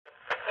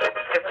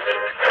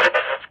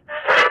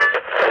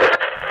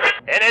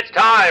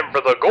time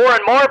for the Gore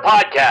and More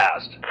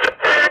podcast.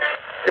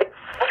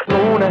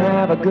 Gonna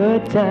have a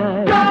good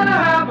time. Gonna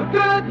have a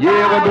good time.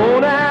 Yeah, we're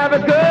gonna have a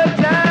good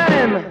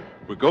time.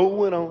 We're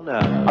going on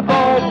now. A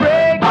ball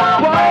break,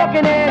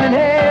 walking hand in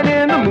hand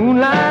in the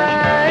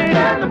moonlight.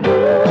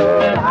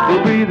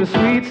 We'll be the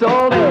sweet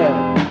soul there.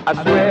 I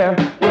swear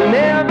we'll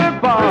never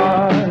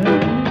part.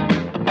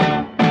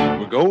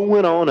 We're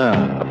going on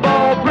now. A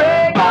ball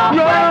break,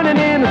 running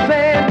in the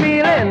sand,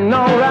 feeling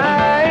alright.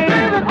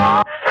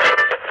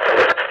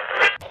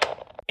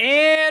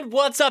 And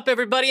what's up,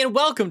 everybody, and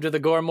welcome to the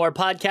Gore and More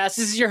podcast.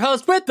 This is your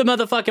host with the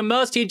motherfucking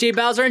most, TJ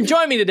Bowser, and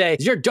join me today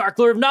is your Dark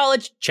Lord of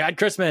Knowledge, Chad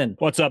Chrisman.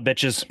 What's up,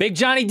 bitches? Big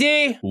Johnny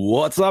D.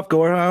 What's up,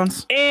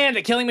 Gorehounds? And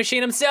the killing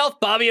machine himself,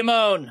 Bobby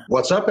Amone.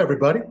 What's up,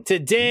 everybody?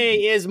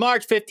 Today is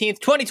March 15th,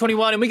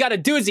 2021, and we got a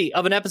doozy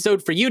of an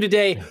episode for you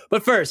today.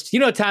 But first, you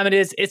know what time it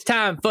is. It's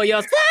time for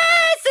your Slice of Life.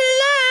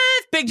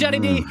 Big Johnny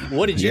D,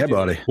 what did you do?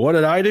 Buddy. What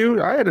did I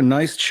do? I had a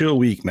nice chill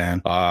week,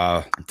 man.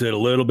 Did a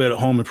little bit of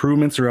home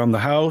improvements around the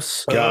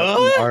house.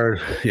 Exactly.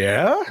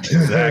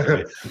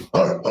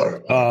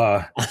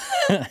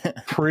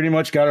 Pretty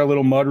much got our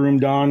little mudroom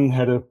done.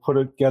 Had to put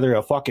together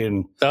a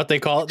fucking What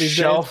they call it these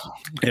shelf.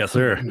 days? Yes,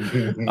 sir.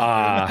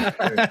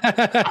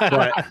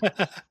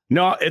 But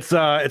no,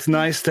 it's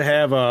nice to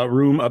have a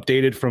room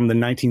updated from the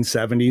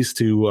 1970s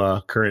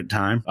to current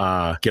time.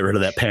 Get rid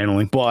of that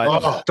paneling.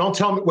 But don't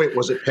tell me. Wait,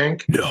 was it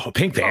pink? no,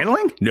 pink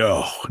paneling?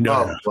 No.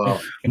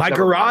 Well, My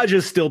garage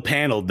is still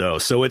paneled though,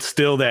 so it's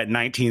still that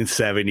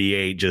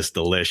 1978 just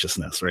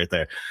deliciousness right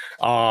there.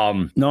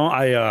 No,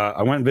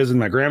 I went and visited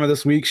my grandma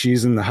this week.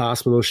 She's in the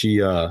hospital.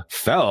 She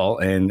fell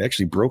and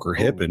actually broke her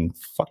hip and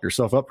fucked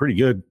herself up pretty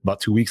good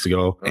about 2 weeks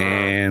ago.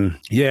 And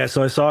yeah,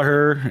 so I saw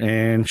her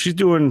and she's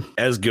doing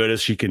as good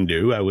as she can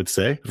do, I would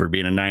say, for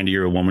being a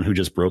 90-year-old woman who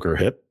just broke her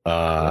hip.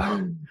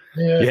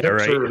 Yeah,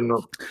 right.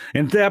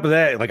 And top of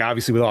that, like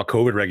obviously with all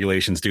COVID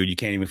regulations, dude, you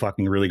can't even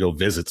fucking really go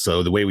visit.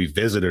 So the way we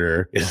visited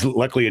her is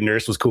luckily a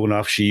nurse was cool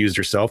enough. She used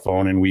her cell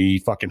phone and we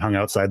fucking hung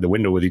outside the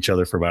window with each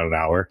other for about an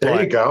hour.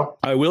 There you go.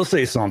 I will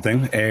say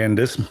something, and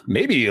this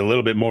may be a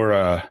little bit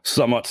more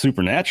somewhat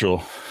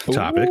supernatural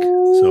topic.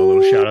 So a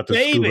little shout out to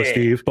Scuba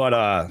Steve. But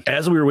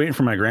as we were waiting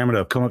for my grandma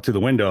to come up to the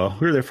window,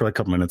 we were there for like a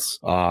couple minutes.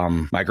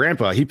 My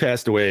grandpa, he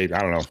passed away, I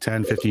don't know,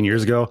 10, 15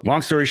 years ago.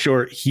 Long story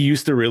short, he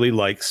used to really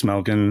like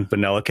smoking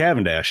vanilla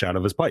Cavendish out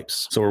of his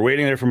pipes. So we're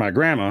waiting there for my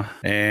grandma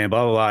and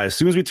blah, blah, blah. As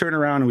soon as we turn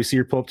around and we see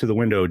her pull up to the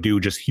window,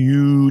 dude, just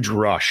huge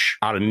rush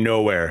out of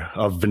nowhere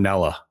of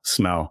vanilla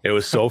smell. It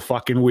was so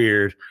fucking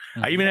weird.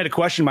 I even had to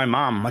question my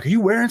mom. I'm like, are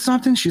you wearing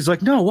something? She's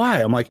like, no,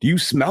 why? I'm like, do you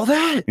smell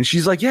that? And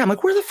she's like, yeah. I'm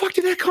like, where the fuck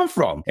did that come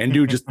from? And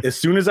dude, just as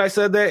soon as I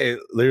said that, it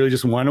literally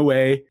just went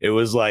away. It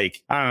was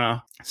like, I don't know,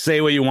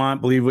 say what you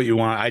want, believe what you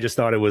want. I just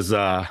thought it was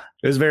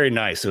very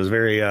nice. It was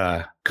very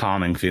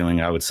calming feeling,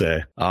 I would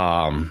say.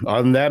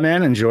 Other than that,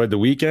 man, enjoyed the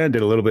weekend,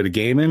 did a little bit of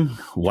gaming,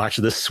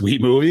 watched this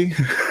sweet movie.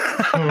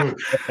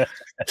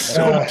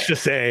 So much to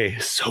say.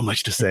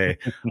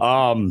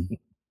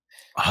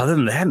 Other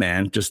than that,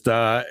 man, just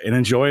and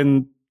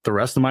enjoying the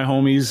rest of my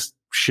homies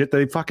shit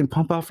they fucking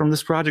pump out from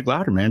this Project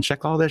Louder, man.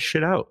 Check all that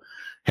shit out.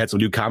 Had some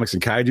new comics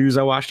and kaijus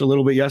I watched a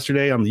little bit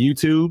yesterday on the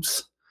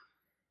YouTubes.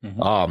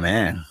 Mm-hmm. Oh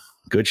man,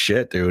 good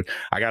shit, dude.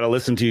 I got to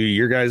listen to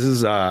your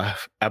guys'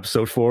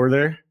 episode 4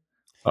 there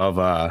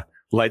of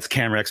Lights,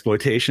 Camera,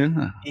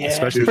 Exploitation. Yeah,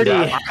 especially pretty.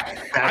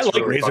 I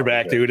like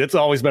Razorback, dude. It's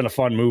always been a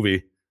fun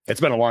movie. It's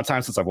been a long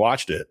time since I've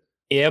watched it.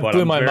 Yeah, it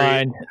blew my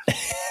mind.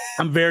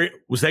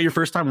 Was that your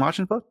first time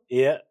watching it, bud?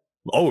 Yeah.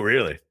 Oh,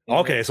 really?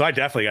 Okay, so I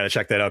definitely got to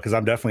check that out because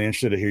I'm definitely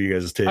interested to hear you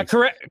guys' takes.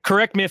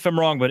 Correct me if I'm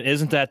wrong, but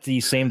isn't that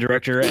the same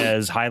director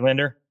as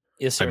Highlander?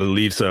 Yes, sir. I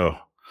believe so.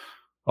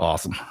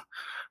 Awesome.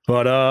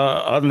 But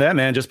other than that,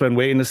 man, just been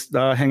waiting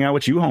to hang out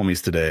with you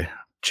homies today.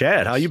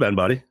 Chad, how you been,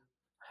 buddy?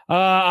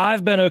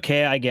 I've been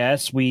okay, I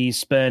guess. We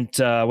had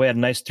a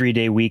nice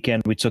 3-day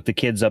weekend. We took the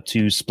kids up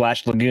to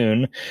Splash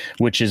Lagoon,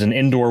 which is an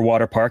indoor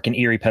water park in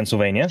Erie,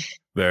 Pennsylvania.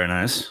 Very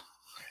nice.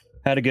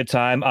 Had a good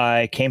time.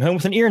 I came home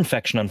with an ear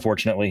infection,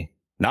 unfortunately.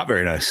 Not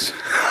very nice.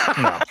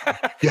 No.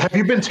 Have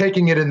you been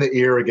taking it in the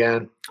ear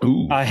again?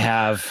 Ooh. I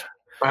have.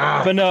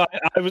 But no,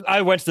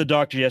 I went to the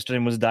doctor yesterday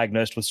and was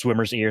diagnosed with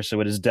swimmer's ear, so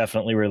it is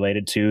definitely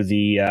related to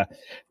the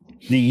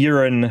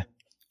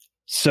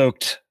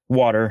urine-soaked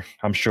water,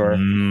 I'm sure.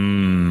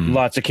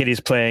 Lots of kitties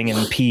playing and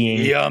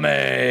peeing.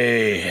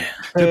 Yummy.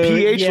 The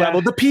pH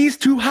level. The P's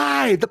too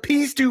high. It's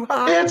pain.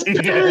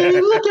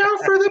 Look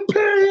out for the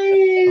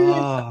pain.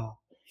 Oh.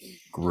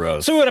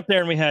 Gross. So we went up there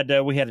and we had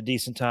a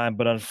decent time,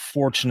 but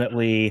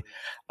unfortunately,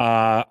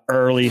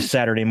 early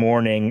Saturday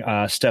morning,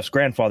 Steph's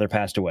grandfather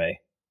passed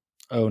away.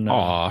 Oh no!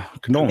 Aw,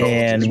 condolences.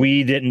 And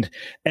we didn't,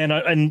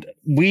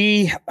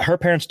 her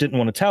parents didn't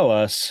want to tell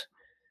us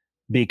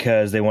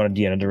because they wanted,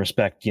 to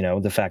respect,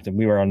 the fact that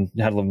we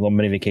had a little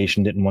mini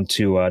vacation, didn't want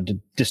to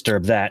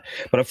disturb that.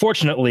 But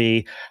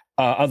unfortunately,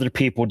 other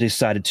people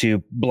decided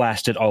to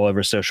blast it all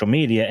over social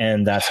media,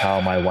 and that's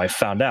how my wife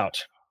found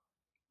out.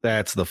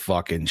 That's the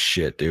fucking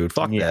shit, dude.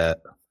 Fuck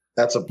that.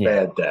 That's a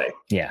bad day.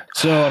 Yeah.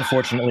 So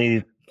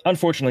unfortunately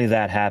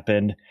that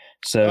happened.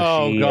 So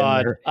Oh she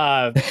God,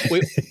 and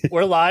her-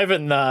 we're live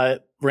in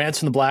Rants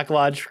from the Black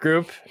Lodge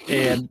group,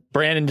 and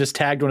Brandon just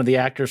tagged one of the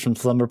actors from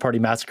Slumber Party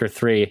Massacre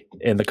 3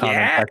 in the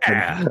comment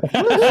section.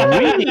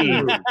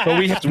 Sweet. But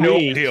we have no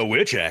Sweet. idea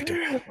which actor.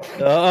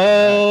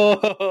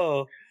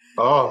 Oh,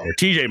 Oh, Or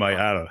TJ might.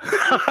 I don't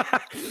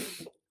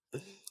know.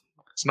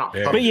 it's not.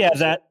 Yeah. fun. But yeah,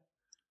 that,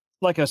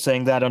 like I was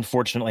saying, that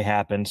unfortunately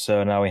happened.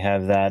 So now we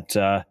have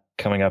that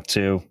coming up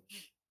too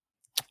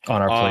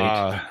on our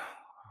plate.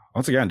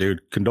 Once again,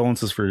 dude,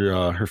 condolences for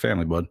her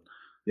family, bud.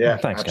 Yeah,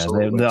 Thanks,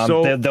 absolutely. guys.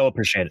 So- They'll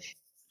appreciate it.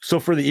 So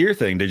for the ear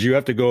thing, did you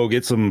have to go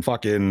get some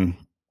fucking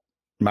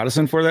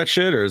medicine for that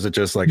shit, or is it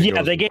just like it Yeah,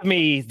 goes- they gave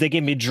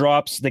me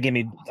drops. I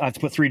have to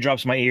put 3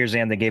 drops in my ears,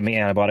 and they gave me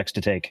antibiotics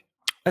to take.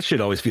 that shit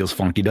always feels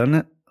funky, doesn't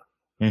it?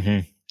 Mm-hmm.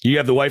 You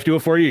have the wife do it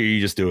for you, or you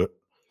just do it?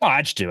 Oh,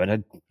 I just do it.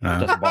 It Uh,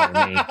 doesn't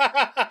bother me.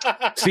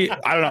 see,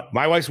 I don't know.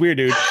 My wife's weird,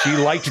 dude. She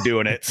liked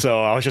doing it,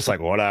 so I was just like,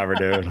 whatever,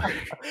 dude.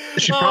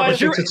 She Oh, probably I thinks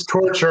sure- it's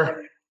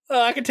torture.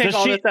 I can take Does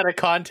all she- this out of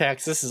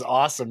context. This is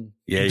awesome.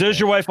 Yeah. Does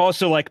your wife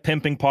also like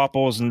pimping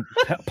popples and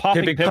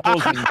popping Pimping-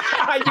 pimples? And,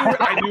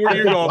 I knew where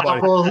you were going,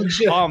 buddy. Waffles and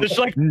shit. just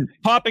like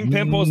popping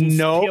pimples and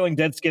No. peeling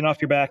dead skin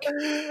off your back.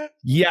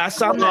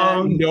 Yes, on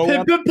that. No,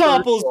 on Pimpin' the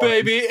Popples, first one.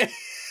 baby.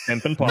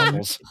 Pimping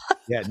popples.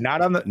 Yeah,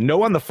 not on the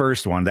no on the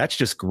first one. That's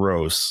just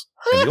gross.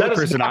 And the That only is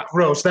person not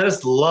gross. That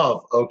is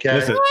love. Okay.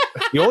 listen,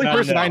 the only No,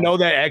 person I no. know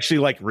that actually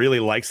like really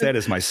likes that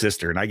is my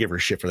sister, and I give her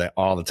shit for that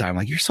all the time.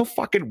 Like, you're so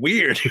fucking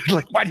weird.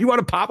 Like, why do you want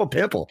to pop a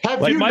pimple? Have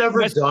Like, you my-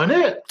 never my- done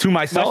it? to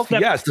myself, step-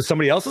 yes. To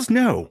somebody else's,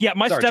 no. Yeah,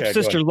 my Sorry, Chad, go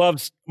stepsister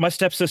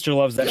ahead.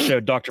 loves that show,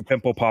 Dr.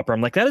 Pimple Popper.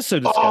 I'm like, that is so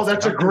disgusting. Oh,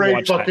 that's a How can you great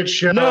watch that? fucking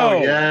show.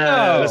 No,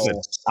 yeah. no. Listen,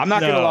 I'm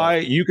not gonna No. lie.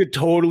 You could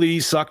totally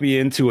suck me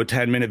into a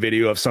 10-minute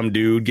video of some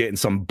dude getting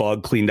some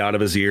bug cleaned out of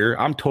his ear.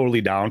 I'm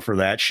totally down for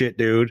that shit,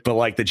 dude. But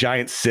like the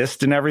giant cyst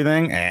and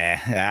everything,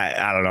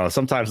 I don't know.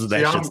 Sometimes that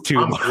See, shit's I'm, too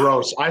I'm much.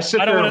 gross. I sit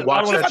I don't there wanna- and watch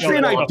I don't I'm wanna that not show.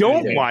 saying I all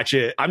don't day. watch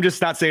it. I'm just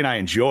not saying I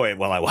enjoy it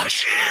while I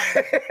watch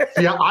it.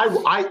 Yeah,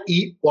 I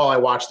eat while I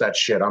watch that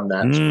shit. I'm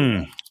that.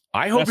 Mm.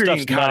 I hope That you're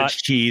stuff's eating cottage not-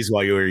 cheese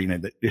while you're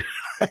eating it.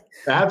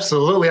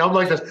 Absolutely. I'm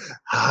like this.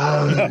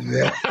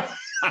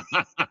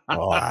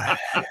 Oh,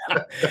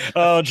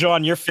 Oh,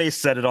 John, your face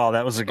said it all.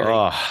 That was a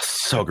great.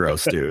 so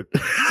gross, dude.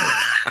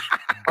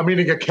 I'm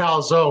eating a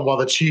calzone while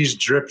the cheese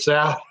drips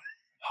out.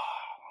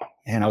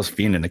 Man, I was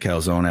fiending a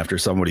calzone after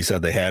somebody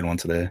said they had one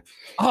today.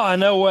 Oh,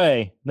 no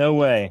way. No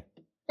way.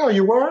 Oh,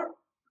 you were?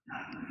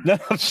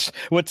 That's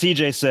what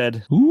TJ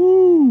said.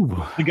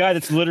 Ooh. The guy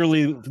that's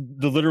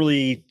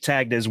literally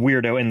tagged as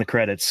weirdo in the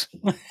credits.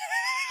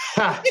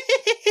 Ha.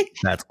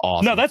 That's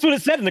awesome. No, that's what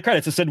it said in the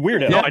credits. It said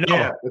weirdo. No, I know.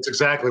 Yeah, that's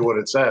exactly what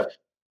it said.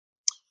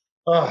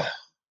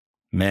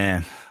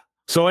 Man.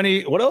 So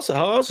what else?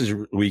 How else is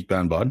your week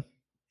been, bud?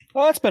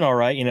 Oh, it's been all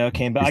right.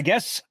 Came back. I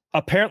guess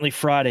apparently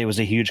Friday was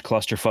a huge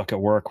clusterfuck at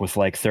work with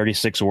like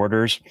 36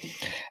 orders.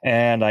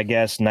 And I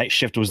guess night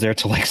shift was there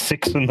till like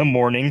 6 in the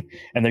morning.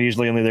 And they're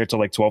usually only there till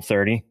like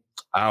 12:30.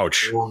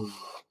 Ouch.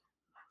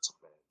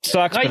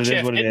 Sucks, Night but it is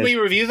shift. what it Didn't is. we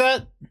review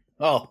that?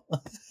 Oh.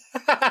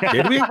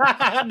 Did we?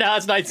 No,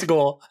 it's night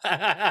school.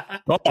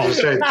 Oh,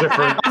 Just say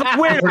different.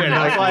 wait a different minute.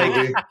 night Like,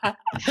 movie.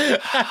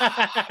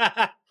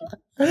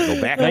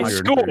 go back. Night now, you're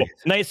school. dirty.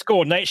 Night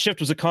school. Night shift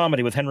was a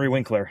comedy with Henry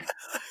Winkler.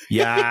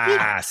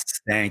 Yes.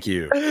 Thank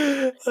you.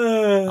 I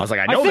was like,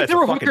 I I know think that's there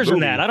a were fucking hookers in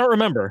movie. that. I don't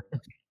remember.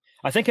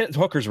 I think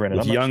hookers were in it.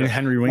 With I'm not young sure.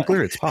 Henry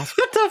Winkler, it's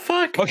possible. What the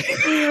fuck?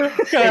 Okay.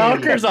 Got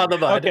hookers on the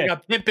bud. Okay. They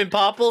got pimping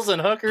popples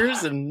and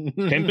hookers and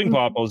Pimping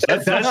Popples.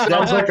 That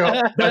sounds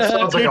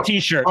like New a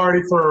t-shirt.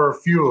 party for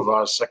a few of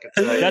us. I can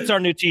tell you. That's our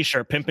new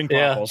t-shirt, Pimping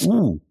Yeah. Popples.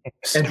 Ooh.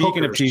 Speaking of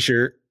hookers.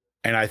 t-shirt,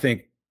 and I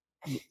think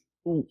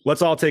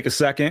let's all take a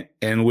second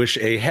and wish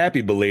a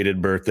happy belated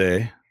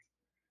birthday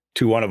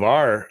to one of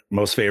our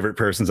most favorite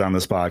persons on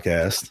this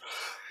podcast.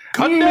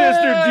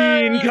 Mr.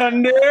 Dean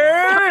Cunder.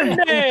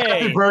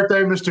 Happy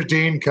birthday, Mr.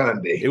 Dean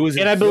Cundy. It was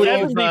And I believe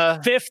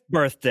 75th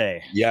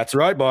birthday. yeah, that's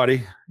right,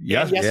 buddy.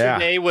 Yes, yeah.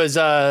 yesterday was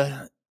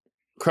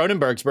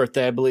Cronenberg's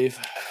birthday, I believe.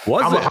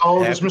 Was it? How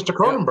old is Happy- Mr.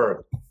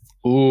 Cronenberg?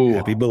 Ooh.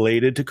 Happy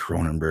belated to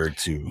Cronenberg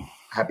too.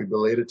 Happy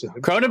belated to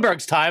him.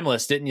 Cronenberg's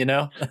timeless, didn't you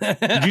know?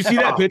 Did you see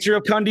that picture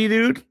of Cundy,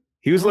 dude?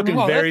 He was looking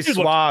Oh, that very dude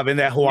looked- suave in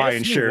that Hawaiian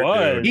Yes, he shirt.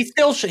 was.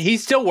 Dude.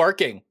 He's still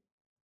working.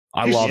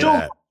 I He's love still-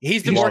 that.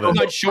 He's He's working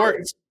still- on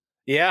shorts.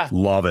 Yeah,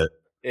 Love it.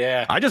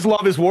 yeah. I just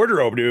love his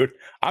wardrobe, dude.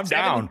 I'm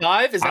down.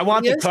 75? Is that I what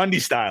want he the is? Cundy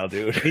style,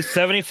 dude. He's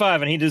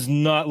 75 and he does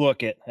not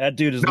look it. That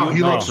dude is No, he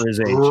not looks for his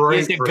age. great.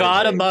 He's a for his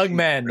god age. among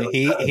men.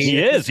 He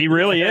is. He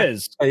really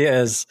is. He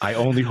is. I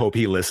only hope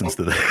he listens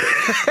to this.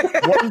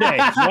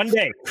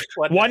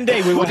 One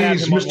day we will have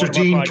Please, him on Mr. one of our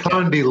Dean podcasts.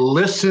 Cundy,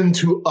 listen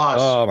to us.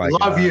 Oh, my Love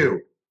God.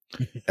 you.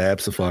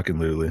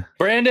 Absolutely.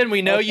 Brandon,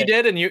 we know you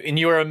Okay. did, and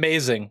you are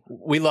amazing.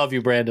 We love you,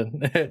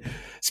 Brandon.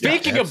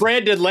 Speaking of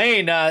Brandon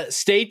Lane,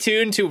 stay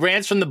tuned to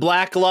Rants from the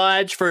Black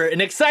Lodge for an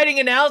exciting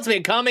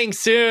announcement coming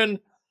soon.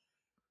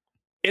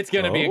 It's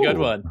going to be a good Oh.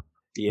 one.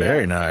 Yeah.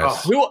 Very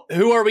nice. Oh.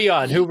 Who are we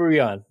on? Who are we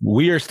on?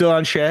 We are still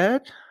on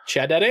Chad.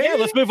 Chad Daddy? Yeah,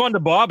 let's move on to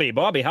Bobby.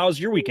 Bobby, how's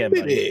your weekend,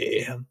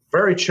 buddy?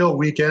 Very chill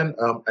weekend.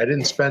 I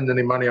didn't spend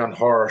any money on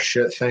horror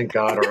shit, thank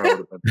God, or I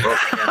would have been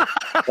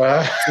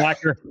broke.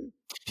 Slacker.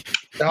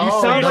 You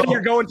sound like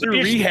you're going through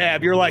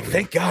rehab. You're like,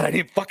 thank God I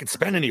didn't fucking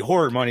spend any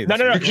horror money.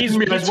 No. He's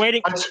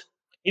waiting.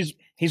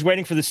 He's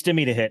waiting for the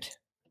stimmy to hit.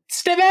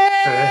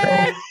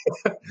 Stimmy!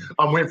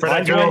 I'm waiting for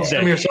that to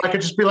stimmy so I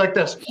could just be like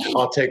this.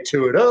 I'll take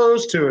 2 of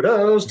those, 2 of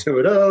those, 2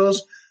 of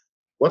those.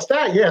 What's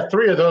that? Yeah,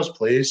 3 of those,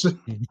 please.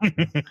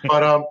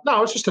 But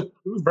no, it's just it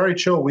was a very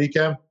chill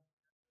weekend.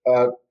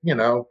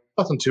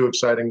 Nothing too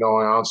exciting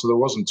going on, so there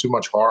wasn't too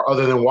much horror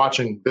other than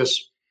watching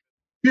this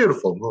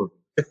beautiful movie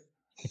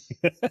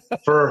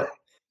for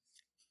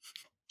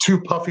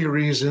 2 puffy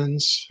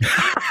reasons,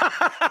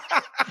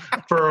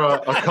 for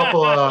a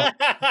couple of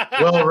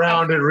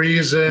well-rounded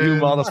reasons. You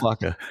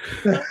motherfucker.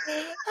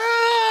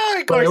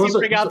 Of course, you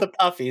bring out the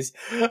puffies.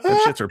 Them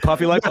shits are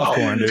puffy like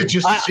popcorn,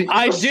 dude.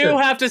 I do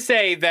have to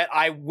say that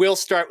I will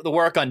start the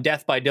work on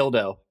Death by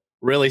Dildo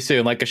really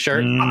soon, like a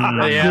shirt.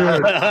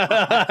 Yeah.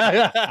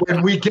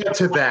 When we get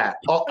to that,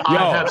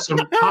 I have some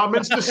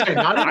comments to say.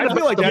 I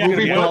feel like that's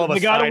movie, we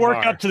got to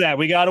work up to that.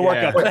 We got to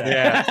work up to that.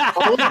 Yeah.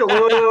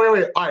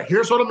 Wait. All right,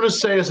 here's what I'm going to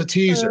say as a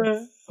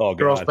teaser. Oh,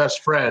 Girl's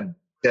best friend,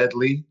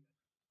 Deadly.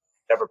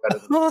 Never better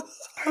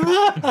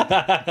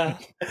than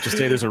Just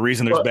say there's a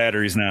reason there's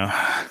batteries now.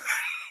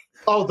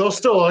 Oh, they'll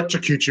still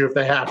electrocute you if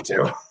they have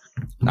to.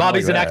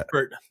 Bobby's an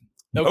expert.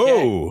 Okay.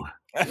 Oh,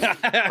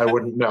 I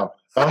wouldn't know.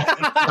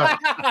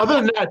 Other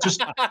than that,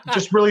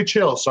 just really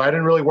chill. So I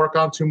didn't really work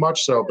on too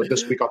much. But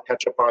this week I'll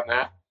catch up on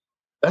that.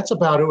 That's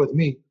about it with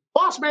me.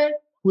 Boss man,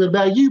 what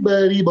about you,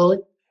 buddy boy?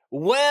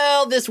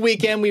 Well, this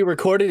weekend we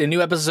recorded a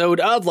new episode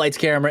of Lights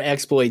Camera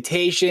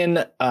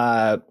Exploitation.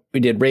 We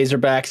did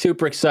Razorback.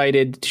 Super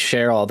excited to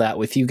share all that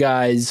with you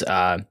guys.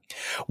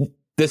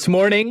 This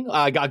morning,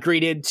 I got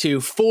greeted to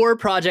 4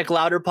 Project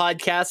Louder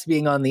podcasts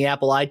being on the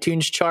Apple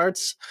iTunes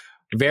charts,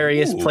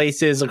 various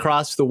places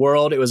across the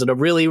world. It was a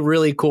really,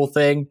 really cool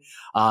thing.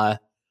 I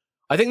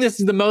think this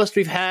is the most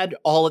we've had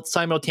all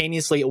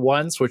simultaneously at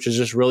once, which is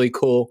just really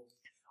cool.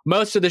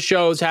 Most of the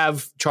shows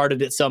have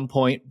charted at some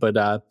point, but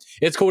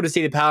it's cool to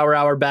see the Power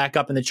Hour back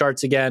up in the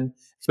charts again,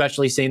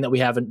 especially seeing that we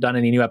haven't done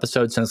any new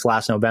episodes since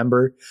last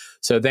November.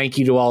 So thank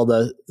you to all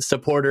the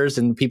supporters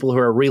and people who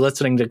are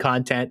re-listening to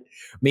content.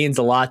 Means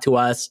a lot to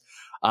us.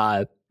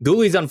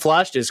 Ghoulies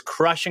Unflushed is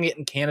crushing it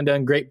in Canada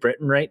and Great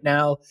Britain right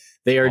now.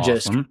 They are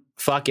just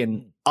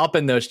fucking up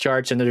in those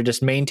charts, and they're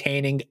just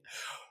maintaining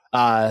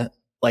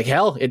like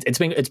hell. It's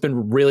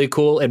been really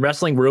cool, and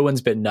Wrestling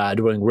Ruin's been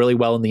doing really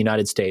well in the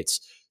United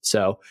States.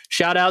 So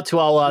shout out to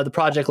all the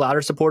Project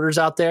Louder supporters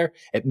out there.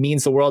 It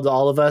means the world to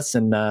all of us,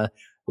 and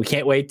we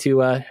can't wait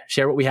to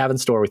share what we have in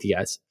store with you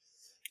guys.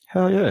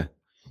 Hell yeah.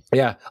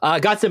 Yeah. I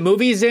got some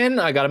movies in.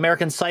 I got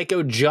American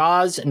Psycho,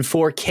 Jaws in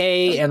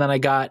 4K, and then I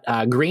got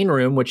Green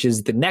Room, which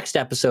is the next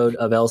episode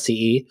of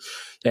LCE.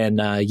 And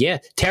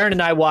Taryn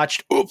and I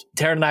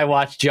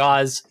watched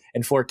Jaws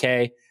in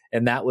 4K,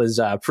 and that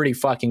was pretty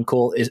fucking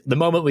cool. The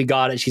moment we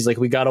got it, she's like,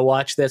 we got to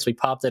watch this. We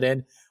popped it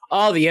in.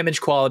 Oh, the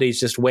image quality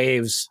is just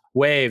waves.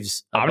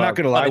 I'm not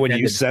going to lie. When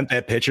you sent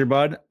that picture,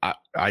 bud,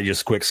 I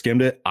just quick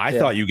skimmed it. I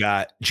thought you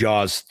got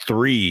Jaws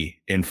 3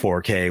 in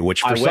 4K,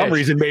 which for some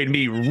reason made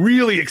me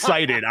really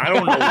excited. I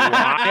don't know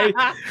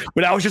why,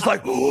 but I was just like,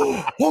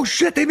 oh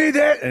shit, they made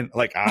that. And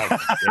like, I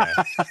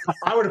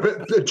would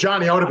have been,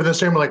 Johnny, I would have been the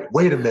same. Like,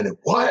 wait a minute,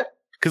 what?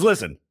 Because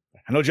listen,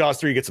 I know Jaws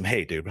 3 gets some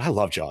hate, dude, but I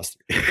love Jaws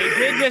 3. They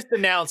did just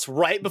announce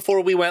right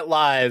before we went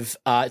live,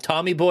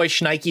 Tommy Boy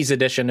Schneike's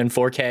edition in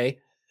 4K.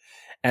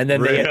 And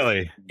then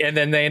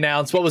they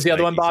announced, what was the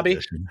other one, Bobby?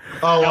 Edition.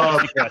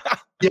 Oh,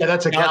 yeah,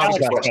 that's a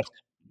Galaxy Quest.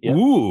 Yeah.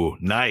 Ooh,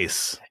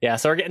 nice. Yeah,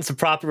 so we're getting some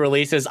proper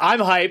releases. I'm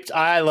hyped.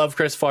 I love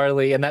Chris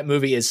Farley, and that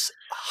movie is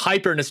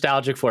hyper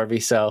nostalgic for me.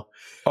 So,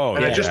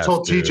 I just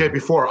told TJ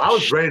before I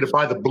was ready to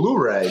buy the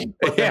Blu-ray,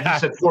 but then he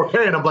said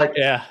 4K, and I'm like,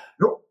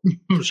 nope.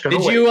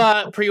 Did you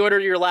pre-order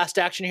your Last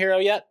Action Hero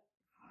yet?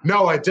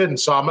 No, I didn't.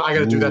 So I got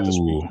to do that this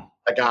week.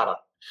 I gotta.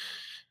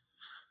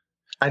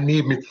 I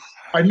need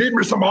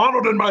me some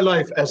Arnold in my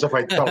life, as if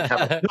I don't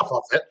have enough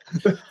of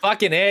it.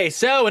 Fucking A.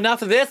 So,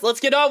 enough of this. Let's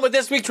get on with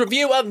this week's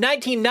review of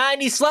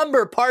 1990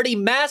 Slumber Party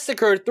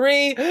Massacre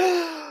 3.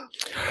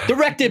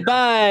 Directed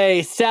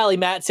by Sally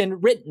Matson.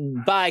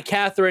 Written by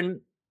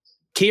Catherine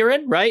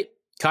Kieran, right?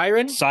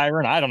 Kyron?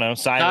 Siren. I don't know.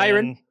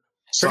 Siren.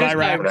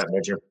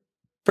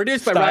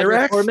 Produced by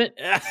Roger Corman.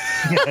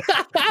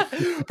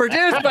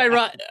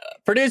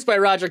 Produced by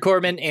Roger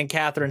Corman and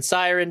Catherine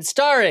Siren.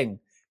 Starring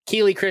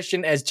Keely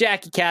Christian as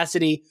Jackie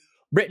Cassidy,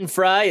 Britton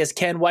Fry as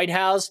Ken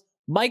Whitehouse,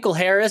 Michael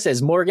Harris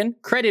as Morgan,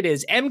 credit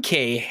is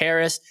M.K.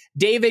 Harris,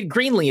 David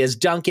Greenlee as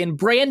Duncan,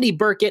 Brandy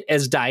Burkett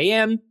as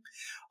Diane,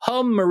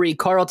 Hum Marie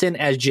Carlton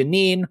as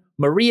Janine,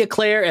 Maria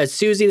Claire as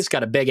Susie, this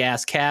got a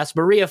big-ass cast,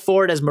 Maria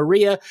Ford as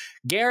Maria,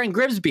 Garen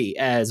Grimsby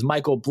as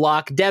Michael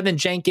Block, Devin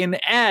Jenkin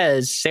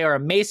as Sarah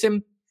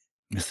Mason,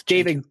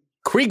 David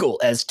Kriegel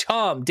as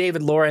Tom,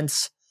 David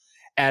Lawrence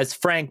as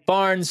Frank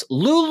Barnes,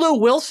 Lulu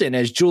Wilson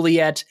as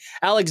Juliet,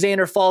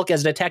 Alexander Falk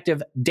as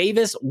Detective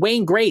Davis,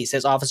 Wayne Grace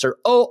as Officer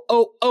O'Reilly.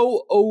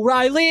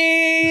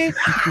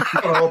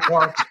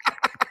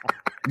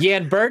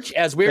 Yan Birch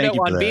as Weirdo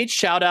on Beach.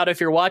 Shout out if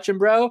you're watching,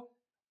 bro.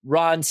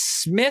 Ron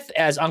Smith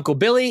as Uncle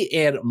Billy,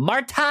 and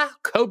Marta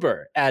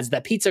Kober as the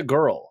Pizza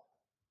Girl.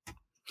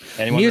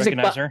 Anyone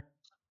recognize her?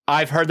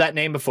 I've heard that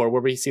name before.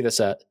 Where we see this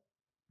at?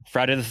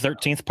 Friday the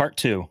 13th, Part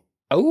 2.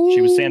 Oh,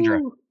 she was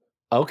Sandra.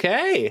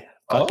 Okay.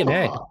 Fucking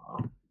A.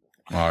 All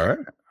right.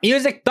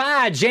 Music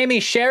by Jamie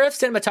Sheriff.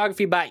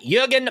 Cinematography by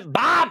Jürgen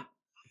Baum.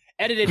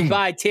 Edited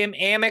by Tim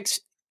Amex.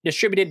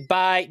 Distributed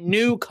by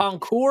New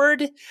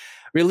Concord.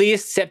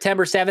 Released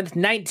September 7th,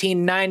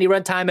 1990.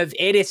 Runtime of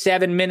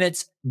 87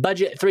 minutes.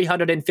 Budget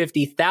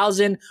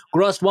 $350,000.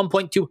 Gross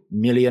 $1.2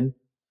 million.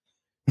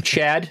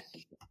 Chad.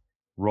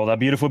 Roll that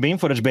beautiful beam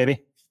footage,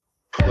 baby.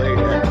 Play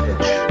that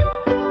bitch.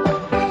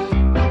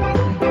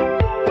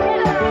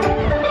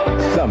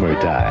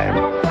 Summertime.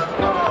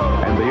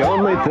 And the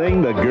only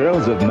thing the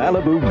girls of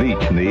Malibu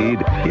Beach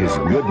need is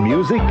good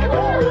music,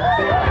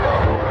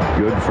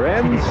 good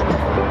friends,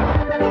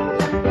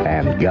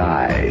 and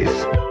guys.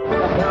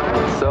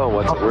 So,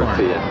 what's it worth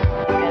to you?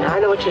 And I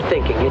know what you're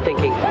thinking. You're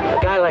thinking, a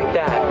guy like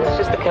that, it's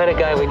just the kind of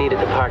guy we need at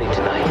the party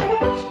tonight.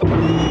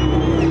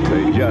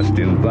 They just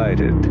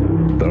invited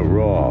the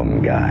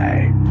wrong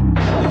guy.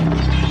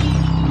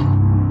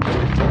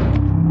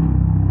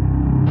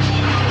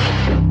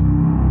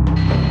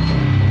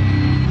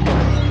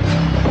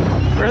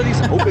 Where are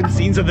these open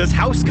scenes of this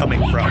house coming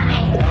from?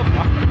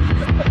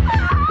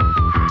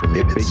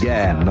 It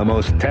began the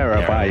most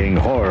terrifying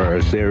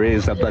horror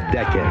series of the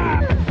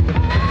decade.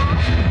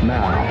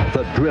 Now,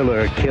 the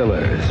Driller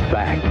Killer's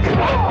back.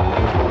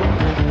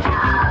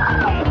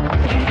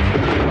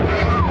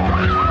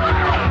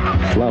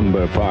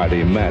 Slumber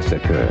Party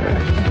Massacre,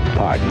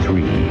 Part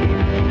 3.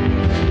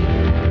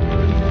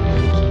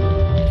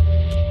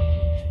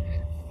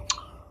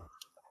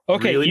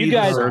 Okay, Really you need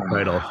guys. a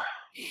title.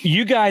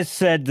 You guys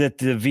said that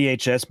the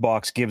VHS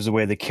box gives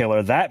away the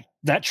killer. That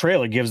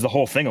trailer gives the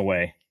whole thing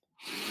away.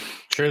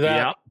 True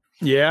that.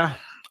 Yeah.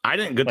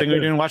 Good thing we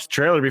didn't watch the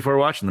trailer before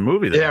watching the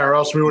movie. Yeah, or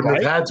else we wouldn't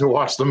have had to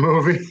watch the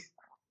movie.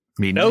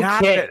 I mean,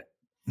 not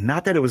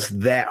that it was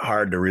that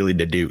hard to really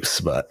deduce,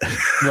 but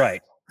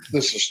Right.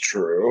 This is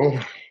true.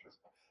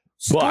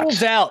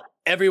 School's out.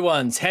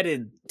 Everyone's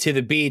headed to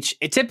the beach.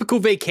 A typical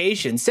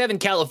vacation. 7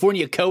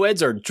 California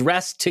co-eds are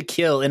dressed to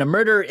kill, and a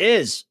murderer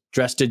is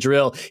dressed to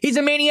drill. He's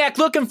a maniac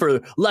looking for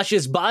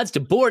luscious bods to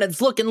board, and it's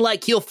looking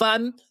like he'll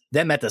find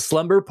them at the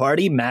Slumber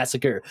Party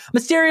Massacre.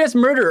 Mysterious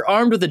murderer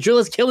armed with a drill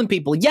is killing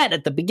people, yet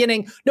at the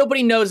beginning,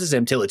 nobody notices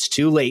him till it's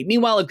too late.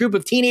 Meanwhile, a group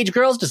of teenage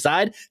girls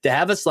decide to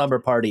have a slumber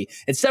party,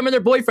 and some of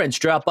their boyfriends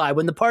drop by.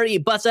 When the party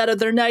busts out of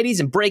their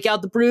 90s and break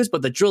out the brews,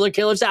 but the driller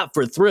killer's out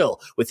for a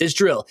thrill with his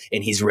drill,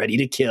 and he's ready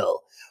to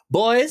kill.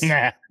 Boys?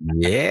 yeah.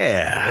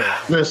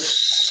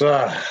 This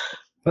That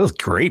was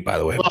great, by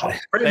the way. well,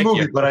 great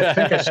movie, but I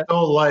think I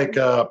still like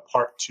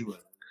part 2 of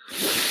it.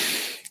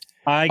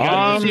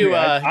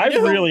 I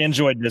really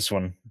enjoyed this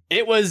one.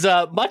 It was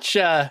much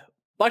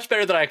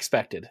better than I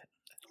expected.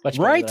 Much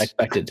better than I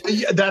expected.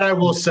 Yeah, that I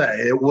will say.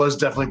 It was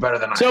definitely better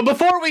than I So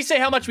before we say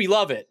how much we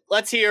love it,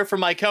 let's hear from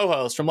my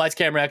co-host from Lights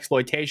Camera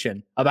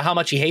Exploitation about how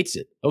much he hates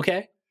it.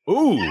 Okay?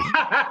 Ooh.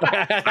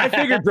 I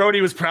figured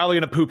Brody was probably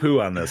going to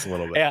poo-poo on this a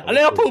little bit. Yeah, a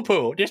little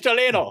poo-poo. Just a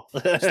little.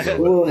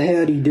 Well,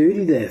 howdy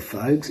doody there,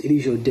 folks. It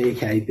is your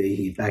DKB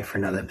here, back for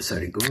another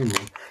episode of Gormley.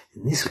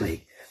 And this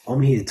week,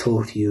 I'm here to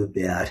talk to you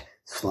about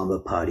Slumber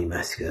Party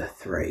Massacre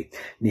 3.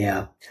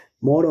 Now,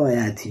 might I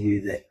add to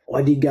you that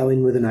I did go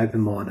in with an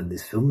open mind on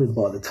this film, and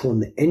by the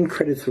time the end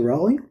credits were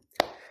rolling,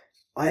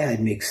 I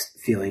had mixed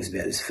feelings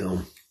about this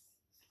film.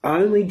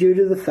 Only due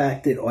to the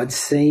fact that I'd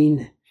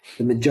seen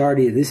the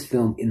majority of this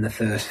film in the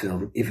first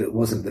film. If it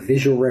wasn't the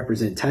visual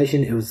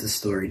representation, it was the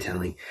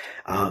storytelling.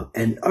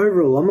 And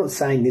overall, I'm not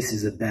saying this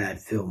is a bad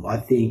film. I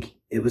think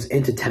it was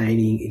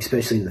entertaining,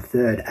 especially in the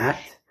third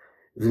act.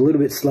 It was a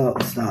little bit slow at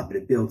the start, but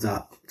it builds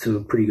up to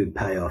a pretty good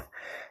payoff.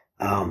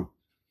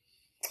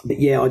 But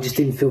yeah, I just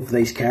didn't feel for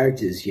these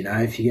characters. You know,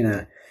 if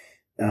you're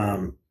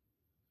gonna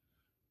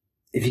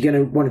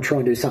want to try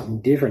and do something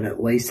different,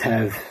 at least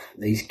have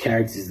these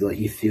characters that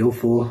you feel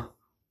for.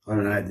 I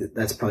don't know.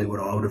 That's probably what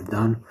I would have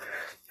done.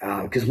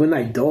 Because when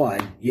they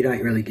died, you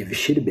don't really give a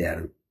shit about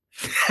them.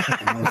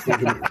 And I was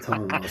thinking at the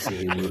time,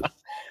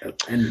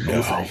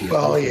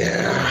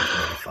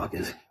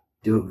 motherfuckers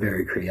do it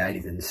very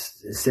creative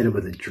instead of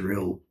with a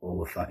drill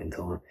all the fucking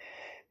time.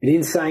 But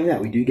in saying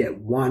that, we do get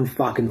one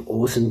fucking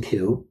awesome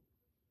kill,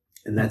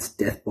 and that's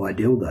death by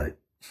dildo.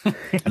 I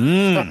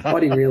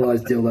didn't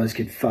realize dildos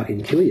could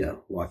fucking kill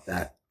you like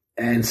that.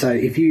 And so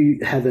if you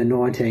have a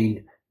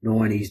 1990s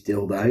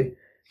dildo,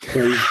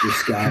 please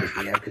discard it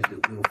now because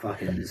it will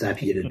fucking zap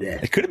you to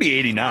death. It could be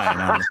 89,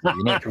 honestly.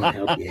 You might try and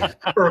help you out.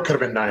 Or it could have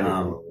been 90,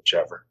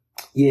 whichever.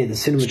 Yeah, the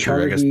cinematography.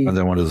 Sure, I guess depends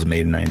on what it was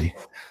made in 90.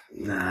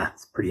 Nah,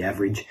 it's pretty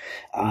average.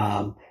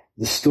 The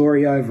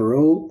story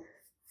overall,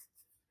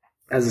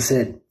 as I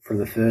said, from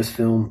the first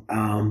film,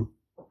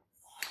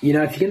 you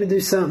know, if you're going to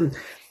do something,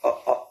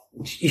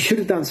 you should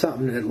have done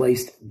something at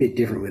least a bit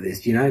different with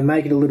this. You know,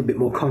 make it a little bit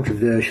more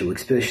controversial,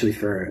 especially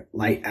for a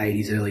late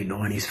 80s, early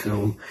 90s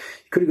film.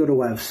 You could have got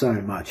away with so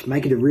much.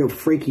 Make it a real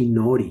freaky,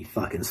 naughty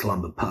fucking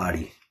slumber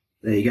party.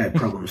 There you go,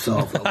 problem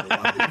solved.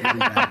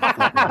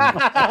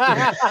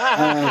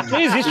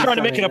 Jeez, he's trying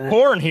to make it a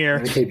porn here.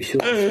 I'm going to keep it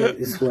short and sweet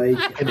this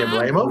week. And then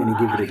blame him? I'm going to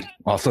give it a...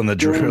 Also, the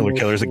driller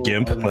killer's a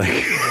gimp.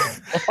 Like,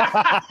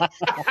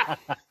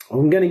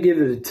 I'm going to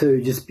give it a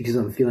 2 just because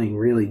I'm feeling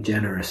really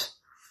generous.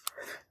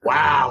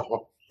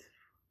 Wow.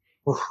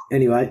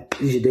 Anyway,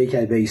 this is your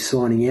DKB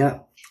signing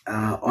out.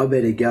 I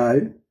better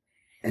go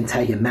and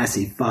take a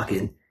massive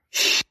fucking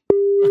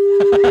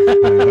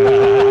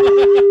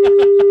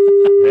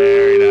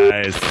very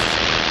nice.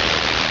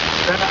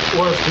 That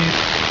was the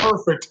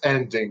perfect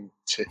ending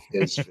to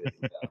his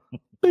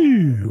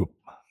video.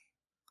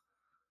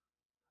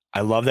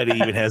 I love that he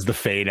even has the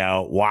fade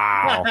out.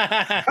 Wow.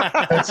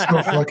 That's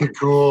so fucking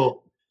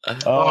cool.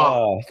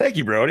 Oh, thank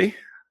you, Brody.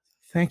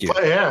 Thank you.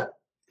 But yeah,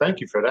 thank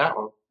you for that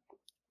one.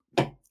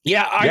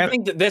 Yeah, I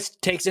think that this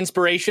takes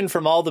inspiration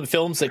from all the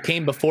films that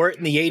came before it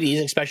in the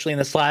 80s, especially in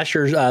the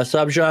slasher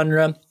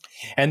subgenre,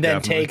 and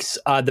then takes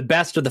the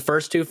best of the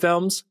first two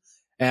films,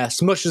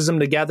 smushes them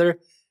together.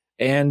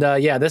 And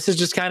yeah, this is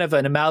just kind of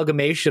an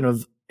amalgamation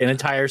of an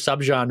entire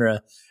subgenre,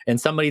 and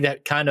somebody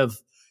that kind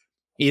of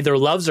either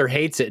loves or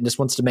hates it and just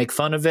wants to make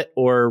fun of it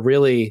or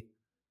really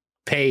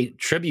pay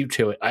tribute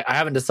to it. I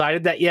haven't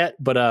decided that yet,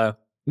 but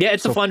yeah,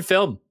 it's a fun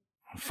film.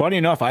 Funny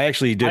enough, I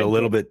actually did a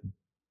little bit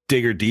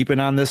digger deep in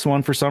on this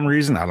one for some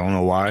reason. I don't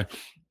know why.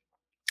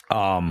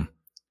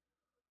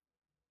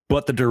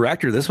 But the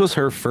director, this was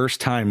her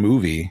first time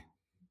movie,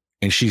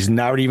 and she's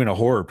not even a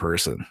horror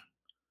person.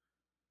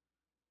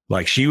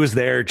 Like, she was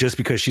there just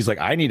because she's like,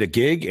 I need a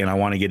gig and I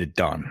want to get it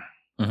done.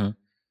 Mm-hmm.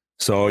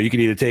 So you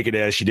can either take it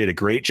as she did a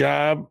great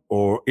job,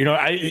 or, you know,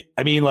 I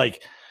mean,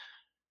 like,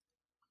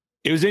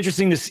 it was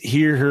interesting to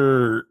hear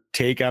her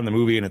take on the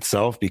movie in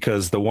itself,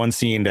 because the one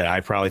scene that I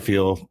probably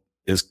feel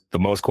is the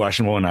most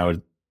questionable, and I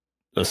would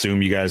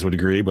assume you guys would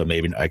agree, but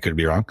maybe I could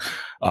be wrong,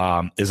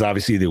 is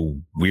obviously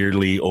the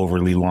weirdly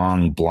overly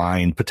long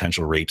blind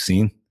potential rape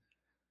scene.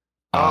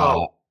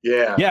 Yeah.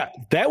 Yeah.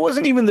 That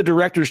wasn't even the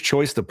director's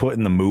choice to put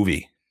in the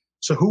movie.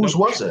 So whose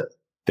was it?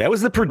 That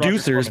was the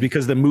producers,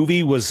 because the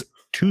movie was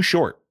too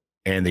short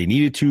and they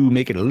needed to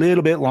make it a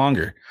little bit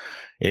longer.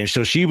 And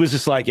so she was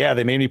just like, yeah,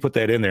 they made me put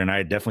that in there, and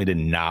I definitely did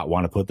not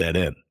want to put that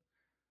in.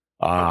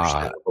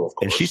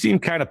 And she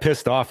seemed kind of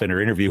pissed off in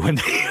her interview when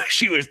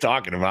she was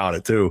talking about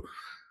it too.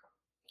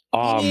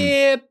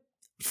 Yeah,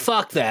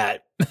 fuck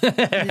that.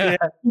 Yeah,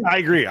 I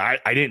agree.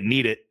 I didn't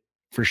need it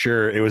for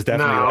sure. It was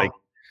definitely like,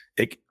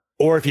 it,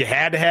 or if you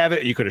had to have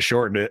it, you could have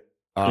shortened it.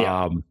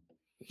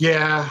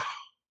 Yeah.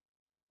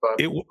 But,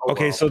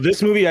 okay, so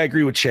this movie, I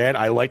agree with Chad.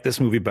 I like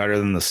this movie better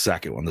than the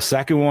second one. The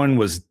second one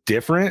was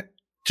different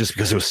just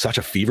because it was such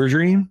a fever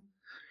dream.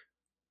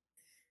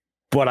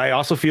 But I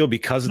also feel,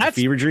 because of the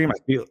fever dream,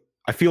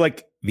 I feel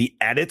like the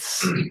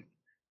edits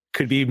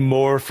could be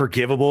more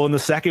forgivable in the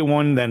second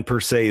one than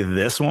per se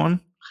this one.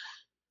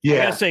 Yeah, I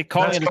gotta say,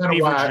 calling it a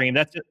fever dream.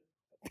 That's it.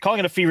 Calling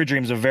it a fever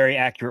dream is a very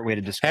accurate way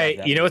to describe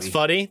that. Hey, you know what's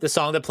funny? The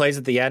song that plays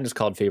at the end is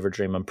called Fever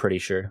Dream, I'm pretty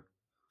sure.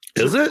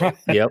 Is it?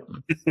 Yep.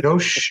 No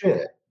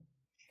shit.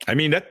 I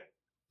mean,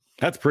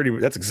 that's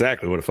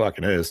exactly what it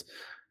fucking is.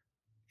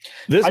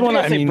 This one,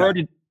 I mean,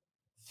 Brody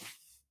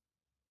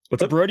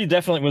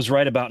definitely was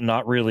right about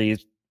not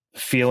really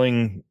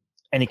feeling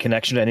any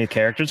connection to any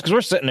characters, because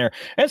we're sitting there,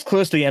 and it's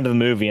close to the end of the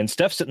movie, and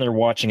Steph's sitting there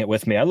watching it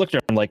with me. I looked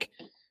at him like,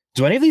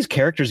 do any of these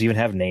characters even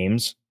have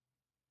names?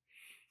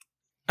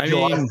 I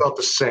felt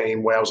the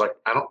same way. I was like,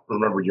 I don't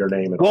remember your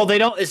name at all. Well, they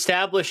don't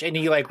establish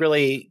any like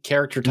really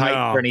character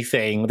type or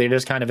anything. They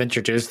just kind of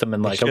introduce them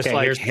and like, okay,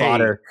 here's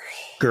Potter.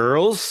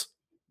 Girls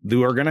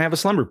who are going to have a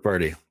slumber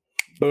party.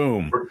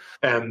 Boom.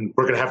 And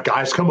we're going to have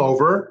guys come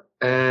over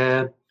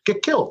and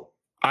get killed.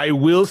 I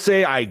will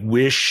say, I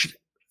wish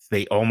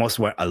they almost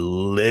went a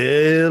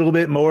little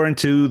bit more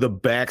into the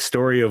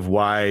backstory of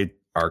why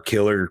our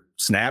killer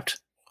snapped.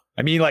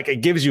 I mean, like,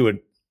 it gives you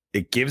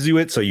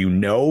it so you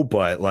know,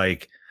 but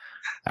like,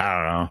 I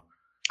don't know.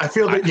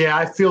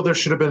 I feel there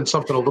should have been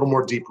something a little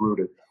more deep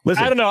rooted.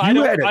 Listen, I don't know. I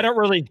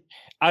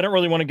don't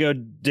really want to go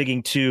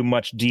digging too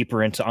much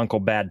deeper into Uncle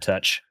Bad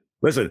Touch.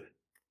 Listen,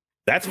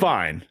 that's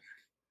fine.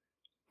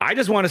 I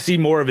just want to see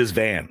more of his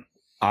van.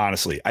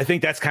 Honestly, I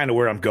think that's kind of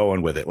where I'm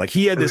going with it. Like,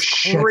 he had this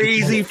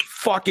crazy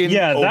fucking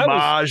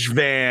homage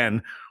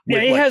van.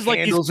 With, he has like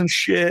candles and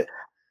shit.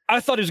 I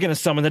thought he was going to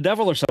summon the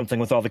devil or something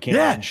with all the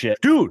candles and shit.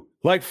 Dude,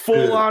 like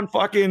full on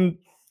fucking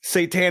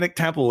satanic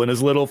temple in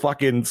his little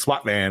fucking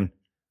SWAT van.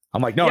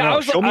 I'm like,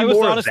 show me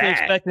more of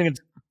that.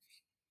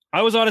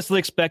 I was honestly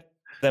expecting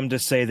them to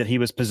say that he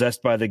was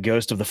possessed by the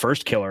ghost of the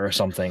first killer or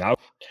something.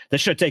 They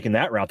should have taken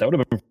that route. That would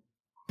have been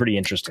pretty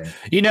interesting.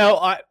 You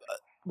know,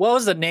 what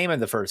was the name of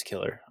the first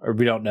killer? Or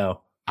we don't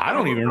know. I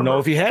don't even know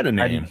if he had a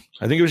name.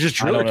 I think it was just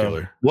Driller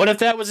Killer. What if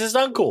that was his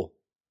uncle?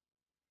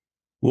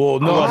 Well,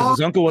 no,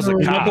 his uncle was a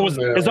cop.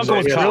 His uncle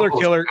was Driller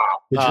Killer.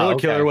 The Driller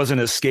Killer was an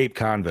escaped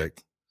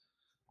convict.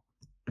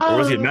 Or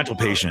was he a mental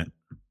patient?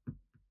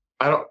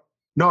 I don't.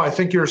 No, I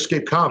think you're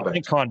escaped convict. I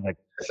think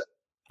convict.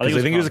 I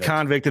think he was a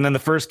convict, and then the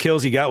first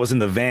kills he got was in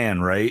the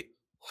van, right?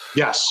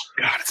 Yes.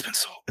 God,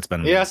 it's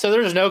been. Yeah, so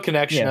there's no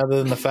connection other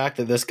than the fact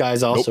that this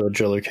guy's also a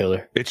driller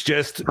killer. It's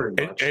just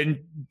and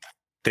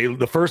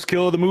the first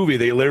kill of the movie,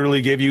 they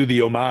literally give you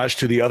the homage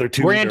to the other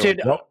two.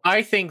 Granted,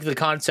 I think the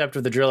concept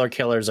of the driller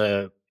killer is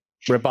a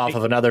ripoff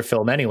of another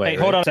film anyway. Hey,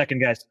 hold on a second,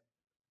 guys.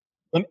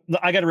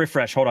 I got to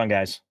refresh. Hold on,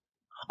 guys.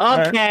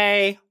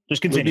 Okay. Right.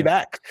 Just continue. We'll be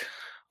back.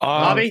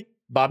 Bobby,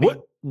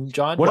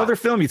 John. What other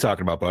film are you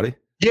talking about, buddy?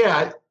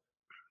 Yeah.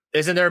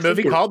 Isn't there a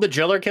movie called The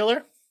Driller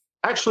Killer?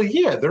 Actually,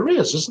 yeah, there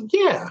is.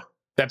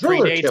 That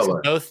Driller predates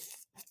Killer. both.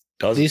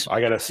 These? I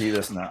gotta see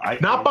this now.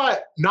 Not by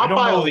a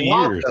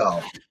lot,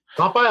 though.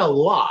 Not by a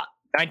lot.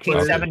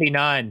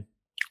 1979.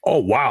 Oh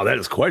wow, that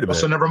is quite a bit.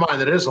 So never mind,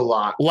 that is a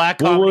lot. Black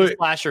comedy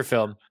slasher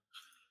film.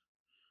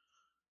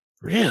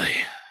 Really?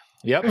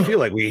 Yep. I feel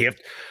like we have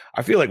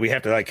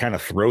to like kind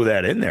of throw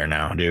that in there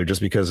now, dude,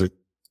 just because it.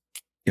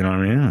 You know what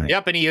I mean?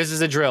 Yep, and he uses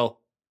a drill.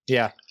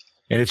 Yeah.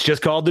 And it's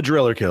just called The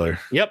Driller Killer.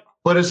 Yep.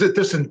 But is it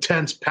this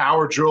intense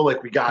power drill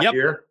like we got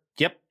here?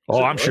 Yep.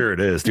 Oh, I'm sure it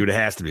is, dude. It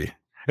has to be.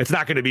 It's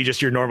not going to be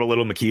just your normal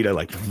little Makita,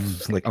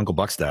 like Uncle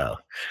Buck style.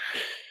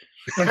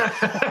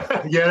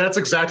 Yeah, that's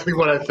exactly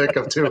what I think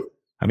of too.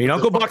 I mean,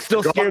 Uncle Buck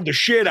still scared the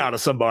shit out of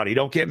somebody.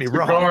 Don't get me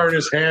wrong. Cigar in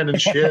his hand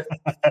and shit.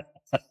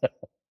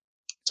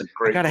 It's a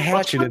great. Got a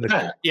hatchet in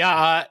it.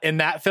 Yeah, in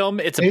that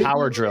film, it's a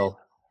power drill.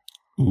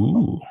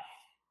 Ooh.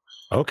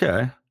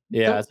 Okay.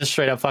 Yeah, it's a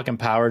straight up fucking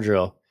power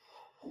drill.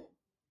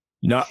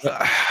 No.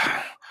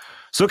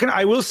 So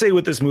I will say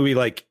with this movie,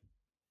 like,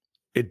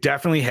 it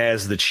definitely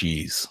has the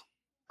cheese.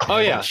 Oh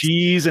yeah, the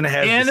cheese, and it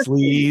has the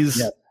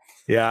sleaze.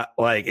 Yeah,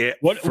 like it.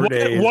 What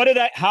did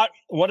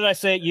I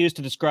say it used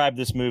to describe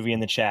this movie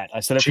in the chat? I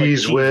said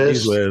cheese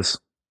whiz. Cheese whiz.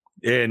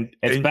 And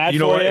it's bad. You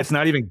know for what? you, it's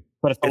not even.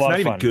 But it's not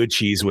even good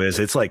cheese whiz.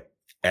 It's like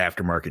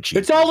aftermarket cheese.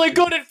 It's only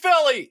good in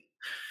Philly.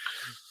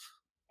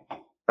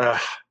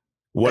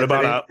 What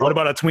about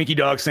a Twinkie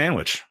dog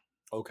sandwich?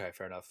 Okay,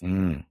 fair enough.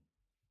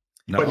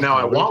 No, but now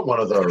I want one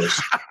of those.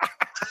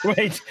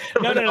 Wait,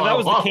 no, that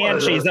was the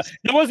canned cheese.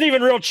 That wasn't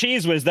even real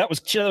cheese whiz. That was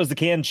the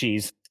canned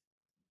cheese.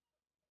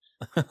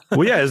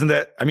 Well, yeah, isn't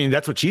that? I mean,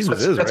 that's what cheese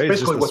whiz is, right?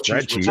 Basically what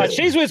cheese whiz is.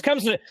 Cheese whiz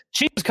comes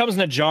in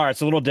a jar.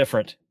 It's a little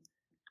different.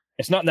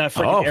 It's not in that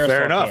freaking aerosol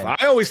fair enough. can.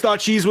 I always thought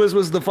cheese whiz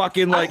was the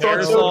fucking like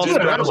aerosol. So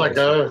I was like,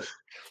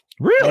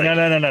 really?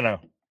 No.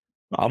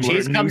 I'm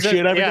cheese comes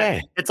shit every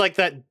day. It's like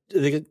that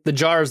the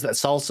jars that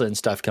salsa and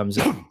stuff comes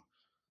in.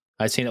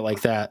 I've seen it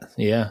like that.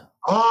 Yeah.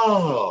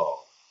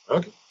 Oh.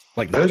 Okay.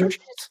 Like nacho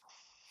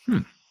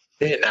cheese.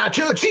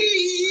 Nacho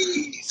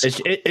cheese.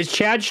 Is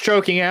Chad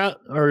stroking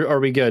out, or are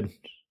we good?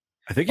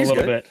 I think he's a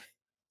little good.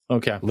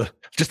 bit. Okay.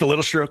 Just a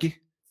little strokey.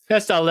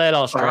 Just a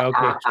little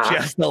strokey.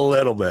 Just a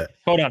little bit.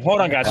 Hold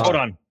on, guys. Hold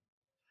on.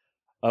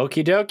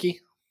 Okie dokie.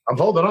 I'm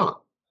holding on.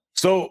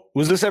 So,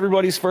 was this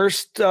everybody's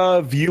first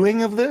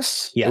viewing of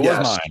this? Yeah, it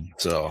was mine.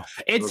 So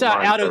it's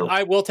out of.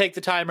 I will take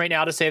the time right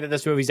now to say that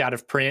this movie's out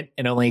of print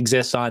and only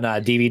exists on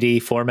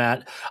DVD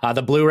format.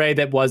 The Blu-ray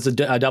that was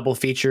a double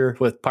feature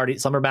with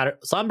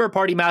Slumber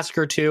Party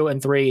Massacre 2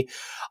 and 3,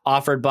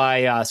 offered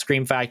by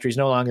Scream Factory, is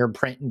no longer in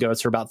print and goes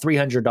for about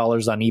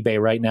 $300 on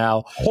eBay right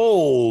now.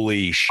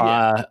 Holy shit!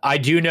 I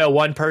do know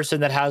one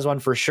person that has one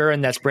for sure,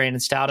 and that's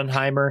Brandon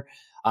Staudenheimer.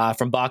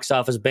 From Box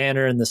Office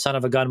Banner, and the son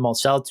of a gun won't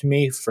sell it to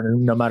me for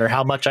no matter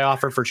how much I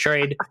offer for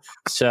trade.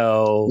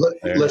 So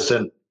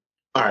listen,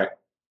 all right,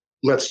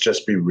 let's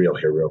just be real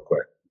here real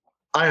quick.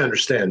 I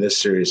understand this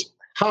series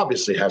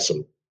obviously has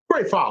some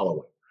great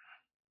following.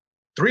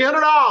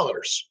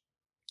 $300.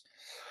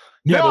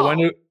 Yeah, but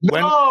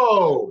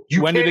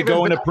when did it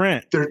go into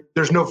print?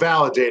 There's no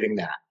validating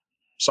that.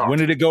 Sorry. When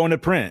did it go into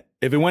print?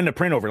 If it went into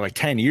print over like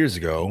 10 years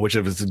ago, which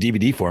if it's a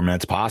DVD format,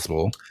 it's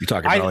possible. You're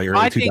talking about like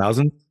early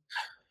 2000s?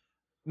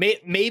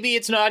 Maybe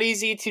it's not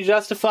easy to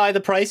justify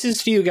the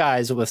prices to you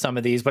guys with some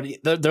of these, but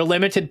they're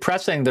limited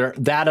pressing. They're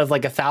that of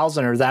like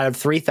 1,000 or that of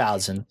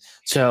 3,000.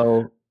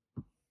 So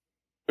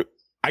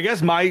I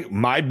guess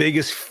my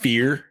biggest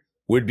fear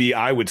would be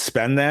I would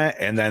spend that,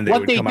 and then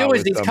what they do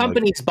is these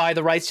companies buy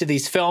the rights to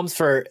these films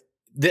for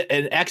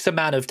an X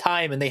amount of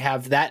time, and they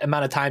have that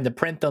amount of time to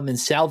print them and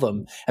sell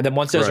them. And then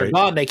once those are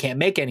gone, they can't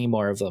make any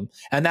more of them.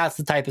 And that's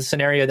the type of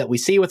scenario that we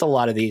see with a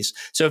lot of these.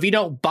 So if you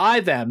don't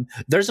buy them,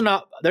 there's an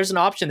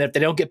option that if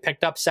they don't get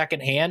picked up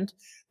secondhand,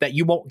 that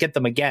you won't get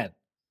them again.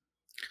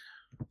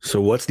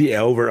 So what's the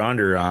over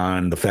under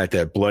on the fact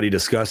that Bloody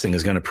Disgusting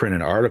is going to print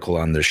an article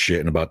on this shit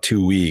in about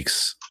 2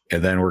 weeks?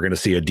 And then we're going to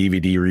see a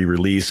DVD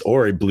re-release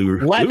or a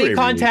Blu-ray. Let me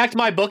contact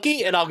my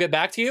bookie, and I'll get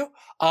back to you.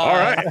 All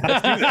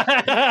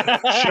right.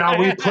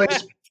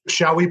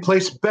 Shall we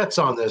place bets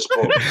on this,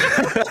 folks?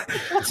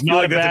 It's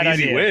not a bad an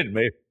easy idea. win,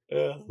 maybe.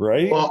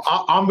 Right? Well,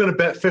 I'm going to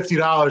bet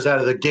 $50 out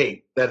of the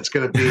gate that it's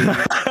going to be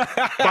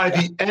by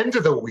the end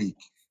of the week.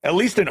 At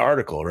least an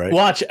article, right?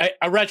 Watch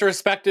a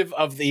retrospective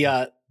of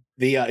the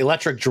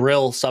electric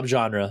drill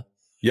subgenre.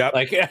 Yep.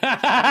 Like,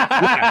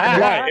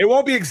 right. It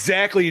won't be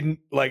exactly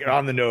like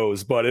on the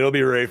nose, but it'll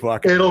be very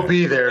fucking. It'll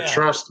be there.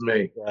 Trust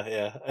me.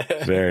 Yeah.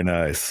 Very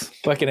nice.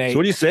 Fucking A. So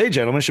what do you say,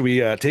 gentlemen? Should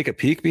we take a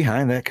peek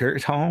behind that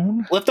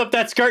curtain? Lift up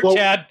that skirt, Well-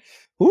 Chad.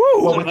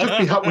 Ooh. Well, we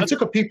took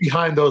a peek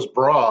behind those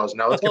bras.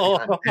 Now let's get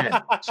behind the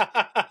pants.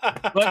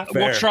 But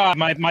we'll try.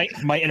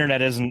 My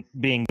internet isn't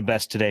being the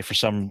best today for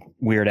some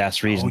weird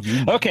ass reason.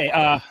 Okay.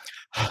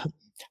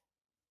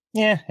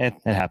 Yeah, it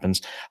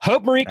happens.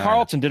 Hope Marie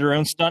Carlton did her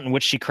own stunt in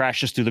which she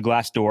crashes through the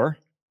glass door.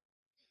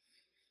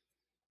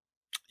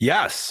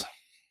 Yes.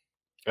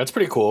 That's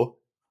pretty cool.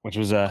 Which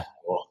was the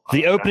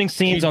opening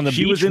scenes on the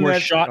beach were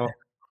shot. Oh.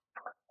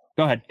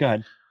 Go ahead.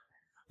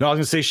 No, I was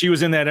gonna say she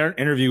was in that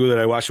interview that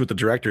I watched with the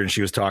director, and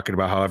she was talking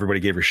about how everybody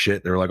gave her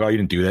shit. They were like, "Oh, you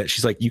didn't do that."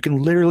 She's like, "You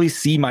can literally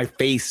see my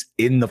face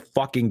in the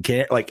fucking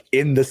like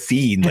in the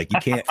scene. Like you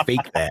can't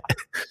fake that."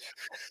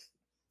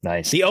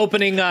 Nice. The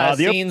opening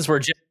scenes were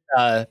just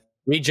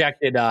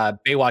rejected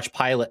Baywatch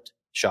pilot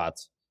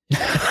shots.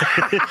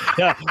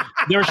 Yeah,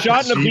 they were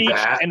shot in the beach,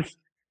 and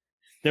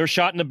they were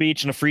shot in the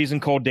beach on a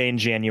freezing cold day in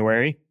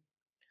January.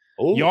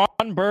 Ooh.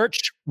 Jan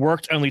Birch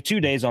worked only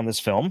 2 days on this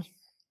film.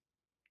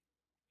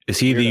 Is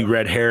he the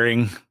red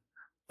herring?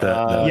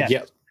 Yes.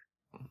 Yep.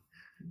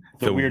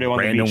 The weirdo on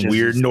random the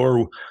beach.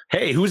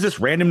 Hey, who's this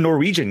random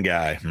Norwegian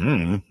guy?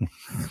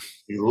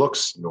 He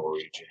looks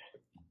Norwegian.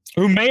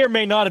 Who may or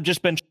may not have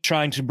just been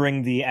trying to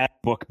bring the ad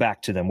book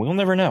back to them. We'll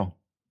never know.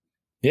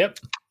 Yep.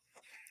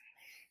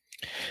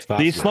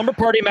 The Slumber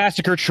Party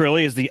Massacre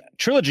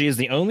trilogy is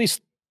the only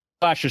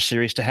slasher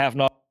series to have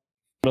not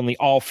only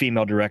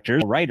all-female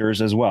directors,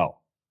 writers as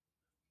well.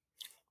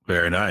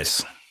 Very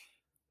nice.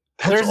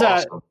 There's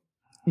awesome.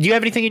 Do you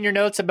have anything in your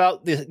notes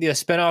about the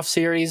spin-off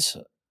series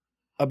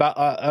about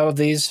of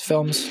these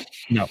films?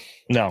 No.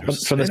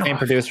 From the same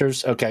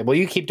producers? Okay. Well,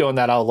 you keep doing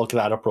that. I'll look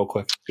that up real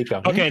quick. Keep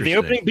going. Okay, the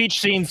opening beach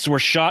scenes were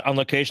shot on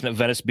location at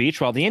Venice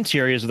Beach, while the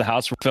interiors of the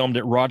house were filmed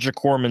at Roger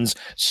Corman's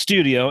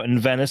studio in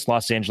Venice,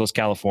 Los Angeles,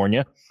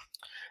 California.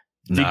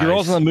 The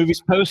girls on the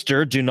movie's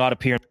poster do not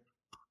appear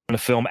in the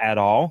film at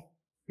all.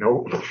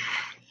 Nope.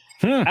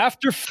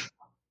 After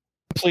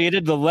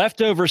completed, the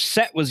leftover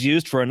set was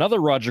used for another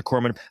Roger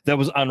Corman that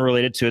was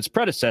unrelated to its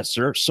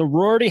predecessor,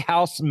 Sorority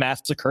House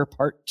Massacre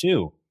Part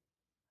 2.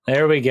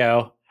 There we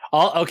go.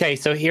 Okay,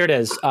 so here it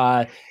is.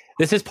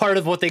 This is part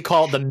of what they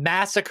call the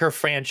Massacre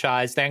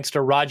franchise, thanks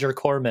to Roger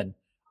Corman.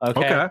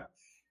 Okay.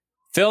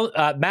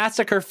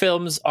 Massacre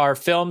films are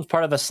films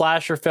part of the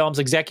slasher films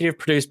executive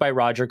produced by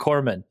Roger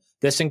Corman.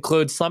 This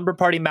includes Slumber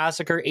Party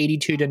Massacre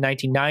 82 to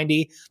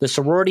 1990, the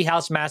Sorority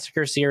House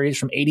Massacre series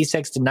from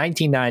 86 to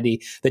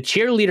 1990, the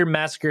Cheerleader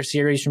Massacre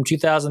series from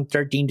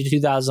 2013 to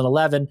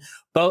 2011,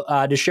 both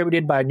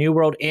distributed by New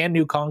World and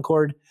New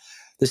Concord.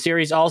 The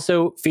series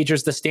also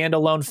features the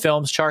standalone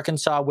film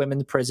Sharkensaw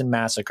Women's Prison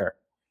Massacre.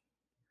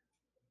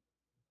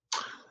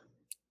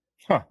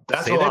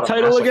 That's Say that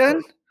title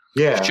again?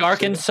 Yeah.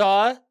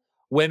 Sharkensaw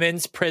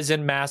Women's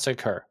Prison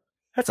Massacre.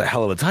 That's a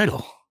hell of a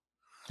title.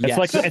 It's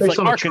like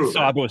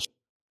Arkansas, but with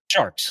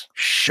sharks.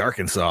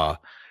 Sharkensaw.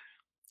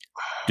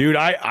 Dude,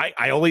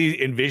 I only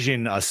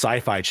envision a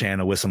sci-fi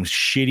channel with some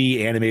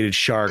shitty animated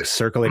sharks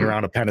circling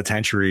around a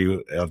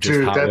penitentiary of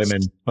just hot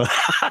women.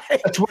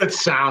 That's what it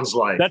sounds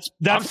like.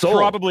 That's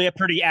probably a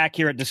pretty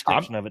accurate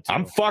description of it, too.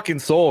 I'm fucking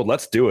sold.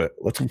 Let's do it.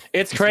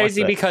 It's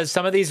crazy because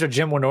some of these are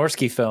Jim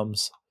Wynorski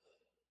films.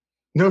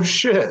 No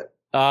shit.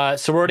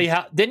 Sorority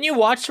House. Didn't you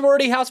watch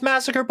Sorority House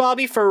Massacre,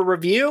 Bobby, for a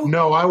review?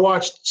 No, I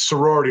watched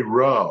Sorority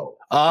Row.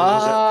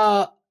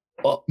 Yeah.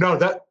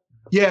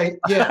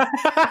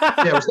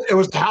 It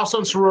was the House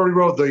on Sorority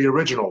Row, the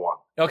original one.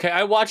 Okay,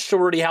 I watched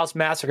Sorority House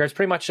Massacre. It's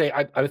pretty much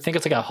I think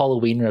it's like a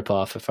Halloween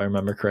ripoff, if I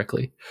remember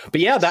correctly.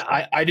 But yeah,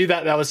 that I knew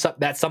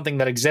that's something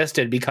that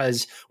existed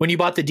because when you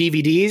bought the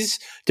DVDs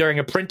during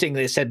a printing,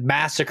 they said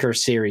Massacre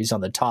series on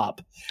the top.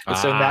 And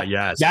so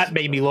that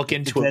made me look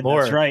into it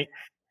more. That's right.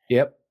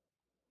 Yep.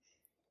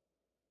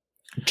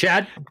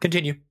 Chad,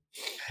 continue.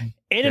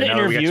 In an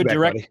interview,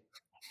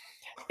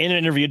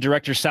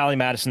 director Sally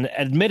Madison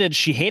admitted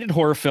she hated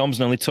horror films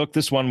and only took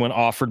this one when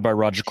offered by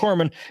Roger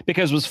Corman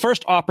because it was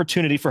first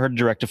opportunity for her to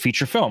direct a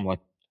feature film, like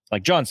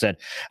John said.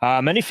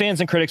 Many fans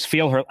and critics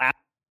feel her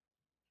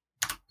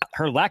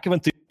lack of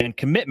enthusiasm and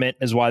commitment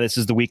is why this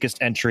is the weakest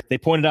entry. They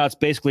pointed out it's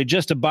basically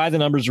just a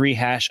by-the-numbers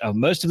rehash of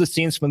most of the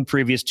scenes from the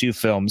previous two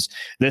films.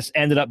 This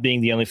ended up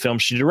being the only film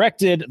she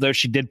directed, though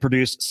she did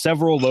produce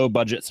several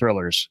low-budget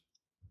thrillers.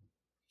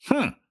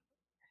 Fair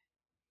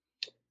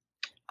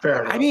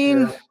enough. I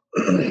mean...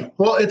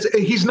 Well,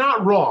 he's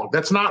not wrong.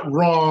 That's not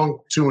wrong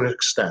to an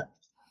extent.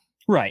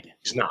 Right.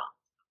 He's not.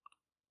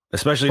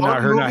 Especially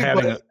not her not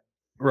having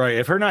right.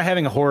 If her not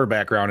having a horror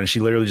background and she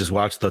literally just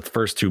watched the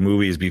first two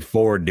movies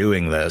before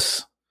doing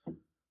this,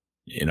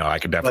 I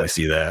could definitely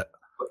see that.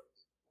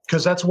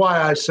 Because that's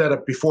why I said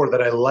it before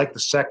that I like the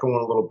second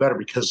one a little better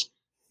because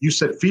you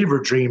said Fever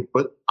Dream,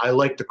 but I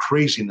like the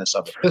craziness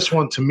of it. This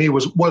one to me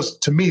was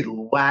to me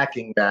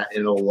lacking that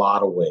in a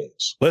lot of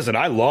ways. Listen,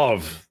 I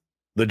love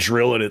the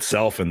drill in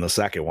itself in the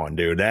second one,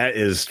 dude. That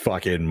is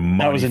fucking money.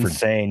 That was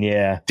insane.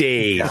 Yeah.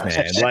 Days,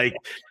 man. Like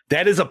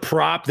that is a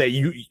prop that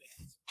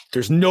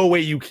there's no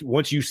way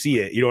once you see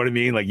it, you know what I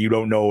mean? Like you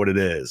don't know what it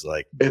is.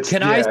 Like,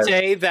 I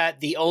say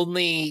that the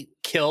only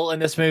kill in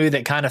this movie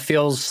that kind of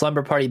feels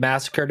Slumber Party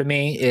Massacre to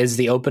me is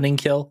the opening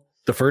kill.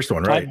 The first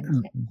one, right?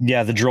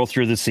 Yeah, the drill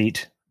through the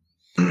seat.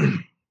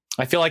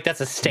 I feel like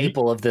that's a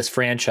staple of this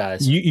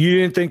franchise. You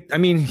didn't think? I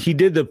mean, he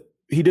did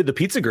the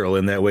pizza girl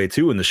in that way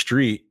too in the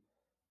street.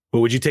 But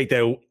would you take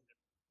that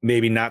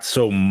maybe not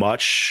so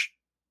much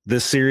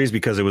this series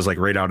because it was like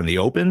right out in the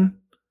open?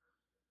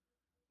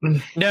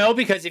 No,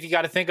 because if you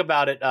got to think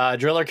about it,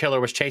 Driller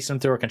Killer was chasing him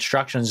through a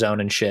construction zone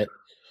and shit.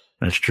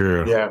 That's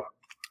true. Yeah.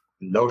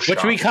 No shot.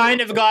 Which we kind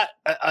of got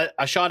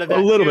a shot of that.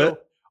 A little too.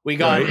 bit. We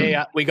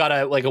got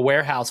a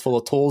warehouse full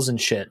of tools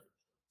and shit.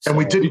 And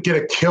we didn't get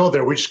a kill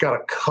there. We just got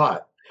a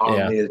cut on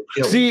the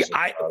kill. See,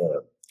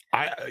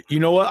 you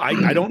know what?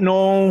 I don't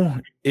know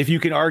if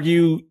you can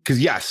argue because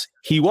yes,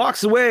 he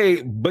walks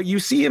away, but you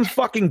see him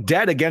fucking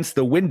dead against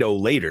the window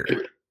later.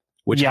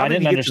 Which how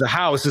did he get to the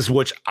house is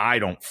which I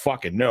don't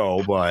fucking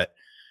know, but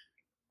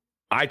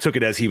I took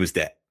it as he was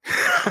dead.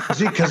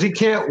 Because he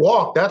can't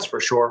walk, that's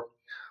for sure.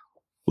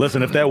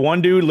 Listen, if that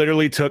one dude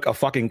literally took a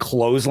fucking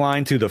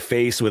clothesline to the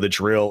face with a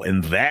drill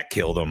and that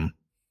killed him,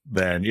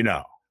 then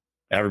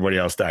everybody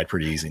else died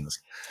pretty easy.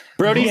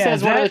 Brody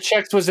says one of the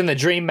chicks was in the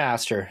Dream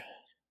Master.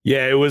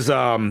 Yeah, it was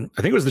I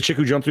think it was the chick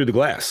who jumped through the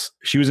glass.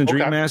 She was in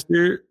Dream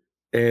Master,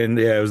 and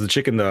it was the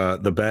chick in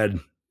the bed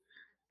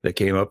that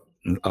came up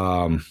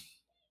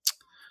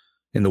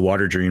in the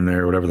water dream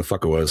there, whatever the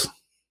fuck it was.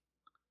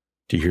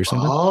 Do you hear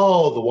something?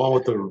 Oh, the one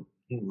with the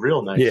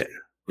real nice.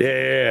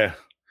 Yeah.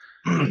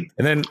 And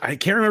then I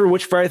can't remember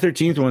which Friday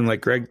 13th one,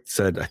 like Greg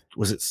said,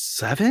 was it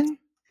 7?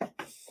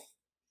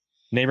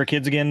 Neighbor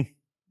kids again.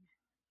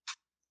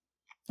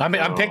 I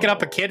mean, I'm picking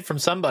up a kid from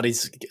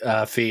somebody's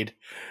feed.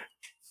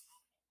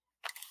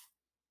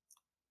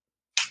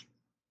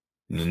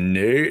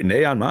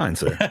 Nay on mine,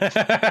 sir.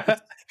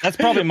 That's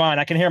probably mine.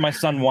 I can hear my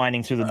son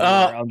whining through the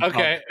door.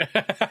 Okay.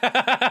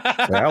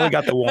 I only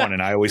got the one,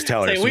 and I always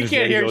tell her. We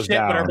can't hear shit,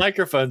 but our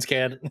microphones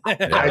can.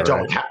 I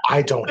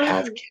don't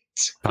have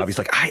kids. Bobby's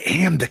like, I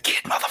am the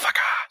kid, motherfucker.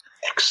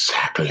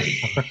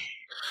 Exactly.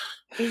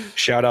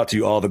 Shout out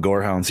to all the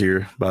gorehounds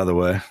here, by the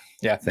way.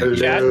 Yeah, thank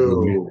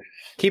you.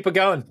 Keep it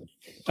going.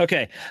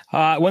 Okay.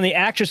 When the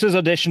actresses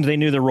auditioned, they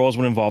knew their roles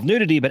would involve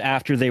nudity, but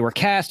after they were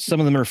cast, some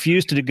of them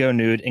refused to go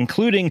nude,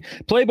 including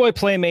Playboy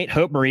playmate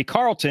Hope Marie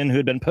Carlton, who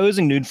had been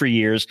posing nude for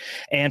years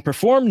and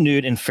performed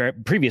nude in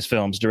previous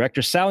films.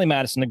 Director Sally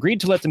Madison agreed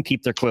to let them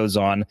keep their clothes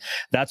on.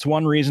 That's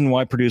one reason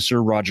why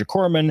producer Roger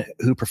Corman,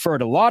 who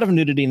preferred a lot of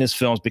nudity in his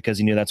films because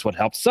he knew that's what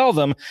helped sell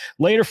them,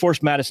 later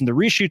forced Madison to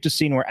reshoot the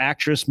scene where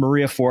actress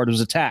Maria Ford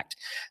was attacked.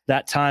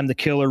 That time, the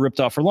killer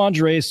ripped off her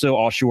lingerie, so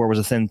all she wore was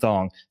a thin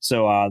thong.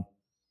 So,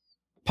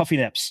 puffy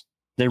nips.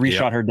 They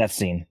reshot her death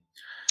scene.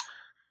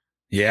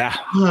 Yeah.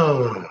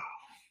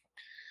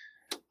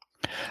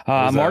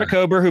 Marta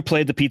Kober, who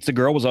played the pizza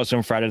girl, was also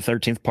in Friday the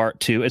 13th Part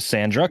 2 as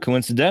Sandra.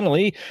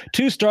 Coincidentally,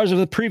 2 stars of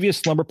the previous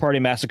Slumber Party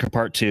Massacre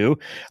Part 2,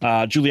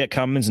 Juliette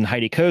Cummins and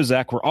Heidi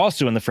Kozak, were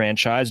also in the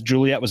franchise.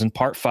 Juliette was in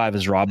Part 5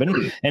 as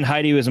Robin, and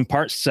Heidi was in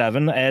Part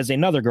 7 as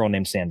another girl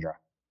named Sandra.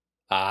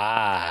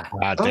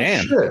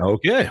 Damn. Shit.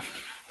 Okay.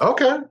 All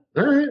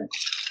right.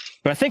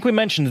 But I think we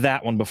mentioned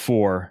that one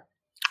before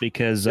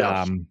because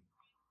I don't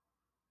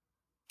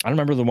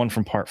remember the one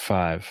from Part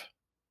 5.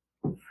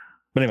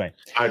 But anyway,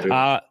 I do.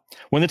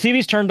 When the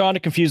TV's turned on to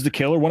confuse the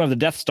killer, one of the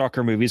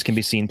Deathstalker movies can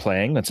be seen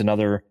playing. That's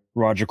another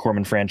Roger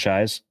Corman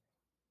franchise.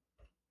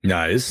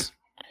 Nice.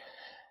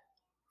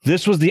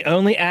 This was the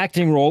only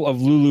acting role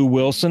of Lulu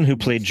Wilson, who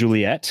played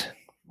Juliette.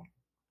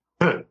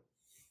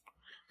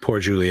 Poor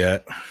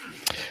Juliette.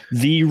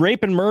 The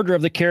rape and murder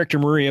of the character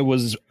Maria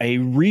was a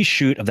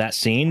reshoot of that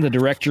scene. The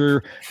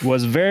director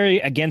was very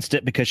against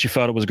it because she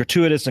felt it was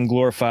gratuitous and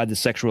glorified the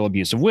sexual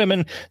abuse of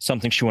women,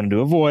 something she wanted to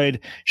avoid.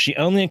 She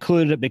only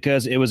included it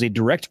because it was a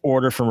direct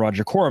order from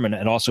Roger Corman.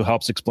 It also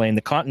helps explain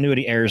the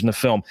continuity errors in the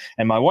film.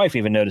 And my wife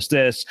even noticed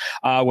this.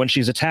 When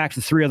she's attacked,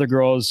 the 3 other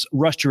girls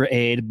rush to her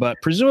aid, but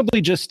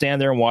presumably just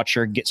stand there and watch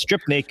her get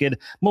stripped naked,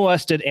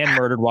 molested, and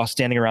murdered while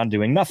standing around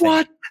doing nothing.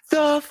 What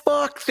the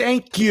fuck?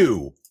 Thank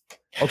you.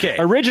 Okay.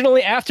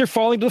 Originally, after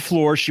falling to the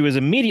floor, she was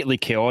immediately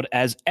killed,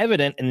 as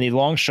evident in the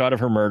long shot of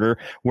her murder,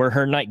 where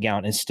her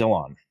nightgown is still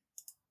on.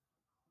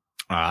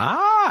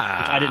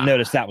 I didn't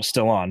notice that was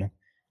still on.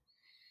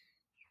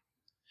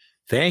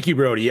 Thank you,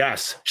 Brody.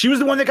 Yes, she was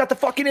the one that got the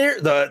fucking air,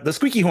 the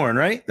squeaky horn,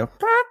 right?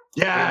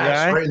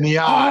 Yeah, right in the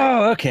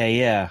eye. Oh, okay,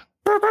 yeah.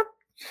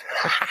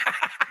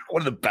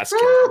 One of the best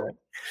kills.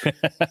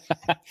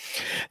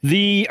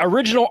 The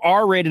original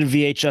R-rated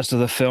VHS of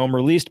the film,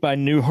 released by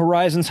New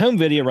Horizons Home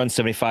Video, runs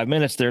 75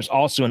 minutes. There's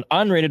also an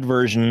unrated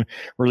version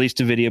released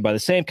to video by the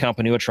same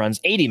company, which runs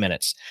 80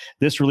 minutes.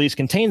 This release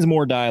contains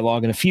more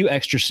dialogue and a few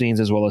extra scenes,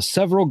 as well as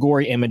several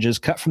gory images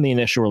cut from the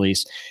initial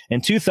release.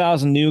 In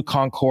 2000, New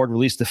Concord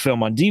released the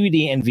film on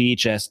DVD and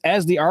VHS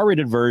as the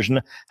R-rated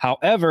version.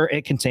 However,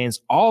 it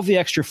contains all of the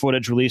extra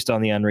footage released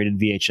on the unrated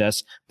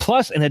VHS,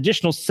 plus an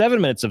additional 7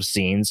 minutes of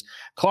scenes,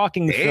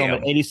 clocking the film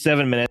at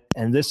 87 minutes.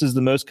 And this is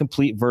the most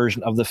complete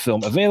version of the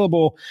film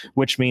available,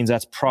 which means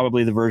that's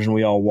probably the version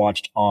we all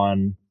watched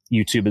on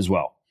YouTube as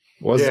well.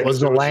 Was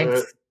the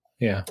length?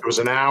 It was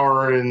an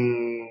hour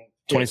and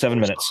 27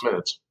 minutes.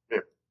 Yeah.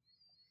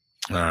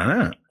 All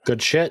right.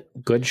 Good shit.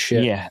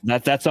 Yeah,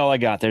 that's all I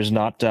got. There's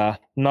not a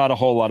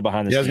whole lot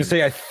behind the scenes. I was gonna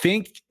say, I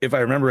think if I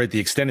remember right, the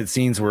extended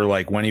scenes were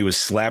like when he was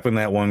slapping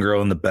that one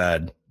girl in the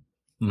bed.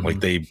 Mm-hmm. Like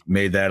they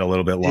made that a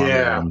little bit longer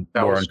and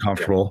more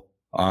uncomfortable.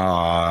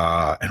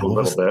 And a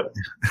little bit.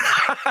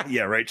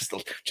 Yeah, right. Just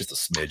a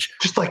smidge.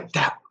 Just like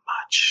that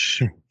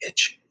much.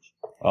 Itch.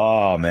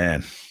 Oh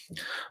man.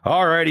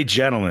 All righty,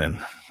 gentlemen.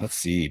 Let's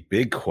see.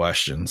 Big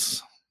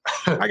questions.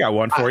 I got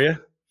one for you.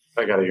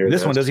 I gotta hear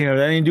this one. Doesn't have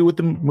anything to do with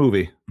the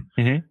movie.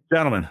 Mm-hmm.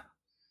 Gentlemen,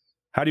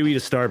 how do you eat a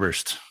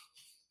Starburst?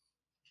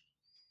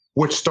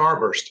 Which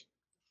Starburst?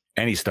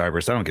 Any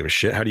Starburst. I don't give a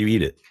shit. How do you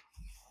eat it?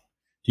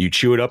 Do you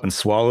chew it up and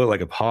swallow it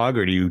like a hog,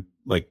 or do you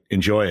like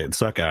enjoy it and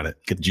suck on it,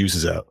 get the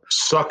juices out?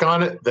 Suck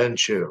on it, then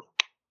chew.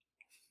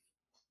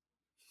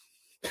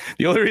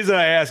 The only reason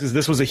I ask is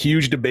this was a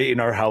huge debate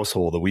in our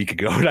household a week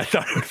ago, and I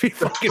thought it would be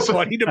fucking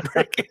funny to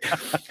break it.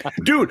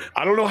 Dude,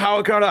 I don't know how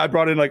it got. I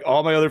brought in like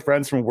all my other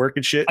friends from work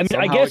and shit. I mean,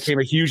 somehow I guess it became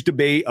a huge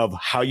debate of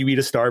how you eat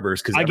a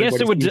Starburst, because I guess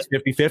it would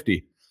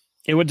 50-50.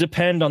 It would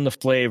depend on the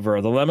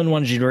flavor. The lemon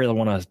ones, you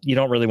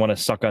don't really want to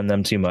suck on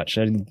them too much.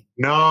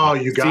 No,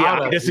 you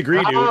gotta. I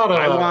disagree, dude.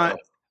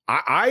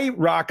 I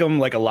rock them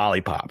like a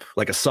lollipop,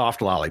 like a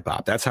soft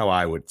lollipop. That's how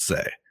I would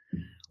say.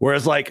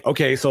 Whereas, like,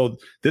 okay, so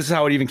this is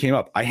how it even came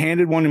up. I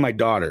handed one to my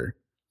daughter,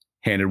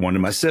 handed one to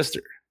my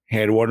sister,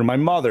 handed one to my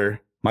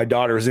mother. My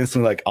daughter was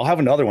instantly like, "I'll have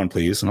another one,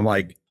 please." And I'm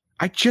like,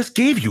 "I just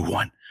gave you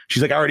one."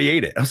 She's like, "I already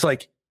ate it." I was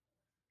like,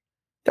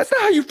 "That's not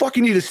how you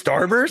fucking eat a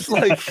Starburst."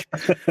 Like,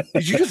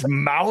 did you just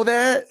mouth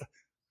that?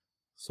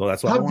 So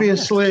that's what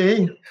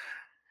obviously.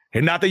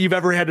 And not that you've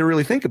ever had to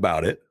really think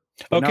about it.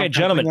 Okay,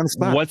 gentlemen,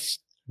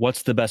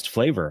 what's the best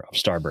flavor of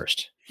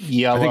Starburst?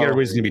 Yeah, I think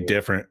everybody's gonna be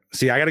different.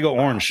 See, I got to go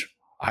orange.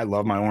 I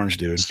love my orange,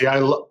 dude. See, I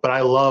love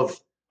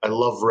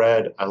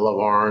red. I love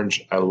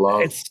orange. I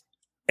love.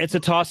 It's a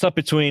toss up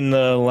between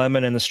the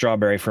lemon and the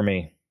strawberry for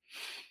me.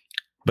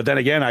 But then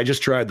again, I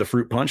just tried the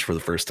fruit punch for the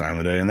first time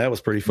today, and that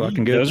was pretty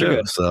fucking good. Those are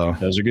good. So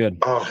those are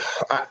good.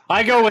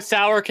 I go with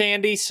sour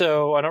candy,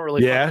 so I don't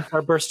really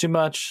Starburst too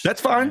much.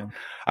 That's fine.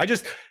 I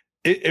just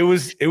it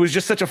was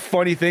just such a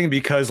funny thing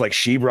because like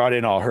she brought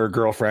in all her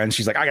girlfriends.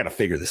 She's like, I got to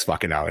figure this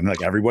fucking out, and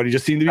like everybody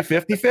just seemed to be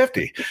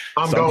 50-50.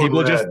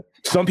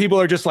 Some people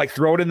are just like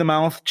throw it in the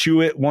mouth, chew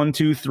it 1,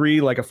 2,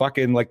 3 like a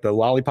fucking like the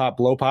lollipop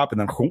blow pop,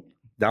 and then whoop,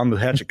 down the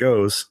hatch it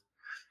goes.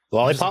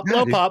 Lollipop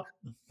blow pop.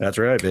 That's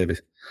right, baby.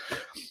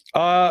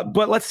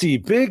 But let's see.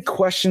 Big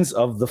questions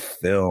of the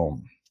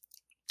film.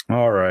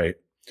 All right.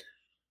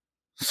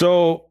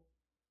 So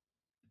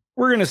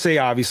we're gonna say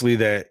obviously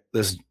that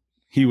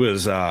he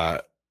was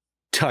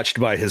touched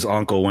by his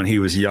uncle when he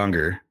was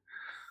younger.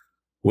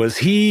 Was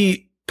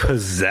he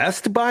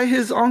possessed by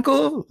his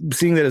uncle?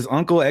 Seeing that his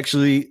uncle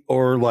actually,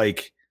 or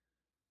like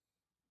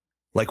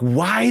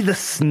why the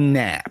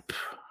snap?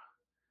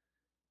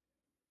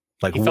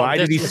 Like why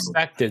did he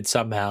suspected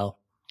somehow?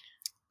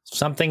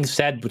 Something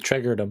said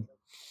triggered him.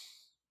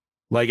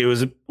 Like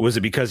was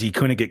it because he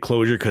couldn't get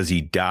closure because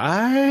he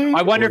died?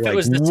 I wonder if it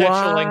was the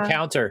sexual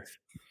encounter.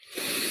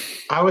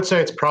 I would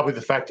say it's probably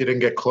the fact he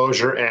didn't get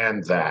closure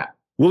and that.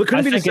 Well, it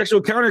couldn't be the sexual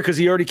encounter because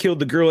he already killed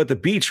the girl at the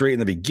beach right in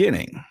the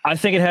beginning. I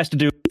think it has to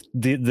do with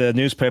the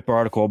newspaper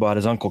article about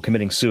his uncle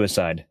committing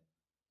suicide.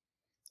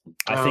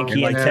 I think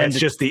he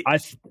intended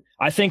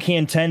I think he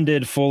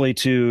intended fully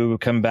to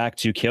come back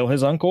to kill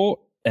his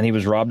uncle, and he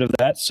was robbed of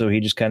that, so he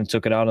just kind of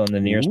took it out on the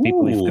nearest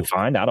people he could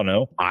find. I don't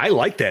know. I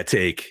like that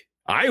take.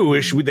 I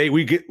wish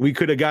we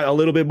could have got a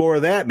little bit more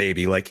of that.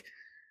 Maybe like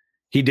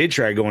he did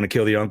try going to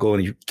kill the uncle,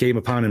 and he came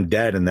upon him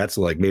dead, and that's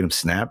like made him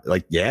snap.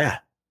 Like, yeah,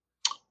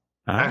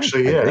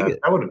 actually,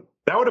 that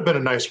would have been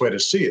a nice way to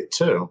see it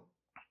too.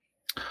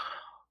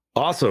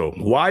 Also,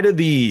 why did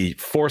the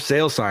for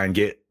sale sign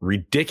get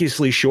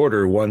ridiculously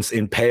shorter once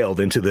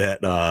impaled into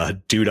that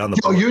dude on the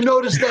boat? You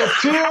noticed that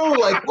too?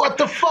 Like, what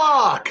the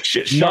fuck?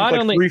 Shit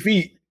shrunk like 3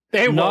 feet.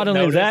 Not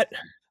only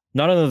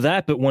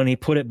that, but when he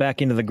put it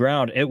back into the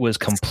ground, it was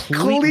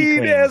completely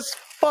clean as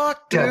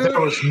fuck, dude. Yeah,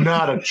 there was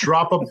not a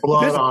drop of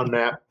blood on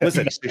that piece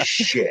of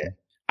shit.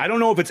 I don't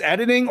know if it's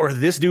editing or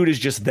this dude is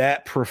just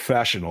that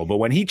professional, but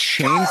when he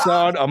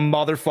chainsawed a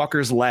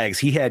motherfucker's legs,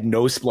 he had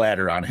no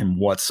splatter on him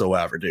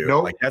whatsoever, dude.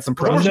 Nope. Like that's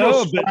impressive.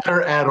 No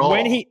splatter at all.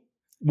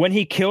 when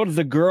he killed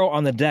the girl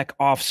on the deck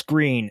off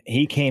screen,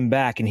 he came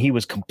back and he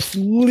was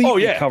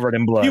completely covered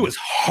in blood. He was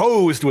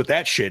hosed with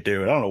that shit,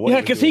 dude. I don't know what.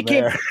 Yeah, because he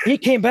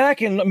came back,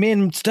 and me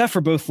and Steph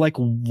were both like,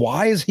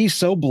 "Why is he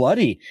so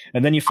bloody?"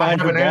 And then you find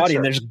her body,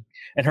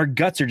 and her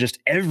guts are just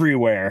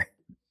everywhere.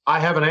 I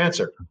have an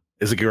answer.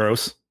 Is it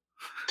gross?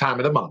 Time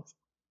of the month.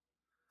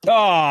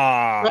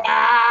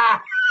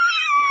 Ah.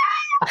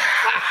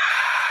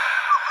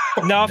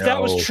 Now, if that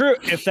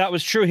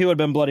was true, he would have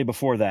been bloody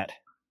before that.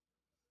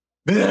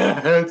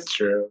 That's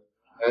true.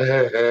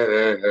 Okay,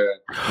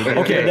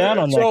 down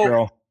on that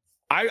girl.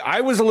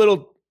 I was a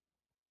little.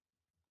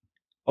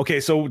 Okay,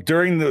 so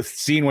during the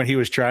scene when he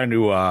was trying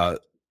to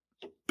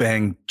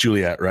bang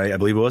Juliet, right? I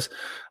believe it was,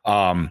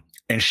 and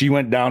she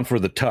went down for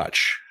the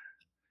touch.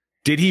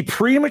 Did he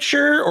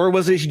premature, or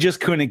was it he just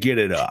couldn't get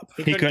it up?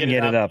 He couldn't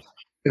get it up.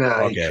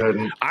 No, he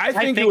couldn't. I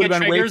think it would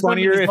have been way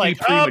funnier if he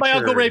premature. Oh, my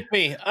uncle raped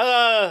me.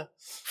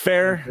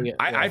 Fair. Yeah.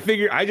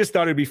 I just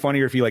thought it'd be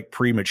funnier if he like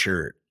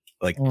prematured.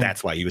 Like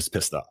that's why he was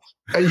pissed off.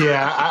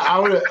 Yeah,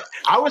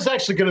 I was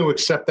actually going to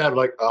accept that.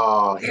 Like,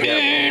 oh,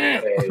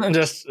 yeah,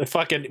 just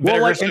fucking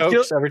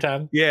vinegar every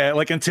time. Yeah,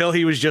 like until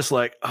he was just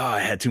like, oh, I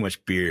had too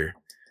much beer.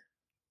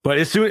 But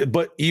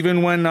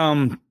even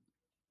when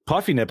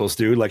Puffy Nipples,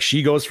 dude, like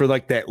she goes for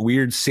like that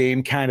weird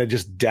same kind of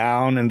just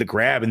down and the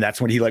grab, and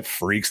that's when he like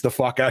freaks the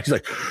fuck out. He's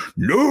like,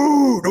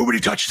 no, nobody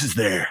touches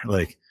there.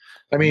 Like,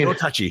 I mean, no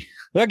touchy.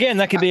 Again,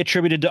 that could be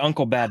attributed to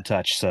Uncle Bad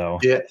Touch. So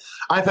yeah,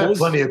 I've had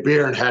plenty of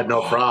beer and had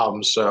no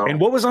problems. So, and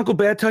what was Uncle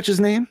Bad Touch's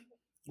name?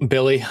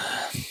 Billy.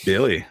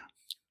 Billy.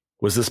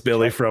 Was this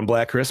Billy from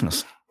Black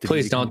Christmas?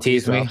 Please don't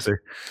tease me. Did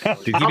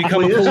he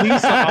become a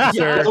police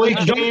officer? Billy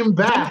came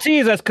back. Don't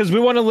tease us because we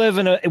want to live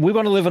in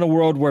a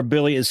world where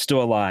Billy is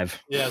still alive.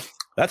 Yes.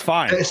 That's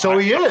fine. So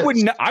he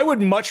is. I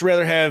would much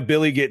rather have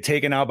Billy get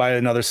taken out by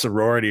another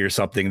sorority or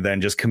something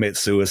than just commit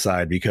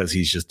suicide because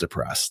he's just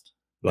depressed.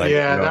 Like,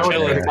 yeah, that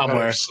would make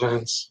somewhere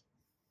sense.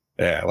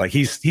 Yeah, like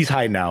he's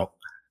hiding out.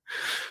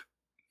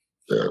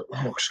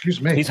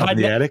 Excuse me. He's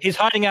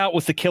hiding out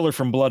with the killer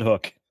from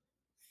Bloodhook.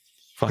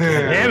 Him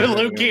and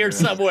Lukey are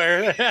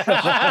somewhere.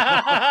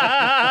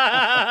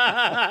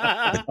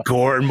 The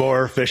Gore and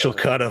More official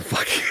cut of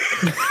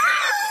fucking.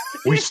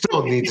 We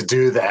still need to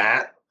do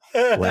that.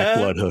 Black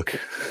Bloodhook.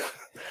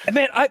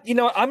 Man,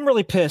 I'm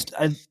really pissed.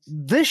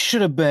 This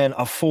should have been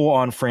a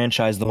full-on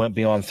franchise that went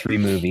beyond 3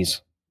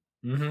 movies.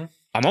 Mm-hmm.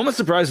 I'm almost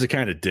surprised it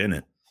kind of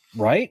didn't.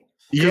 Right?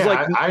 Yeah,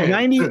 like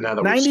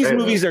 90s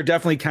movies are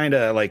definitely kind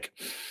of like,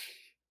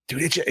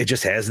 dude, it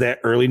just has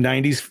that early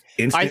 90s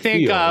instant I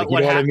think feel. Like,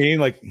 what I mean?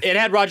 Like, it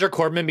had Roger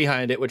Corman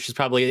behind it, which is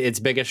probably its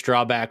biggest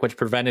drawback, which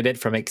prevented it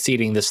from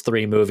exceeding this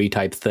 3-movie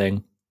type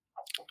thing.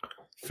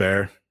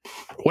 Fair.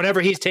 Whenever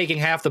he's taking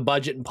half the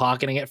budget and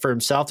pocketing it for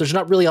himself, there's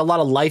not really a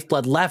lot of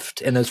lifeblood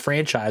left in those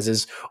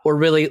franchises, or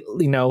really,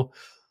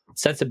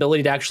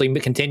 sensibility to actually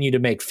continue to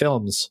make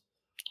films.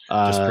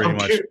 Just pretty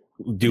much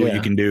do what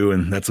you can do,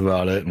 and that's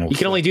about it. You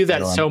can only do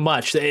that so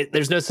much.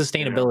 There's no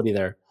sustainability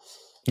there.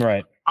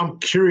 Right. I'm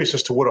curious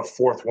as to what a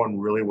 4th one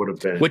really would have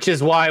been. Which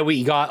is why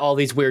we got all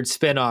these weird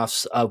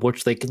spin-offs,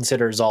 which they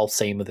consider is all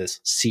same with this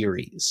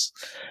series.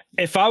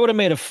 If I would have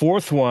made a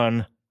 4th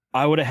one,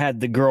 I would have had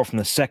the girl from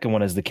the second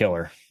one as the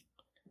killer.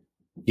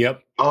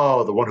 Yep.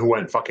 Oh, the one who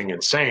went fucking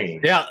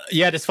insane. Yeah.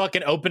 Just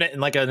fucking open it in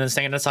like an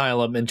insane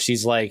asylum, and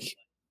she's like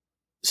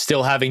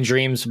still having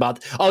dreams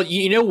about. Oh,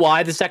 you know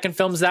why the second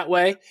film's that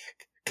way?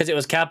 Because it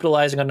was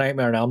capitalizing on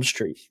Nightmare on Elm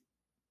Street.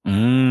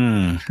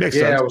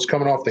 It was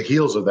coming off the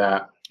heels of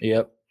that.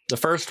 Yep. The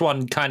first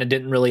one kind of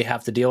didn't really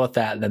have to deal with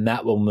that, and then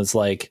that one was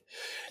like,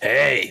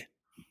 "Hey."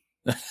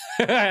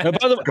 By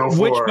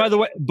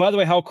the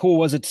way, how cool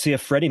was it to see a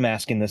Freddy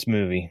mask in this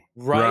movie?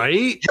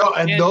 Right? Yo,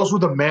 and those were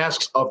the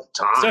masks of the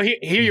time. So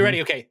here you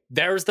ready? Okay,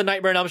 there's the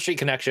Nightmare on Elm Street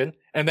connection,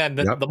 and then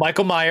the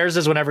Michael Myers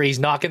is whenever he's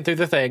knocking through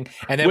the thing,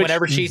 and then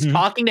whenever she's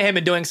talking to him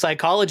and doing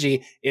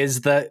psychology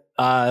is the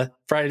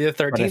Friday the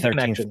 13th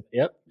connection.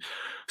 Yep.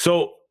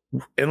 So,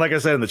 and like I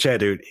said in the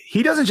chat, dude,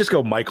 he doesn't just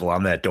go Michael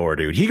on that door,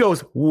 dude. He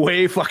goes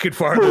way fucking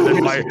farther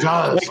than Myers. He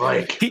does.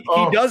 He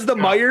does the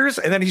Myers,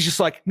 and then he's just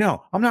like,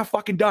 no, I'm not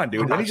fucking done,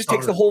 dude. And then he just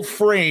takes the whole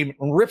frame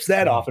and rips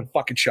that off and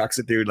fucking chucks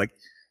it, dude. Like,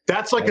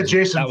 that's like a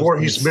Jason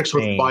Voorhees mixed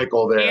with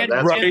Michael there. And,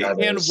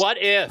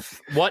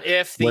 what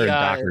if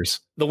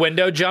the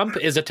window jump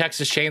is a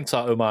Texas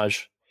Chainsaw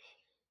homage?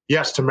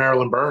 Yes, to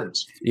Marilyn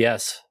Burns.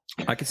 Yes.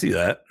 I can see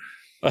that.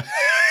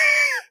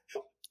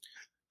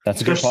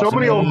 There's so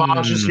many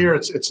homages here.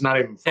 It's not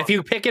even fun. If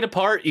you pick it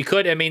apart, you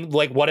could. I mean,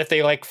 like, what if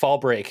they like Fall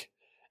Break,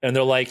 and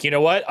they're like, you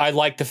know what? I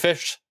like the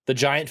fish, the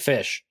giant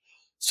fish.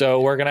 So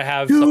we're gonna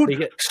have.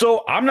 Dude,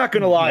 so I'm not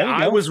gonna lie.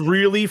 I was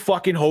really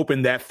fucking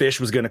hoping that fish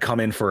was gonna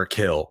come in for a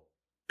kill,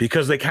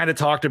 because they kind of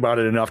talked about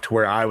it enough to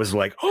where I was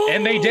like,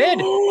 and they did.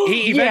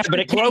 He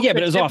eventually broke but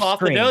it was off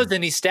the nose,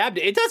 and he stabbed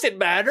it. It doesn't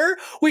matter.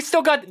 We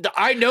still got.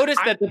 I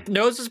noticed that the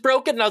nose was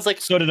broken, and I was like,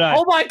 so did I.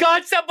 Oh my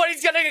god,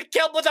 somebody's gonna get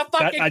killed with a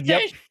fucking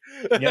fish.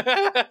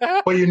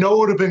 But you know what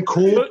would have been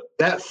cool?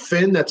 That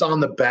fin that's on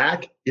the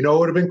back. You know what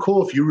would have been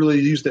cool if you really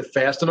used it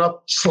fast enough?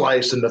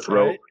 Slice in the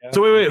throat. Right, yeah.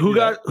 So wait,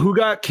 who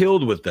got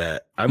killed with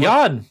that?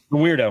 Jan, The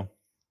weirdo.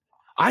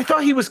 I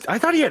thought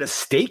he had a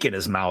steak in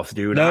his mouth,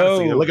 dude. No.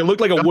 Honestly. Like it looked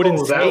like a wooden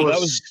steak.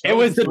 it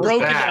was the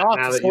broken that, off.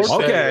 now the that you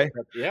sword said Okay.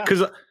 Yeah.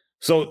 Because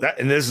so that,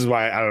 and this is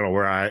why I don't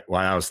know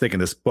why I was thinking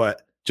this,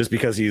 but just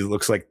because he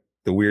looks like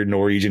the weird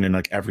Norwegian in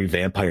like every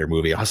vampire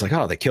movie, I was like,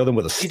 oh, they killed him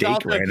with a He's steak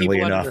also randomly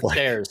people under enough. the Like,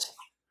 stairs.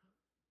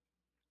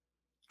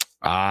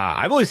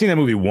 I've only seen that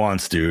movie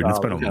once, dude. It's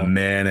been okay. a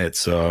minute,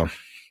 so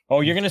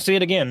Oh, you're gonna see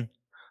it again.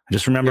 I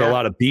just remember a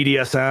lot of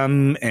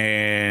BDSM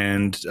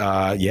and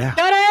yeah.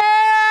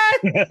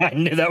 I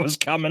knew that was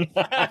coming.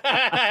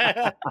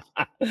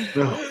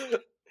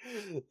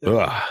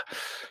 Ugh.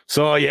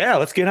 So yeah,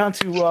 let's get on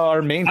to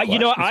our main. You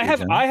know, questions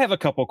here, I have a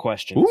couple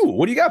questions. Ooh,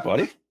 what do you got,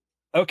 buddy?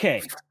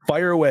 Okay,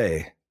 Fire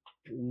away.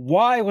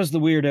 why was the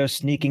weirdo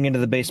sneaking into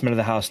the basement of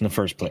the house in the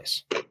first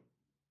place?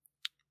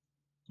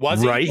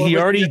 Was Right, Or he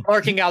was already-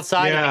 parking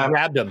outside Yeah. and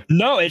grabbed him.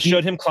 No, it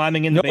showed him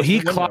climbing in the No, he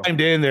basement window.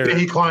 climbed in there. Yeah,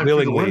 he climbed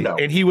through the willingly, window.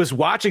 and he was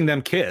watching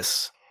them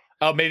kiss.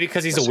 Oh, maybe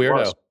because he's Yes, a he weirdo.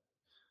 was.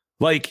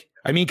 Like,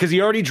 I mean, because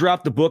he already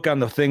dropped the book on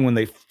the thing when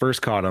they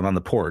first caught him on the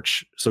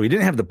porch, so he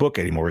didn't have the book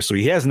anymore. So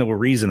he has no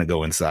reason to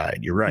go inside.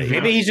 You're right.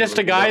 Maybe he's just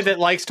a guy that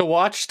likes to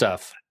watch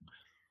stuff.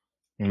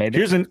 Maybe.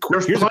 Here's a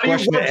There's here's a plenty of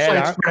question to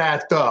add websites on. for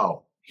that,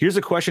 though. Here's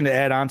a question to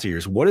add on to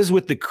yours. What is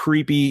with the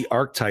creepy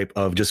archetype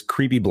of just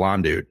creepy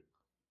blonde dude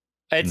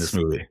in this It's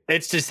movie?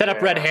 it's to set up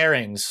red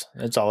herrings.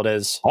 That's all it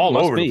is. All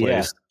Must over be, the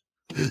place.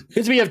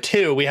 Because we have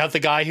two. We have the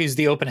guy who's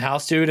the open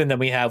house dude, and then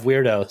we have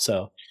weirdo.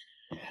 So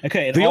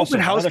Okay, and The also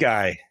open house another-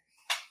 guy.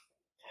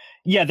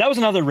 Yeah, that was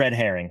another red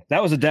herring.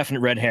 That was a definite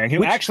red herring.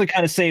 Who actually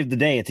kind of saved the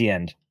day at the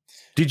end.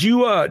 Did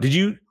you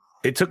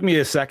it took me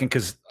a second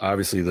because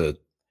obviously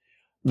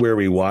where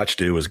we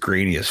watched it was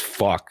grainy as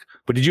fuck.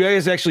 But did you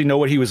guys actually know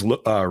what he was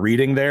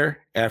reading there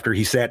after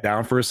he sat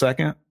down for a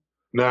second?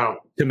 No.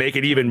 To make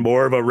it even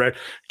more of a red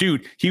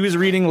dude, he was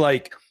reading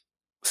like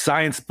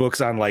science books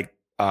on like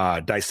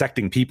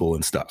dissecting people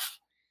and stuff.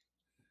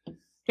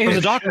 He was a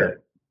Oh, doctor.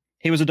 shit.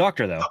 He was a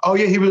doctor, though. Oh,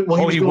 yeah, he was.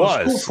 Well, he was.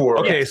 Going to school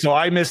for it. Okay, so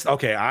I missed.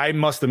 Okay, I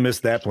must have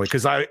missed that point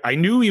because I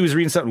knew he was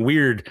reading something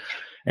weird,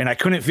 and I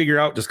couldn't figure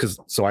out just because.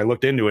 So I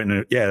looked into it,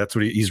 and yeah, that's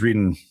what he's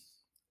reading.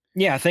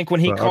 Yeah, I think when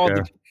he called.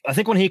 Okay. I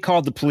think when he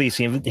called the police,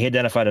 he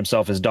identified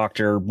himself as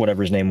Doctor,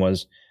 whatever his name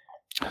was.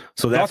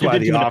 So that's Doctor why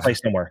did the give him a officer. place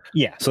somewhere.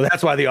 Yeah, So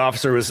that's why the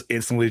officer was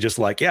instantly just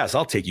like, "Yes,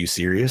 I'll take you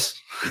serious."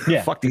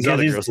 yeah. Fuck these Because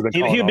other he's- girls. Have been he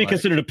calling would all be night.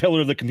 considered a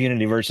pillar of the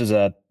community versus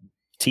a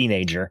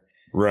teenager.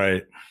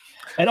 Right.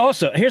 And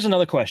also, here's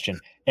another question,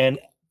 and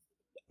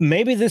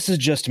maybe this is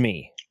just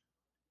me,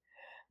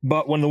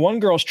 but when the one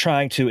girl's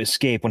trying to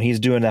escape, when he's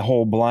doing that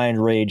whole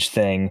blind rage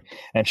thing,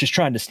 and she's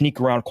trying to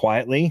sneak around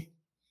quietly,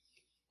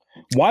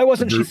 why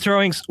wasn't she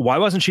throwing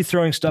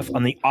stuff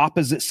on the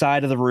opposite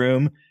side of the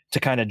room to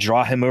kind of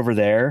draw him over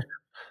there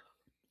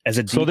as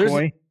a So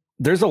decoy?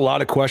 there's a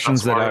lot of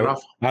questions Not that smart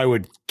enough. I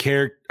would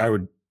care.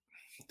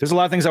 There's a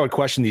lot of things I would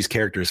question these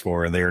characters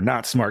for, and they are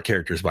not smart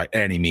characters by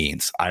any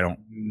means. I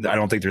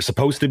don't think they're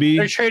supposed to be.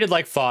 they're treated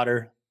like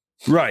fodder.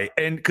 Right.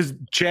 And because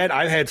Chad,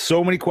 I've had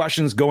so many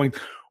questions going,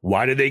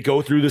 why did they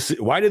go through this?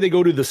 Why did they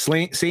go to the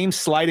same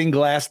sliding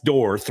glass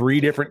door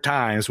 3 different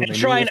times when And they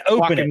try knew and it was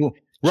open fucking- it.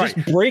 Right.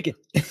 Just break it.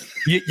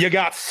 You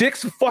got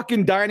 6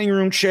 fucking dining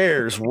room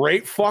chairs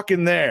right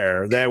fucking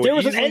there. That would There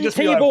was an easily end just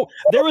be like, table.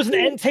 There was an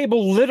end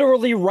table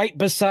literally right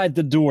beside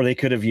the door they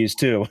could have used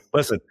too.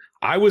 listen,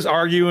 I was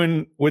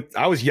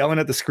yelling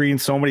at the screen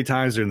so many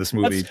times during this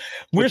movie.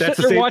 We're But that's sitting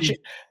the there same watching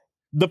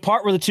the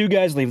part where the two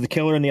guys leave, the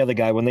killer and the other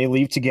guy, when they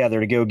leave together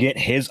to go get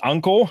his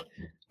uncle.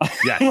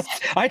 Yes.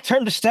 I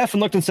turned to Steph and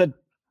looked and said,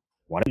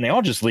 why didn't they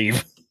all just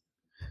leave?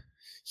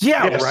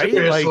 Yeah, Yeah, right.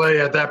 seriously,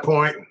 at that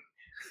point,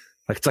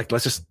 It's like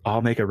let's just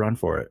all make a run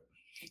for it.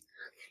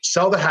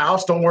 sell the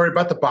house. Don't worry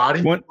about the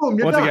body. Boom,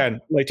 you're Once done.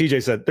 again, like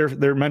TJ said,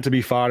 they're meant to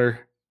be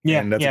fodder. Yeah,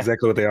 and that's yeah.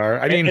 exactly what they are.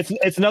 I mean,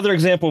 it's another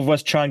example of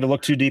us trying to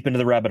look too deep into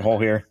the rabbit hole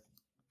here.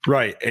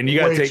 right. And you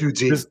got to Way take too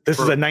deep this. This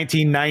is for- a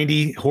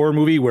 1990 horror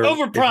movie where Over if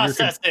you're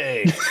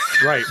processing.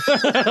 right.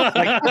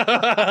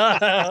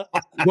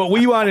 What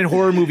we want in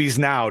horror movies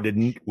now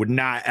would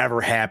not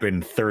ever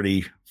happen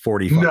 30,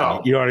 40. fucking-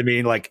 No. You know what I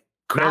mean? Like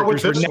Not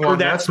with characters were this never one,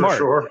 that that's smart.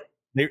 for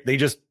sure. They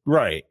just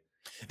right.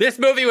 This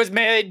movie was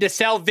made to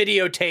sell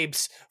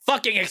videotapes.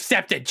 Fucking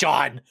accept it,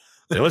 John.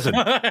 Hey, listen,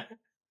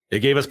 it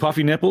gave us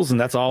puffy nipples, and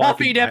that's all.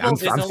 Puffy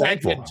nipples I'm is a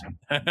thankful.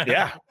 legend.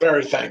 Yeah,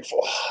 Very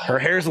thankful. her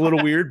hair's a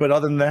little weird, but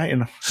other than that, you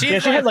know. She Yeah,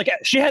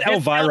 she had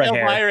Elvira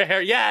hair. Elvira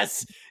hair.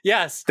 Yes.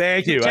 Yes.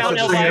 Thank you. Tell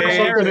That's what Elvira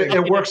I'm saying.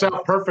 hair. It works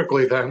out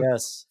perfectly then.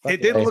 Yes.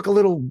 It did look a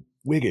little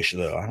wiggish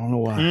though. I don't know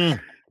why.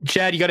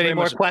 Chad, you got any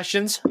more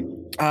questions?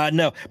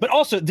 No, but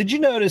also, did you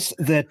notice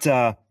that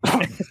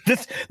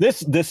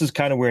this is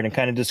kind of weird and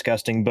kind of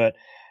disgusting? But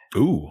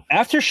Ooh,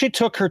 after she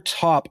took her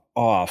top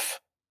off,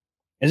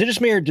 is it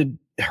just me or did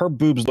her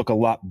boobs look a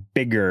lot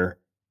bigger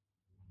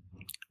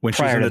when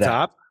she was prior in to the that?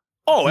 top.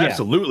 Oh, Yeah.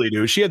 absolutely,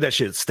 dude. She had that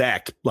shit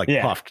stacked, like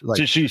puffed.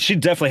 Like, she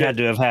definitely had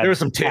to have had. there was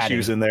some padding.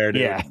 tissues in there,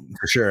 dude, Yeah,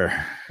 for sure.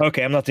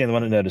 Okay, I'm not the only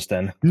one that noticed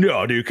then.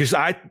 No, dude, because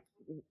I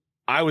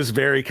was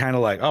very kind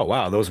of like, oh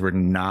wow, those were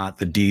not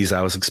the D's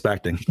I was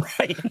expecting.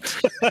 Right.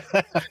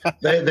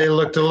 They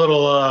looked a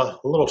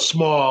little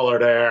smaller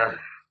there.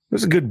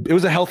 It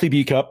was a healthy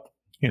B cup,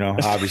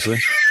 obviously.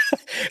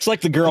 It's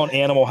like the girl in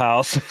Animal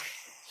House.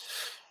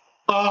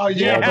 Oh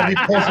yeah, but he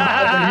pulls him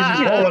up and he's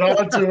just holding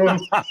on to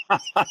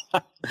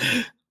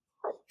him.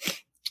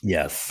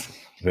 Yes.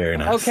 Very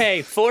nice.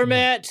 Okay,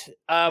 format.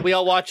 We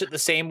all watch it the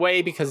same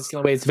way because it's the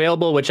only way it's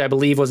available, which I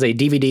believe was a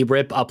DVD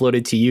rip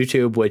uploaded to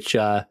YouTube, which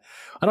I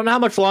don't know how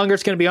much longer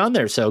it's going to be on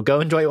there, so go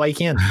enjoy it while you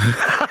can.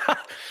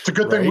 It's a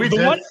good thing we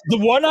did. The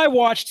one I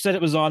watched said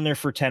it was on there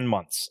for 10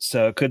 months,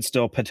 so it could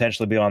still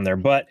potentially be on there.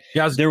 But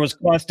there was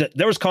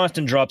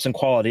constant drops in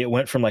quality. It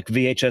went from like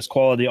VHS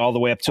quality all the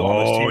way up to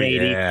almost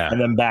 1080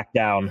 and then back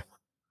down.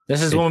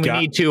 This is when we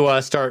need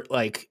to start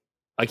like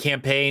a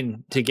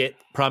campaign to get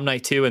Prom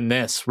Night 2 and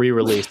this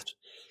re-released.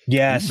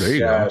 Yes. There you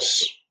go.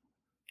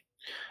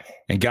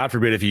 And God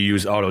forbid if you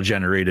use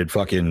auto-generated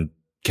fucking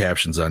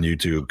captions on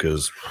YouTube,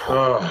 because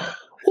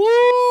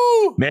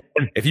man,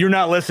 if you're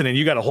not listening,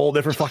 you got a whole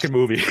different fucking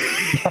movie.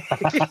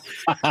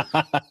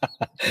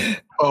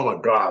 Oh my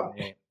God.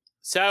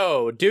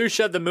 So,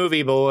 douche of the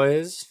movie,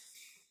 boys.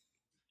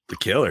 The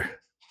killer.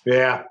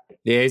 Yeah.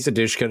 Yeah, he's a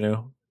douche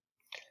canoe.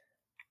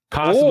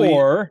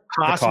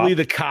 Possibly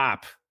the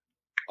cop.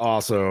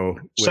 Also.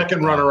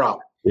 Second runner up.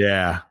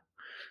 Yeah.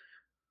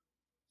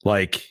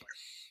 Like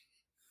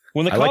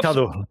when the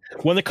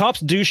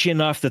cop's douchey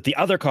enough that the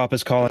other cop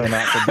is calling him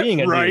out for being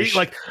a douche.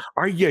 Like,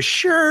 are you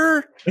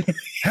sure?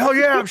 Hell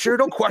yeah, I'm sure.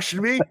 Don't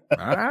question me.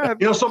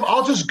 So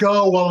I'll just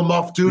go while I'm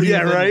off duty.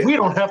 Yeah, right. We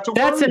don't have to.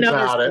 That's worry another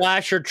about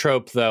slasher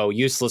trope, though.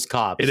 Useless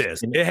cops. It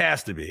is. It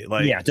has to be.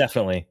 Like, yeah,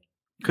 definitely.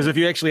 Because if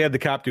you actually had the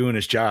cop doing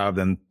his job,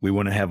 then we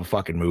wouldn't have a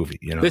fucking movie.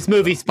 This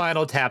movie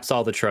Spinal taps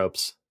all the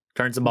tropes,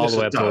 turns them all the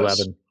way up to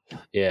 11.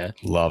 Yeah,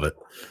 love it.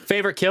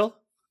 Favorite kill?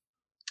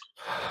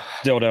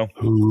 Dildo.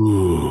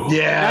 Ooh.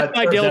 Yeah, that's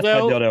my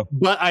dildo.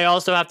 But I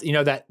also have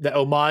to, that the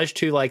homage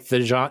to like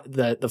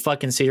the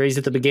fucking series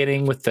at the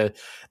beginning with the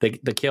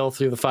kill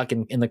through the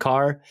fucking in the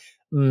car.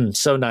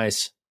 So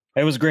nice.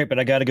 It was great, but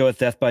I got to go with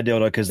Death by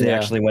Dildo because they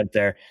actually went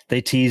there.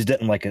 They teased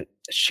it and like, is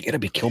she gonna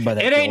be killed by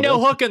that? It ain't dildo?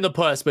 no hook in the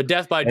puss, but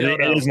Death by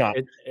Dildo. It is not.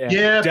 But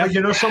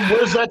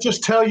what does that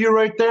just tell you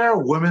right there?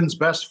 Women's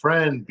best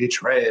friend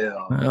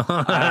betrayal.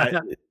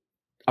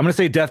 I'm going to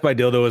say Death by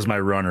Dildo is my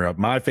runner-up.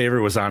 My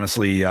favorite was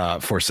honestly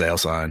For Sale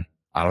Sign.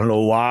 I don't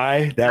know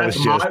why. That's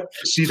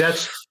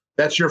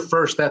your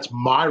first. That's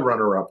my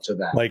runner-up to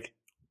that. Like,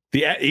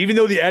 even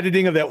though the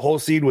editing of that whole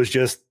scene was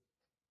just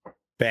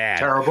bad.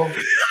 Terrible.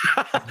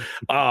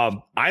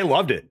 I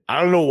loved it.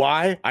 I don't know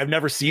why. I've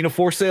never seen a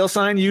For Sale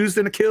Sign used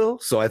in a kill,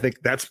 so I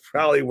think that's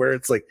probably where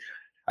it's like,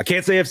 I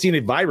can't say I've seen a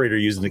vibrator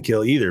used in a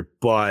kill either,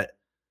 but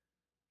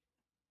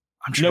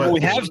I'm sure. No,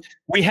 but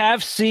we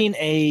have seen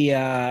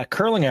a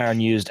curling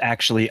iron used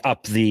actually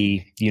up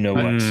the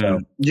what. So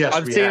yes,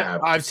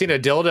 I've seen a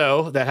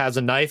dildo that has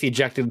a knife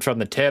ejected from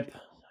the tip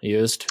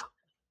used.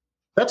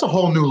 That's a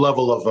whole new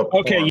level of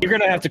okay, you're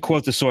gonna have to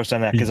quote the source on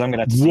that because I'm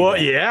gonna have to see what?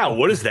 That. Yeah,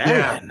 what is that?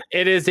 Yeah.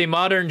 It is a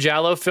modern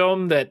giallo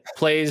film that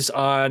plays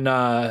on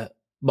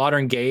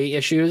modern gay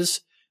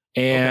issues.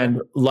 And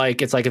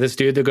it's like this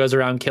dude that goes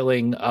around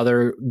killing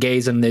other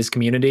gays in his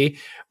community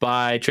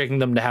by tricking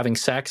them to having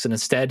sex, and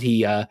instead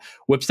he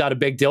whips out a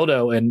big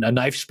dildo and a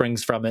knife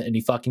springs from it, and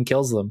he fucking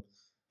kills them.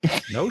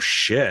 No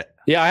shit.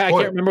 Yeah, I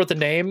can't remember what the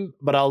name,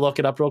 but I'll look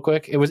it up real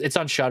quick. It's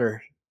on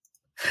Shudder.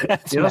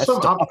 Dildo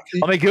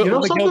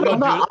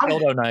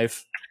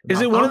knife.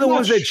 Is it one of the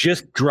ones that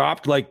just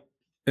dropped like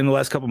in the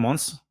last couple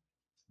months,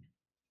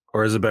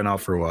 or has it been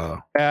out for a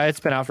while? Yeah, it's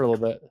been out for a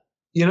little bit.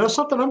 You know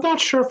something? I'm not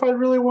sure if I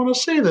really want to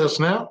see this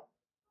now.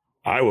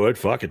 I would.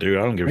 Fuck it, dude.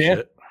 I don't give a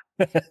shit.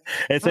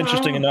 It's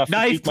interesting enough.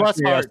 Knife plus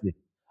heart.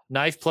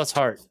 Knife plus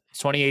heart. It's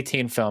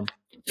 2018 film.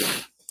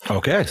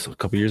 Okay, so a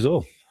couple years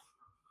old.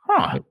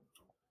 Huh.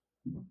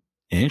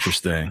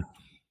 Interesting.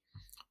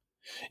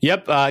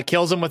 Yep.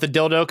 Kills him with a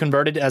dildo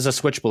converted as a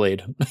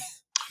switchblade.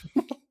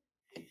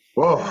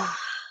 Whoa.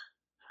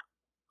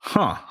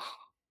 Huh.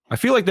 I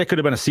feel like that could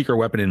have been a secret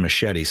weapon in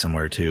Machete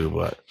somewhere too,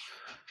 but.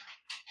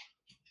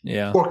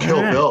 Yeah. Or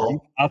Kill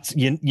Bill.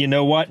 You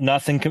know what?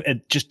 Nothing.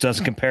 It just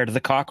doesn't compare to the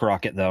cock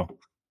rocket, though.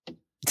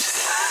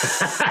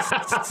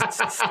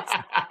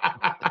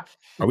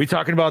 Are we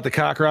talking about the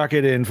cock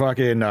rocket in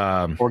fucking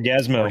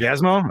Orgasmo?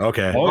 Orgasmo?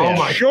 Okay. Oh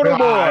my Shoulder God.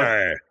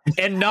 boy.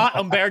 And not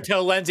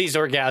Umberto Lenzi's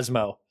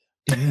Orgasmo.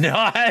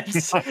 Not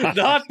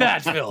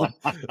that film.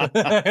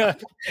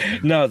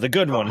 No, the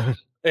good one.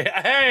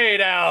 Hey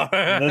now,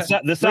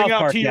 the South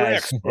Park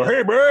guys.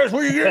 Hey, boys,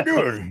 what you gonna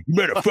do? You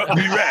better fuck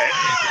me right.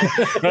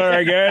 All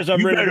right, guys,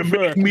 I'm ready to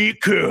make me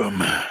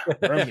come.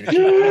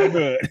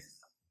 I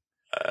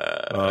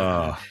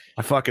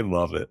fucking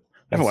love it.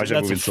 I haven't watched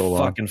that movie in so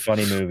long. Fucking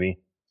funny movie.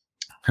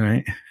 All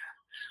right.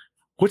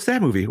 What's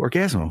that movie?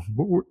 Orgasmo.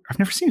 I've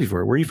never seen it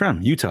before. Where are you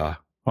from? Utah.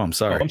 Oh, I'm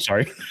sorry. I'm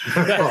sorry.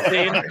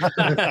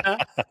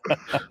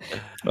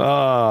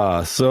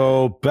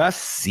 So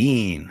best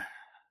scene.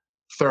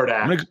 Third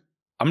act.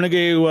 I'm gonna go.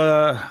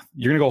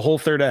 You're gonna go whole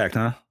third act,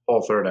 huh?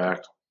 Whole third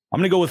act. I'm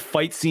gonna go with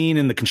fight scene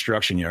in the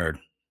construction yard.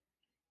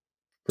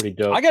 Pretty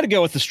dope. I got to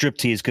go with the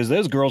striptease because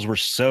those girls were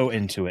so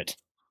into it.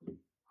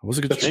 Was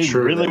a good. They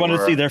really wanted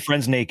to see their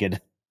friends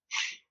naked.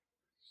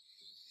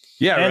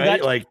 Yeah,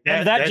 and right.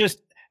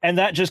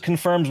 That just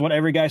confirms what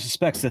every guy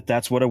suspects, that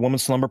that's what a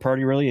woman's slumber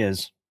party really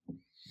is.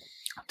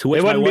 To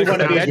which my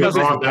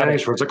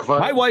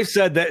wife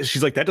said that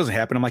she's like, that doesn't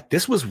happen. I'm like,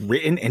 this was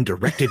written and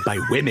directed by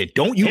women.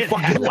 Don't you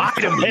fucking lie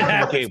to me.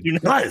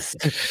 It does.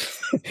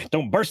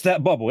 Don't burst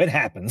that bubble. It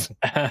happens.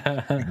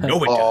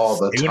 No, it all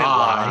does. the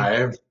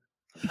time.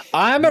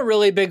 I'm a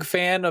really big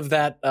fan of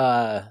that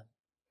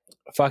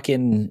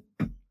fucking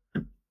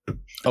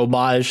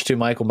homage to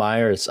Michael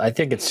Myers. I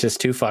think it's just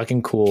too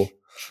fucking cool.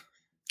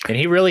 And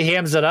he really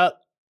hams it up.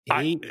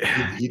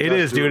 It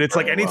is, dude. It's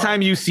like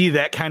anytime you see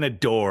that kind of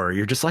door,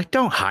 you're just like,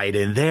 don't hide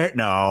in there.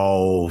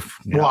 No.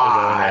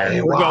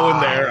 Why? We're going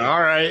there. All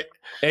right.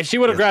 If she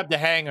would have grabbed the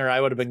hanger, I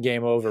would have been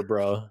game over,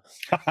 bro.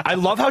 I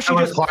love how she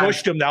just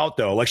pushed him out,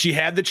 though. Like, she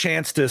had the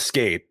chance to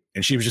escape,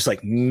 and she was just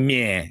like,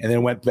 meh, and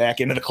then went back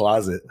into the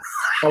closet.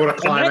 I would have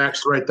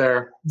climaxed right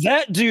there.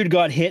 That dude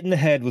got hit in the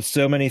head with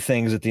so many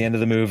things at the end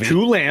of the movie.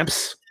 2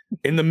 lamps.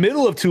 In the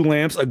middle of 2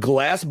 lamps, a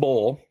glass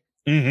bowl.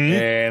 Mm-hmm.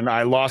 And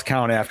I lost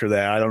count after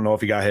that. I don't know if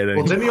he got hit.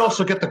 Well, didn't he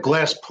also get the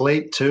glass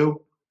plate too?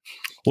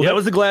 Well, that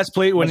was the glass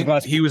plate when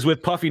he was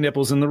with Puffy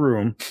Nipples in the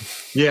room.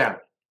 Yeah.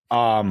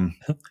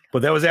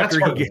 But that was after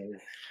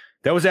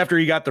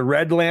he got the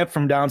red lamp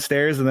from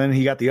downstairs, and then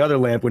he got the other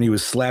lamp when he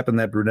was slapping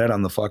that brunette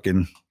on the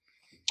fucking.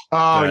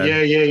 Oh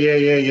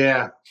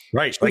yeah.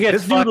 Right. Like,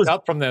 this dude was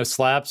up from those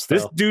slaps. Though.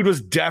 This dude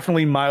was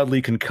definitely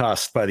mildly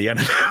concussed by the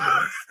end of it.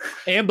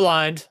 And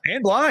blind.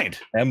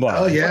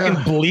 Oh yeah.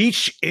 Fucking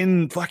bleach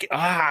in fucking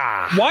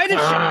Why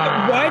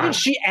did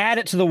she add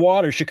it to the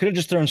water? She could have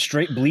just thrown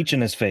straight bleach in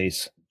his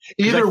face.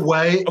 Either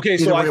way. Okay,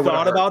 so I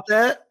thought about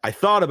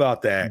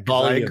that.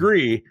 I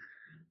agree.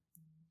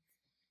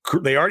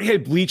 They already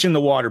had bleach in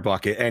the water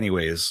bucket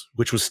anyways,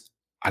 which was,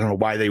 I don't know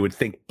why they would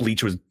think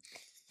bleach was,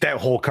 that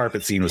whole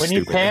carpet scene was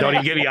stupid. Don't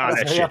even get me on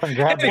that shit.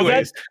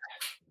 Anyways,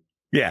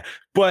 yeah.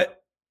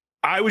 But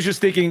I was just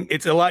thinking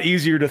it's a lot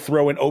easier to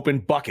throw an open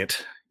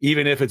bucket,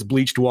 even if it's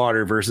bleached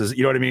water versus,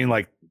 you know what I mean?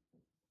 Like,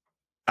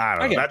 I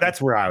don't know.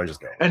 That's where I was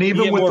just going. And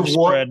even with the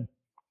water,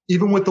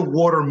 even with the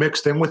water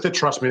mixed in with it,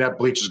 trust me, that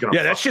bleach is going to.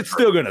 Yeah, that shit's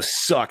still going to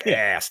suck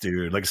ass,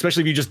 dude. Like,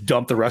 especially if you just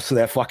dump the rest of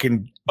that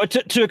fucking. But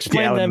to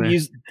explain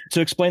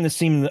the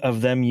scene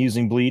of them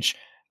using bleach,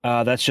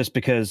 that's just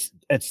because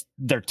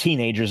they're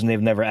teenagers and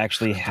they've never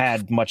actually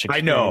had much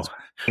experience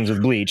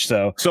with bleach.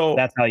 So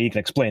that's how you can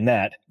explain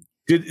that.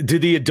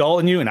 Did the adult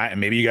in you, and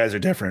maybe you guys are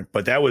different,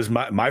 but that was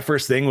my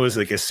first thing was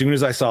like, as soon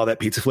as I saw that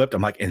pizza flipped,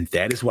 I'm like, and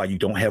that is why you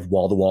don't have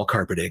wall-to-wall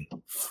carpeting.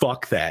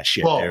 Fuck that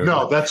shit. Well, dude.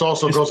 no, that's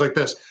also goes like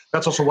this.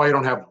 That's also why you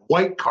don't have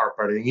white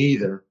carpeting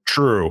either.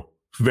 True.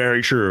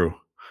 Very true.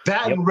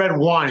 That and red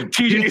wine.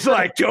 TJ's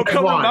like, don't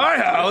come to my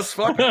house.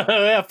 Fuck.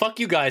 Yeah, fuck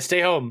you guys.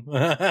 Stay home.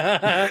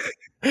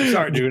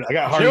 Sorry, dude. I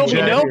got hard. There'll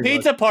be no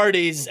pizza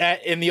parties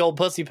in the old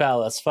Pussy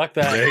Palace. Fuck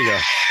that. There you go.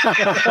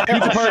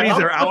 Pizza parties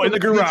are out in the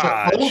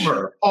garage.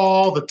 Over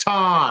all the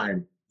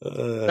time.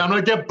 I'm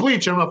gonna get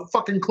bleach. I'm gonna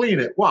fucking clean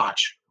it.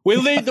 Watch. We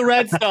leave the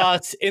red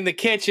sauce in the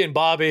kitchen,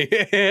 Bobby.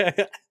 Yo,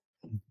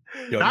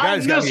 you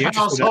guys got me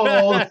household.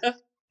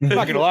 I'm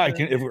not gonna lie.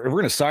 If we're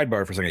gonna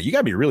sidebar for a second, you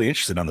gotta be really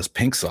interested on this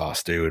pink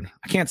sauce, dude.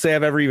 I can't say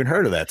I've ever even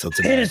heard of that till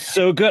today. It is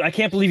so good. I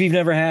can't believe you've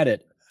never had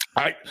it.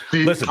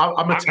 Listen,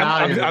 I'm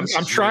Italian.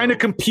 I'm trying to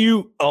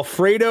compute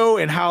Alfredo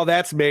and how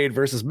that's made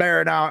versus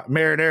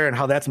marinara and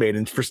how that's made,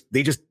 and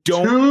they just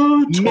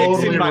don't two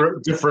totally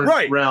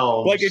different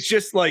realms. Like, it's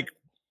just like,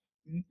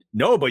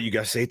 no, but you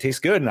guys say it tastes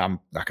good, and I'm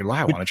not gonna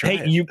lie, I want to try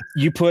it.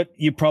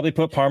 You probably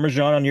put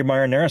Parmesan on your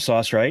marinara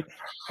sauce, right?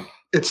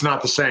 It's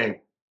not the same.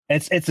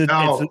 It's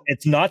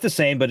not the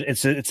same, but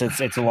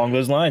it's along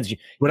those lines.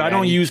 But I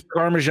don't use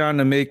Parmesan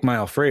to make my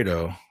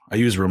Alfredo. I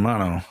use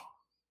Romano.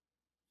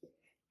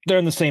 They're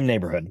in the same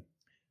neighborhood.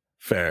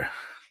 Fair.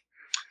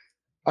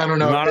 I don't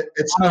know.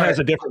 It's not has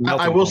a different.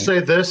 I will say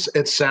this: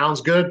 it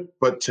sounds good,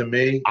 but to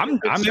me,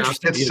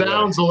 it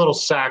sounds a little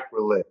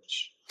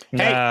sacrilege.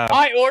 Hey,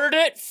 I ordered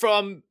it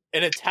from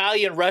an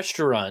Italian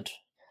restaurant.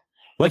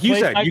 Like you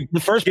said, the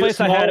first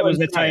place I had it was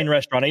an Italian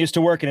restaurant. I used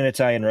to work in an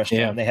Italian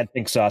restaurant. And they had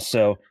pink sauce,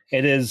 so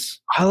it is.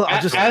 I'll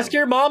just ask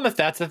your mom if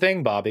that's the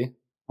thing, Bobby.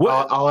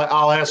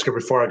 I'll ask her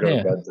before I go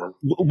to bed. Then.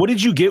 What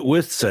did you get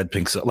with said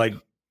pink sauce? Like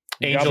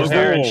angel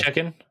hair and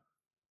chicken.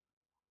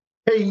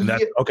 Hey,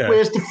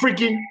 where's the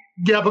freaking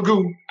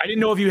gabagoo? I didn't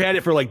know if you had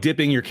it for like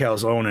dipping your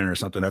calzone in or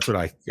something. That's what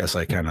I guess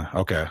I kind of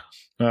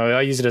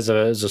I use it as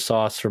a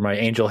sauce for my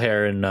angel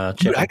hair and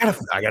chicken. Dude,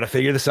 I gotta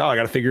figure this out. I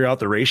gotta figure out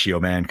the ratio,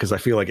 man, because I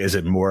feel like, is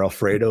it more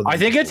Alfredo? I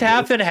think it's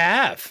half and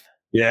half.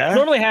 Yeah,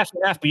 normally half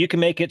and half, but you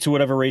can make it to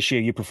whatever ratio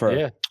you prefer.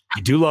 Yeah,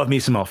 I do love me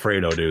some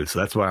Alfredo, dude. So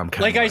that's why I'm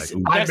kind of next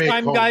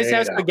time you guys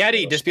have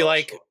spaghetti, just be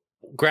like,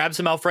 grab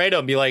some Alfredo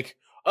and be like,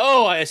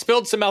 Oh, I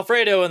spilled some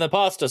Alfredo in the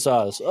pasta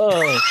sauce. Oh.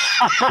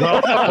 We're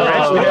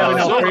actually having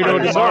Alfredo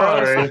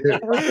tomorrow.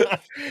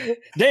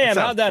 Damn,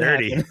 how'd that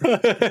happen?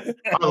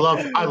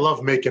 I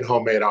love making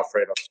homemade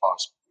Alfredo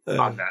sauce.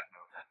 On that.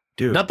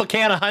 Dude. Up a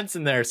can of Hunts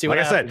in there. See what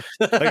like happens.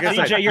 I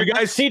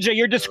said, CJ,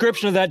 your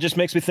description of that just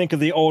makes me think of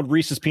the old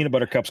Reese's Peanut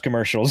Butter Cups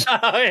commercials.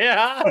 Oh,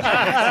 yeah.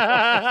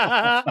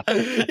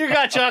 You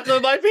got chocolate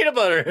with my peanut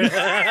butter.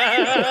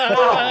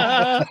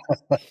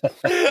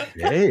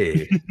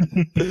 Hey,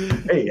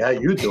 how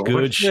you doing?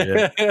 good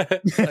shit.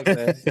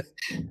 Okay.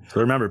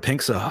 So remember,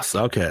 pink sauce.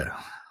 Okay.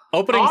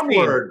 Opening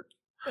Onward.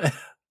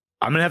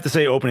 I'm gonna have to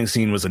say, opening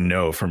scene was a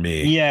no for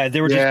me. Yeah, they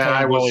were just playing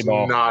I was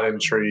volleyball. not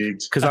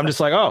intrigued Because I'm just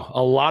like,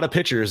 a lot of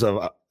pictures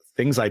of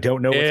things I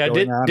don't know what's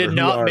going on. Did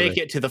not make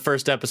it to the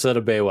first episode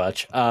of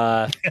Baywatch.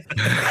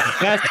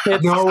 It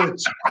did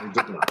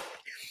not.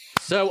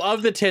 So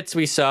of the tits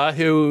we saw,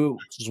 who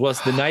was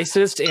the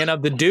nicest? And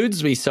of the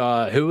dudes we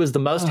saw, who was the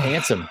most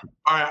handsome?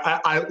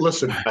 I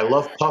listen, I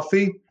love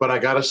Puffy, but I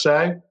gotta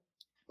say,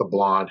 the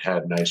blonde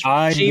had nice.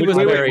 She was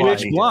very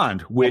which nice.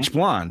 blonde? Which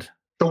blonde?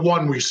 The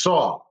one we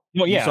saw.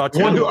 Well, yeah, You saw The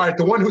one who,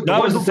 the one who,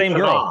 That was one the who same put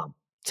it girl. on.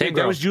 Same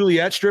That girl. was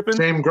Juliet stripping?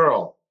 Same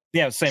girl.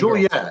 yeah, same girl.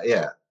 Juliet,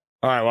 yeah.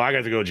 All right, well, I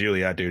got to go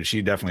Juliet, dude.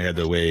 She definitely had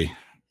the way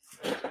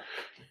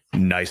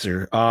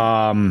nicer.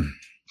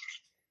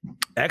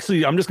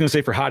 Actually, I'm just gonna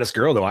say for hottest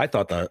girl though, I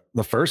thought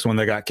the first one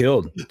that got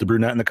killed, the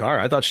brunette in the car,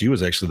 I thought she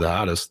was actually the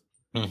hottest.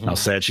 Mhm. How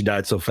sad she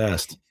died so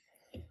fast.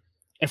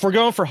 If we're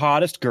going for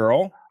hottest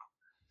girl,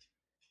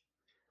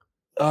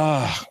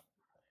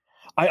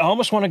 I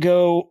almost want to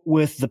go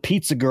with the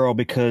pizza girl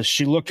because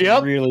she looked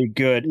Yep. really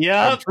good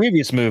Yep. in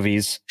previous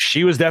movies,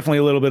 She was definitely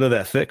a little bit of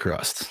that thick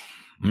crust.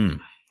 Mm.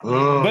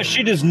 but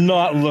she does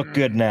not look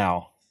good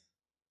now.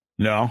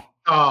 No,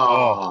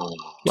 Oh,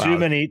 Wow. Too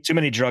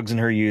many drugs in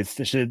her youth.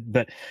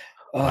 But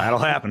that'll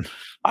happen.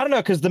 I don't know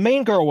because the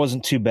main girl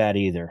wasn't too bad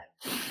either.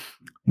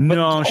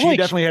 No, she like,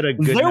 definitely had a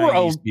good there were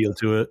 90s feel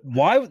to it.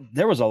 Why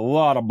there was a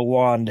lot of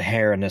blonde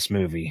hair in this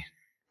movie?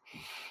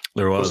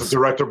 There was was. the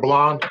director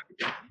blonde?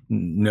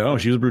 No,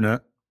 she was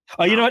brunette.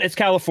 Oh, you know what? It's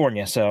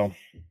California, so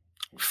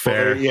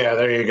Fair. Yeah,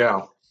 there you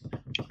go.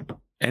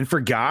 And for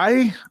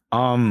Guy,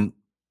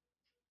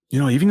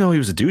 even though he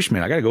was a douche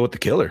man, I got to go with the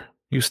killer.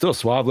 He was still a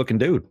suave looking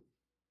dude.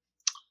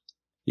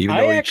 Even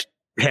though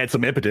he had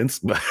some impotence.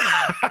 But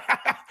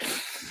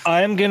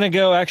I'm gonna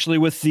go actually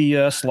with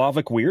the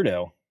Slavic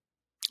weirdo.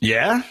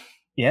 yeah,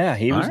 Yeah,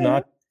 he was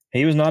not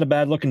a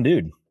bad looking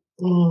dude.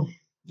 he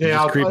Yeah,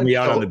 just creeped me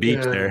out on the beach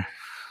yeah. there.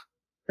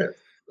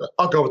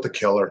 I'll go with the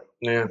killer.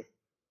 Yeah.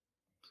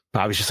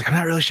 Bobby's just like, I'm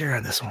not really sure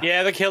on this one.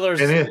 Yeah, the killer's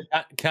And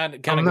kind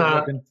of I'm good not-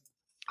 looking.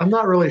 I'm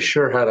not really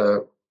sure how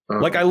to.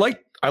 Like I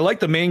like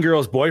the main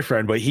girl's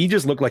boyfriend, but he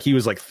just looked like he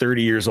was like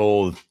 30 years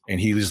old, and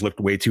he just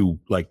looked way too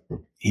like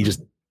he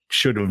just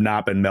should have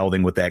not been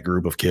melding with that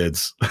group of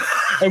kids.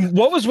 And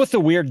what was with the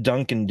weird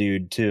Duncan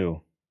dude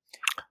too?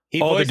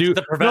 He Oh, the voiced dude-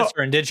 the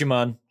professor in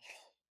Digimon.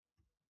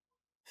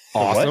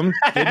 Awesome.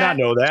 Did not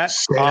know that.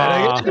 Say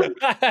that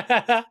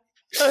again.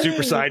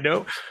 Super side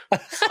note.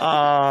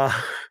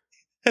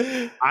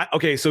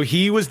 Okay, so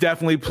he was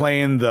definitely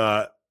playing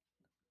the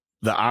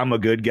I'm a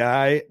good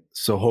guy,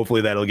 so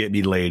hopefully that'll get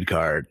me laid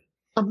card.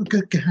 I'm a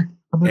good guy.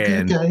 I'm a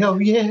And good guy. Oh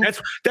yeah.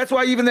 That's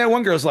why even that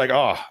one girl's like,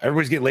 oh,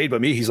 everybody's getting laid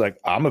but me. He's like,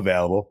 I'm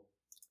available.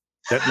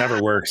 That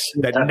never works.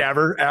 That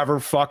never ever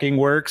fucking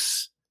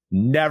works.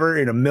 Never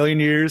in a million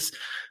years.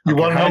 You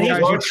want to know How what did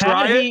you works?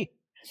 try it?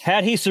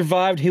 Had he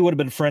survived, he would have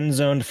been friend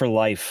zoned for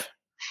life.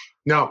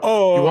 No.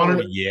 Oh, you want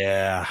to?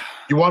 yeah.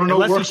 You want to know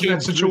what Unless works he in came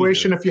that through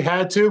situation you. if you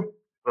had to?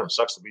 Oh, it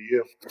sucks to be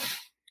you.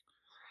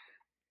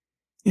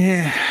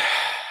 Yeah.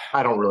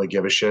 I don't really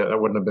give a shit. That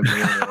wouldn't have been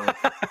me.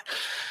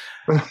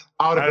 Anyway.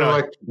 I would have been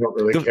like, don't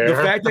really The care.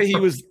 fact that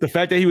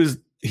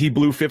he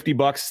blew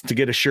 $50 to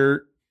get a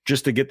shirt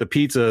just to get the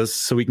pizzas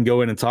so we can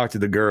go in and talk to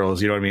the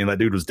girls. You know what I mean? That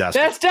dude was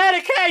desperate. That's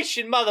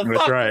dedication, motherfucker.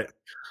 That's right.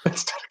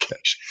 That's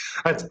dedication.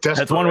 That's desperation.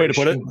 That's one way to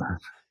put it.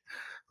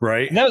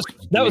 Right. And that was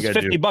You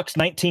gotta $50,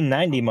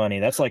 1990 money.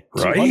 That's like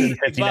Right?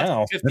 250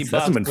 now. That's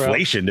some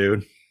inflation,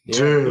 dude.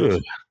 Dude.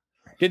 Ugh.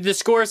 Did the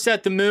score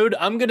set the mood?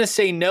 I'm going to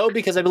say no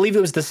because I believe it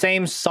was the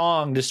same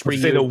song just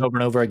Let's say reused over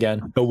and over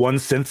again. The one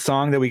synth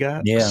song that we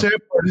got. Yeah. Same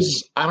part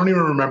is- I don't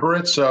even remember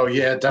it. So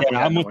yeah, definitely.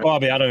 Yeah, I'm with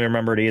Bobby. I don't even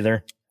remember it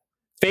either.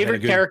 Favorite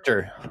good.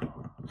 character?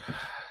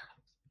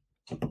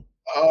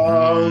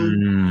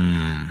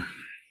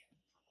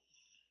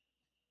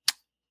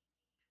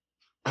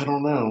 I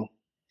don't know.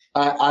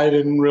 I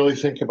didn't really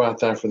think about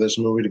that for this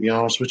movie, to be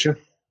honest with you.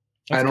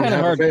 I don't kinda have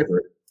hard. a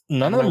favorite.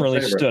 None I of them don't have a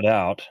really favorite. stood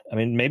out. I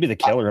mean, maybe the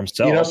killer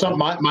himself. You know something?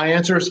 My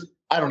answer is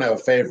I don't have a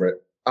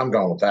favorite. I'm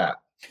going with that.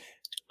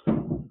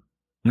 I'm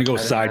gonna go I don't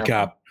side have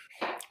cop.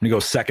 I'm gonna go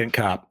second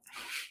cop.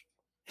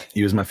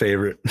 He was my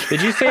favorite.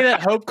 Did you say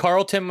that Hope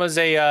Carlton was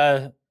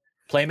a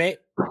playmate?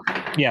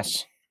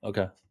 Yes.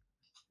 Okay.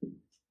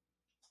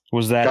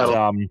 Was that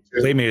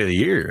Playmate of the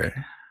year,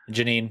 right?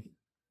 Janine.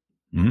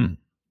 Mm.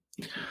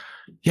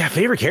 Yeah,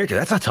 favorite character.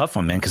 That's a tough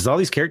one, man, because all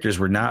these characters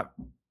were not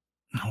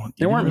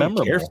They weren't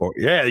memorable.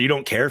 Yeah, you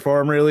don't care for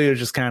them really. It's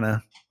just kind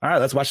of all right.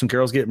 Let's watch some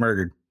girls get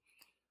murdered.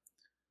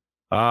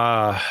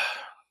 Yeah,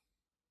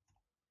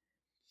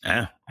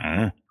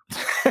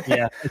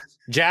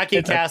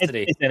 Jackie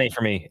Cassidy. It's NA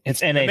for me.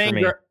 It's NA for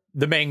me.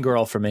 The main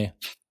girl for me.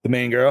 The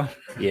main girl.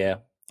 Yeah,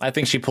 I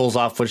think she pulls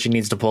off what she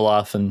needs to pull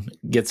off and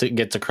gets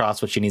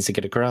across what she needs to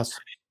get across.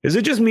 Is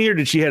it just me or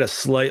did she had a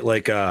slight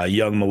like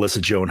young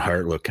Melissa Joan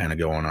Hart look kind of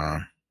going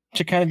on?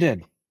 She kind of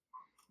did.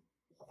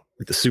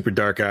 With the super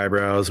dark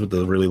eyebrows, with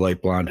the really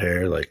light blonde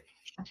hair, like.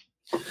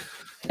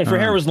 If her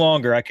hair was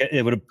longer,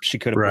 she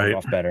could have pulled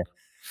off better.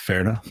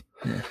 Fair enough.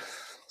 Yeah.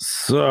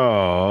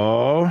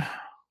 So,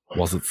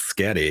 was it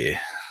sketty?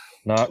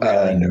 Not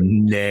really.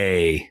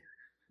 Nay.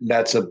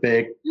 That's a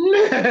big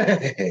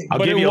nay. I'll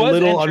give you a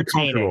little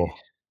uncomfortable.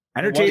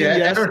 Entertaining,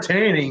 yes.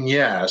 Entertaining,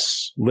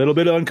 yes. Little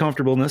bit of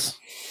uncomfortableness.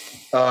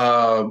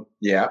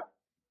 Yeah.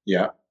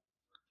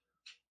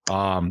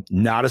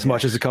 Not as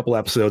much as a couple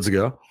episodes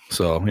ago.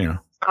 So, you know.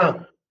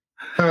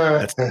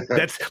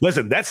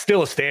 That's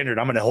still a standard.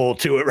 I'm going to hold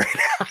to it right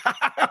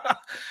now.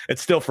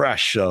 It's still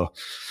fresh. So,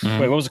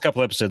 wait, what was a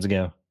couple episodes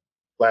ago?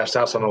 Last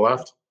House on the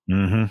Left.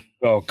 Mm-hmm.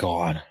 Oh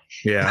God,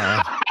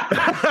 yeah.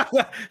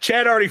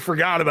 Chad already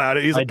forgot about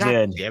it. He's like, I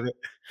did. Damn it.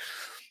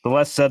 The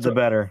less said, the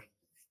better.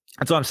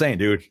 That's what I'm saying,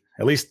 dude.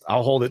 At least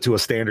I'll hold it to a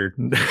standard.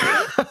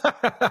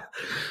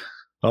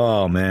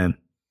 Oh man,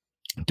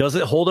 does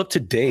it hold up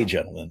today,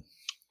 gentlemen?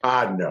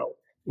 No.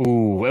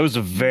 Ooh, it was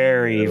a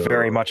very,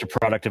 very much a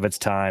product of its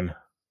time.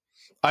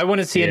 I want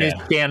to see a new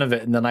scan of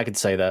it, and then I could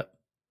say that.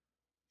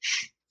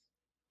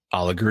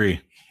 I'll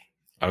agree.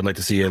 I would like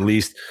to see at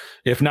least,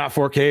 if not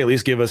 4K, at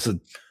least give us a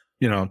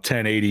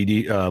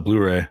 1080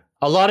 Blu-ray.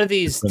 A lot of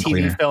these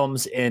TV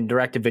films and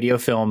direct-to-video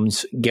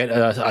films get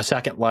a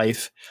second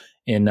life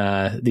in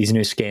these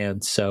new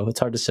scans, so it's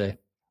hard to say.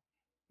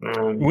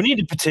 We need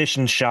to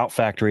petition Shout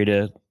Factory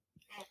to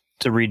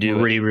redo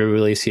it.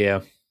 Re-release,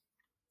 yeah.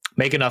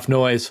 Make enough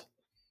noise.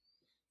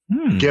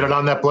 Get it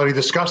on that bloody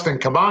disgusting.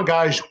 Come on,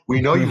 guys. We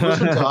know you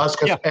listen to us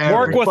because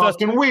every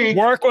fucking week.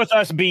 Work with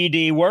us,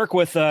 BD. Work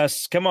with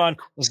us. Come on.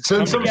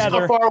 Send some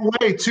stuff our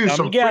way, too.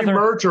 Some free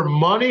merch or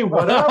money,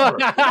 whatever.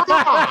 Come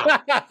on.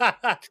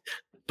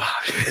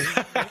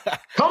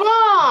 Come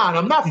on.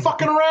 I'm not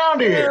fucking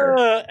around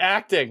here.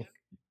 Acting.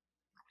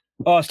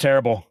 Oh, it's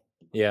terrible.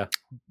 Yeah.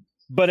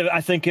 But I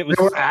think it was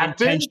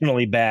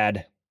intentionally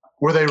bad.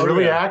 Were they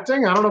really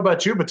acting? I don't know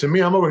about you, but to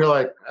me, I'm over here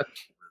like...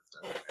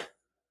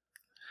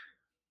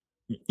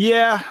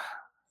 Yeah,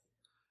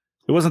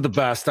 it wasn't the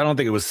best. I don't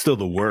think it was still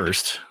the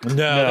worst.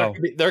 No.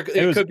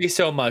 It could be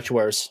so much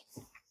worse.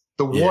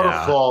 The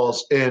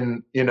waterfalls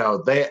in,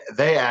 they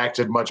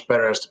acted much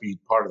better as to be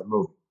part of the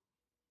movie.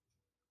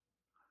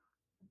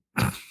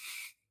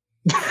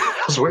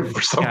 I was waiting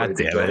for somebody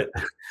to do it.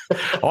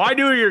 Oh, I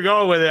knew where you were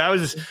going with it.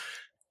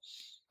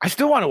 I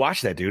still want to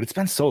watch that, dude. It's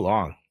been so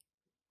long.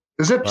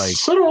 Is it?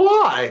 So do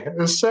I.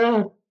 It's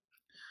sad.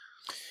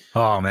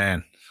 Oh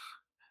man.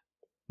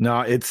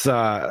 No, it's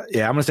I'm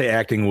gonna say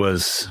acting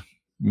was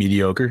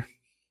mediocre.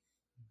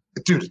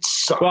 Dude, it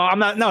sucked. Well, I'm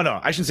not. No,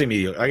 I shouldn't say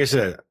mediocre. Like I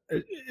said,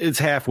 it's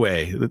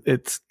halfway.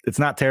 It's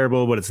not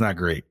terrible, but it's not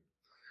great.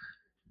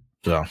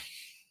 So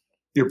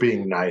you're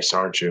being nice,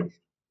 aren't you?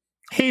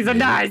 He's a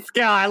nice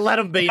guy. Let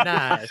him be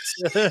nice.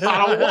 I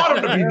don't want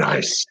him to be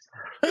nice.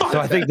 So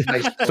I think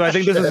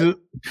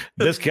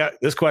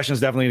this question is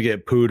definitely gonna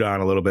get pooed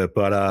on a little bit.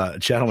 But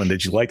gentlemen,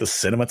 did you like the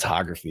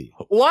cinematography?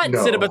 What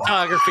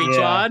cinematography,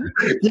 John?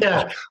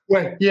 Yeah.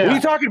 Wait, yeah. What are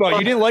you talking about?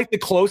 You didn't like the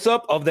close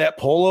up of that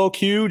polo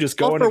cue just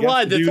going? Well, for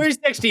one, the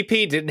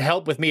 360p didn't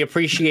help with me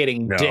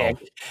appreciating Dick,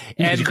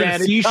 and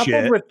then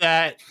coupled with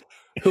that,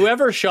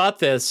 whoever shot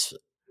this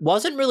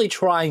wasn't really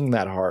trying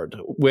that hard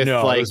with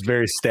it was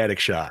very static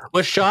shot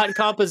with shot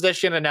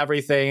composition and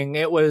everything.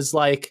 It was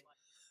like,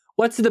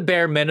 what's the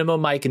bare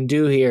minimum I can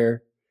do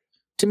here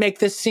to make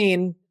this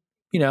scene,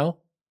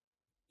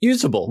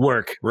 usable?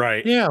 Work,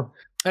 right? Yeah.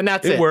 And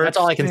that's it. That's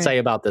all I can say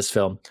about this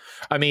film.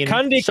 I mean,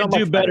 Cundy could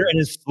do better in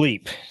his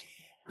sleep.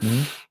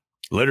 Mm-hmm.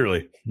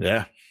 Literally,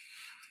 yeah.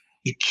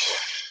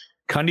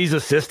 Cundy's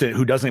assistant,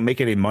 who doesn't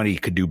make any money,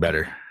 could do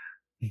better.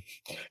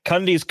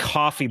 Cundy's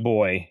coffee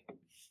boy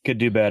could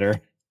do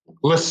better.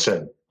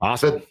 Listen,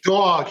 the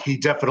dog he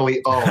definitely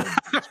owns.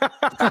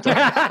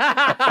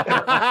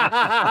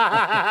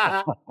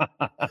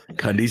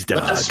 Cundy's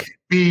dog. Let's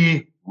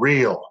be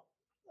real.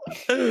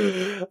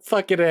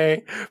 Fucking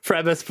A.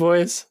 Premise,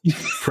 boys.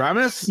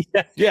 Premise?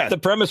 Yeah. The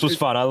premise was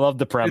fun. I love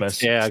the premise.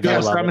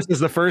 Premise is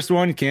the first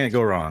one. You can't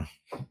go wrong.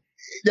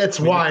 That's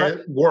why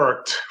it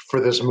worked for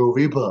this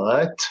movie,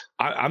 but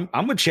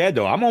I'm with Chad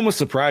though. I'm almost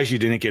surprised you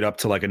didn't get up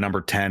to like a number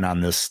 10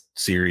 on this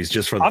series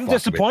just for the I'm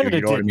disappointed it,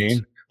 you know what I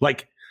mean?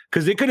 Like,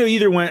 because it could have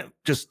either went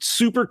just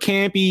super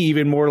campy,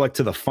 even more like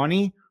to the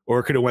funny, or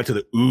it could have went to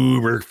the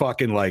uber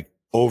fucking like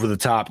over the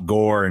top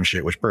gore and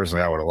shit, which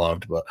personally I would have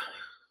loved, but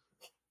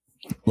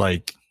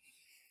like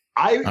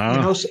and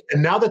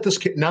now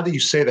that you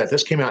say that,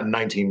 this came out in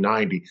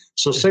 1990,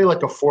 so say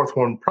like a fourth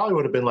one probably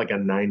would have been like a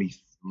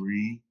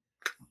 93.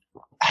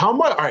 How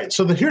much? All right.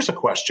 So here's a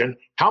question: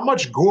 how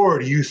much gore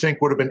do you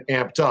think would have been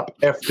amped up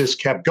if this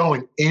kept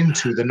going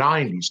into the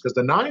 90s? Because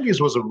the 90s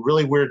was a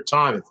really weird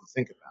time if you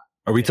think about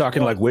it. Are we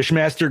talking like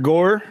Wishmaster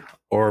gore,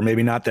 or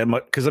maybe not that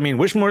much? Because I mean,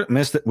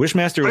 Wishmaster was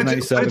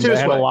 97. That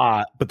had a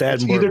lot, but that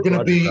it's either going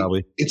to be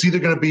it's either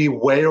going to be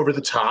way over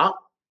the top,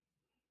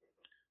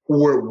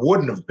 or it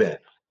wouldn't have been.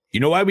 You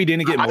know why we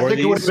didn't get more of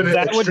these? It would have been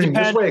extreme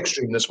this way,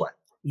 extreme this way.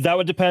 That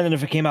would depend on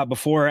if it came out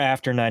before or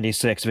after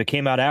 96. If it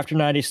came out after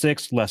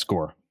 96, less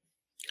gore.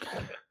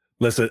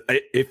 Listen,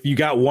 if you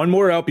got one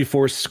more out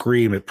before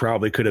Scream, it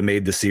probably could have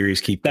made the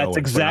series keep going. That's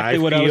exactly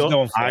what I was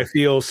going for. I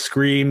feel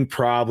Scream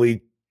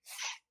probably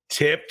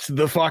tipped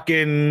the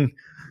fucking...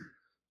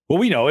 Well,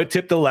 we know it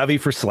tipped the levy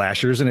for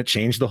slashers, and it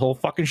changed the whole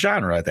fucking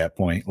genre at that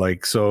point.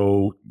 Like,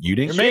 so you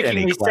didn't You're get making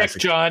any me classic.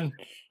 sick, John.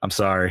 I'm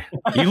sorry.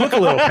 You look a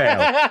little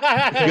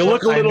pale. You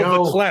look a little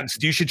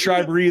verklempt. You should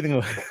try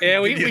breathing. Yeah,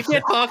 we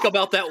can't talk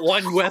about that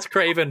one Wes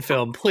Craven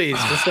film, please.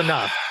 Just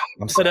enough.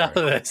 I'm sorry. Enough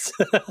of this.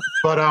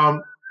 But I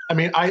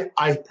mean,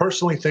 I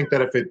personally think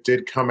that if it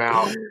did come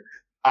out,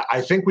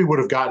 I think we would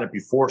have gotten it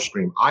before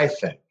Scream. I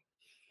think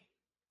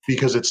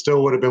because it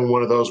still would have been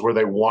one of those where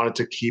they wanted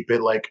to keep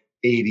it like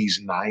 80s,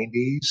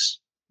 90s,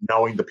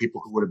 knowing the people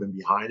who would have been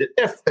behind it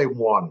if they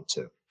wanted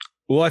to.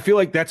 Well, I feel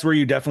like that's where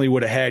you definitely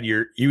would have had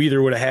you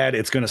either would have had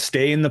it's going to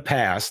stay in the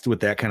past with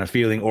that kind of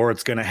feeling, or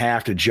it's going to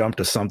have to jump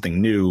to something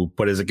new.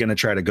 But is it going to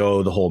try to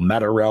go the whole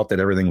meta route that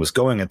everything was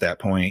going at that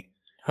point?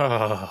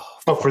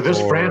 But for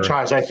this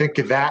franchise, I think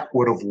that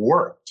would have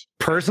worked.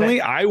 Personally,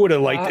 I would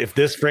have liked if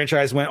this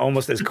franchise went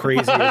almost as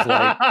crazy as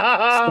like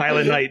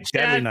Silent Night,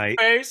 Deadly Night.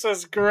 Face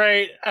is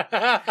great.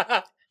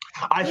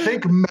 I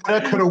think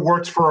meta could have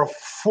worked for a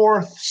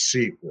fourth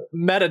sequel.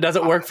 Meta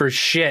doesn't work for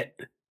shit.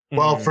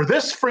 Well, for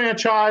this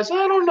franchise,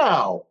 I don't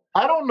know.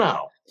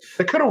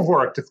 It could have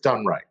worked if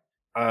done right.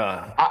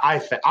 I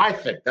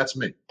think that's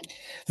me.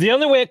 The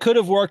only way it could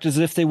have worked is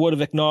if they would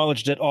have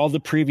acknowledged that all the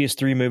previous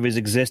 3 movies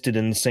existed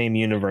in the same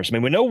universe. I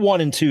mean, we know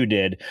 1 and 2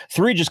 did.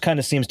 3 just kind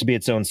of seems to be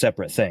its own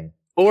separate thing.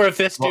 Or if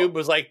this dude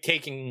was like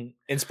taking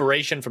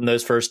inspiration from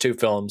those first 2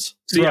 films.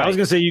 See, I was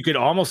going to say you could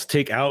almost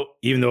take out,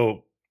 even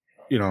though,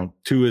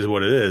 2 is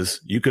what it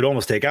is, you could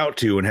almost take out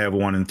 2 and have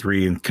 1 and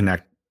 3 and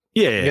connect.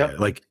 Yeah.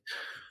 Like,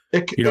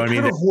 it could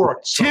have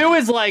worked. 2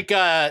 is like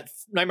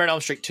Nightmare on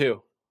Elm Street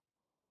 2.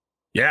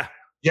 Yeah.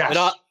 Yes.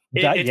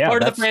 It's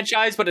part of the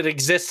franchise, but it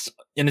exists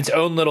in its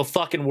own little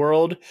fucking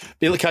world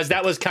because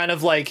that was kind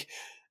of like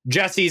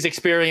Jesse's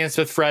experience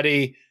with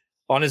Freddy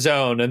on his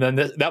own, and then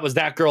that was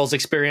that girl's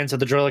experience of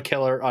the Driller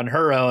Killer on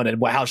her own,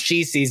 and how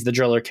she sees the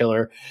Driller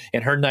Killer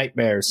in her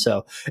nightmares.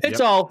 So it's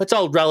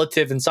all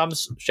relative in some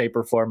shape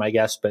or form, I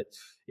guess. But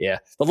yeah,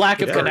 the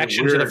lack of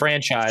connection to the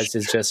franchise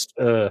is just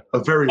a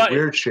very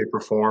weird shape or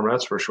form.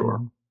 That's for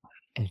sure.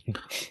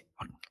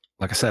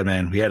 Like I said,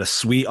 man, we had a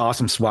sweet,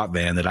 awesome swap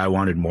van that I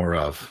wanted more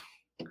of.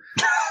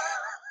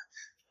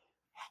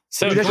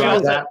 So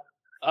recycle,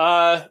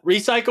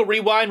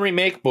 rewind,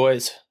 remake,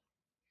 boys.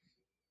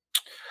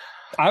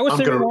 I would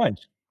say rewind.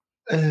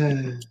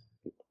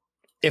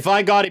 If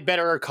I got a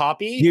better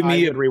copy,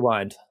 I would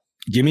rewind.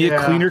 Give me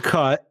a cleaner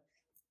cut,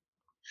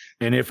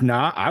 and if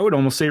not, I would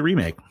almost say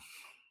remake.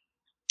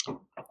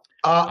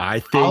 I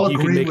think you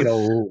can make it a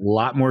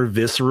lot more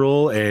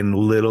visceral and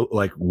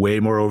way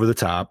more over the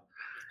top.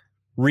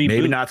 Reboot.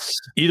 Maybe not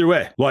either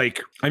way.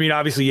 Like, I mean,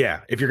 obviously, yeah.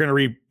 If you're gonna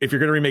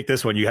remake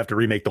this one, you have to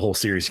remake the whole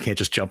series. You can't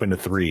just jump into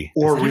 3.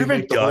 Or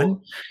remake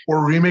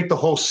the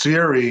whole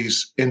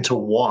series into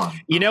 1.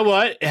 You know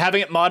what?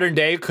 Having it modern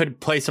day could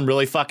play some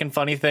really fucking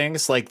funny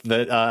things, like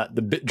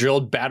the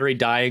drilled battery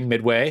dying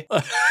midway.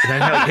 And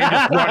then, like, him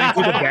just running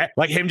through the back,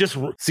 like him just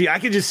see. I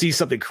could just see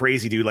something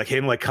crazy, dude. Like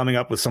him, like coming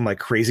up with some like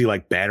crazy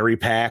like battery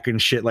pack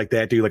and shit like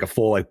that, dude. Like a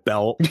full like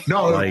belt.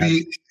 No, like,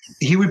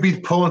 he would be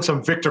pulling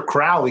some Victor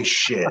Crowley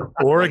shit.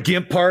 Or a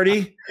GIMP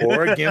party.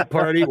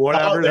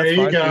 Whatever. There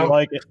you go.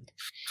 Like it.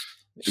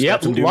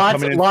 Yep,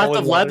 lots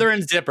of leather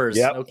and zippers.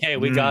 Yep. Okay,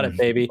 we got it,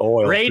 baby.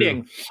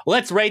 Rating. Too.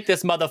 Let's rate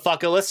this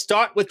motherfucker. Let's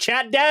start with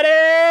Chat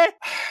Daddy.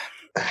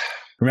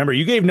 Remember,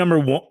 you gave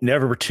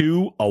number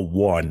 2 a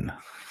 1.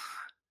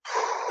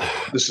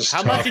 This is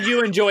how much did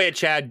you enjoy it,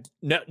 Chad?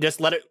 No,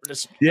 just let it.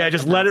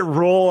 Just let it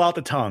roll out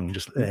the tongue.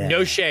 Just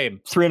no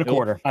shame. 3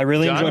 1/4. I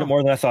really enjoyed it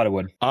more than I thought it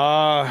would.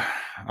 I'm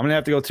gonna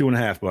have to go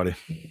 2.5, buddy.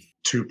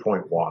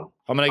 2.1.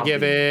 I'm gonna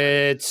give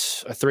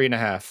it a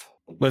 3.5.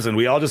 Listen,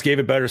 we all just gave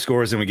it better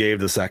scores than we gave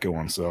the second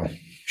one. So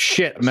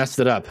shit, I messed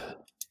it up.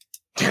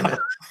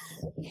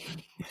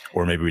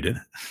 Or maybe we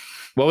didn't.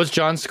 What was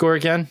John's score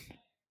again?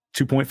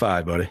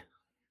 2.5, buddy.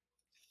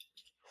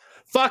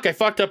 Fuck, I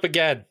fucked up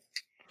again.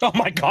 Oh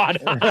my God.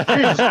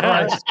 Jesus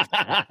Christ.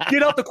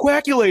 Get out the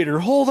quackulator.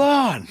 Hold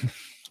on.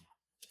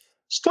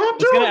 Stop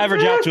it's going to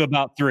average out to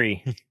about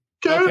 3.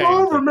 Get it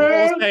over,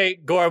 man. We'll say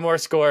Gormore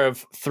score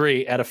of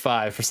 3 out of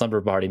 5 for Slumber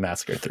Party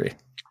Massacre 3.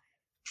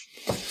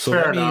 So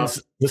that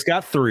means this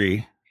got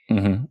 3.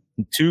 Mm-hmm.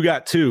 2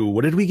 got 2.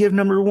 What did we give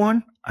number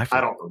 1? I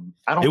don't.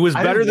 It was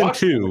better than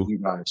 2. You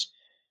guys.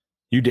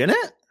 You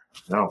didn't?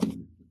 No.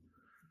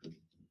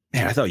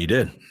 Man, I thought you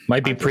did.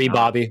 Might be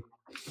pre-Bobby.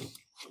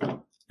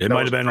 It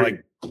might have been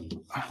like,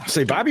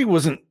 say, Bobby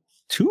wasn't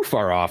too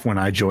far off when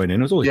I joined in.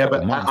 It was only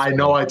but I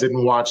know I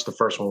didn't watch the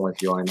first one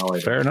with you. I know I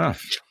did. Fair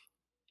enough.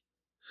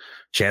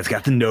 Chad's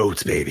got the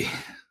notes, baby.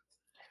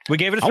 We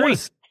gave it a 3.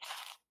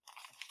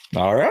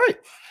 All right.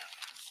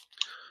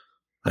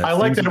 I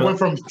like that it went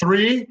from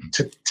 3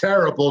 to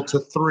terrible to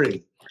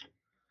 3.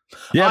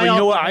 Yeah, but you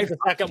know what? The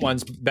second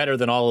one's better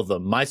than all of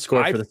them. My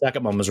score for the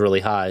second one was really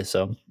high.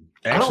 So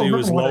actually, it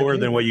was lower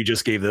than what you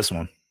just gave this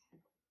one.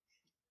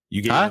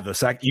 You gave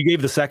you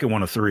gave the second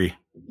one a 3.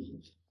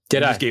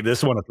 Did I? Just gave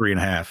this one a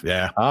 3.5.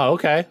 Yeah. Oh,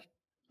 okay.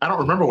 I don't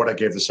remember what I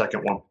gave the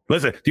second one.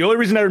 Listen, the only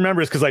reason I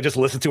remember is because I just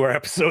listened to our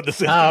episode.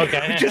 Oh,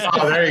 okay.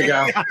 Oh, there you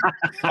go.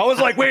 I was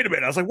like, wait a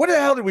minute. I was like, what the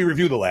hell did we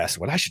review the last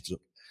one? I should do.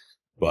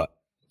 But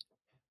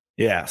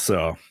yeah,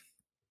 so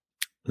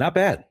not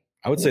bad.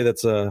 I would say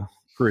that's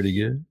pretty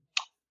good.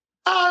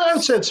 I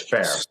would say it's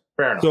fair.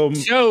 Fair enough.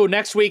 So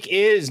next week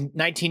is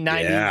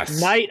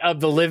 1990 Night of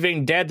the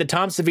Living Dead, the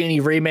Tom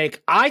Savini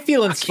remake. I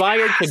feel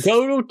inspired to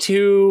go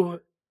to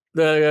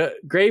the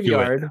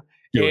graveyard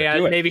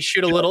and maybe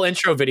shoot a little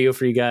intro video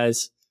for you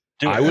guys.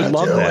 I would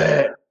love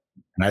that.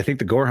 And I think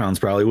the Gorehounds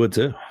probably would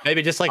too.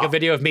 Maybe just like a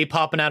video of me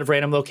popping out of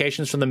random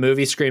locations from the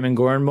movie screaming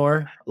Gore and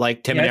More,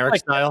 like Tim and Eric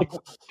style.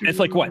 It's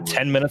like what,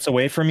 10 minutes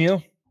away from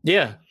you?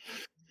 Yeah.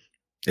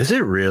 Is it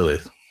really?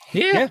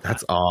 Yeah.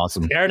 That's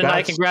awesome. Aaron and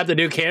I can grab the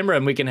new camera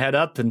and we can head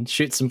up and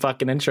shoot some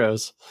fucking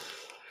intros.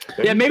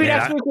 Yeah, maybe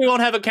next week we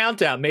won't have a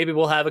countdown. Maybe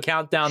we'll have a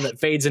countdown that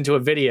fades into a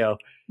video.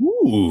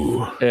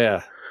 Ooh.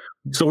 Yeah.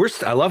 So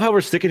I love how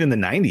we're sticking in the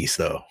 90s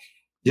though.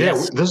 Yeah,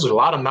 this is a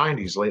lot of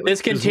 90s lately. This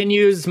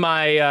continues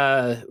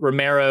my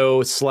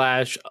Romero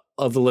 /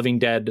 of the Living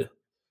Dead.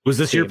 Was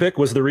this your pick?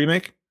 Was the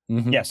remake?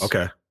 Mm-hmm. Yes.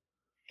 Okay.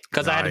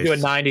 Because I had to do a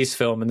 90s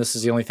film, and this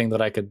is the only thing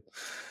that I could.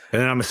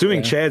 And I'm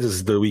assuming Chad's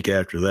is the week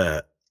after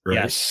that, right?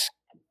 Yes.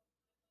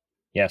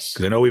 Yes.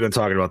 Because I know we've been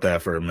talking about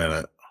that for a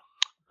minute.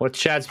 What's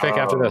Chad's pick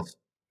after this?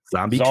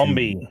 Zombie.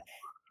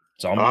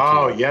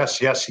 Oh, yes.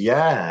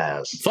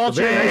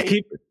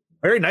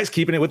 Very nice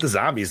keeping it with the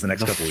zombies the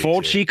next couple of weeks.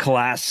 Fulci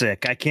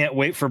classic. I can't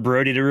wait for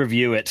Brody to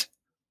review it.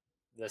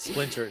 The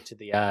splinter to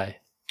the eye.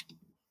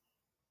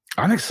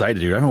 I'm excited,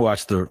 dude. I haven't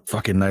watched the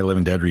fucking Night of the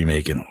Living Dead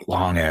remake in a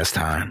long ass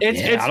time.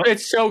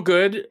 It's so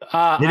good.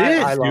 It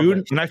is,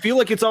 dude. And I feel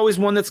like it's always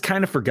one that's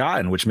kind of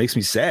forgotten, which makes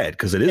me sad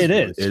because it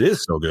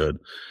is so good.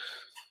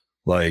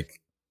 Like,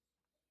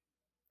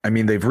 I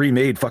mean, they've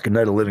remade fucking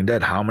Night of the Living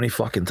Dead how many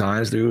fucking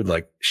times, dude?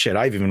 Like, shit,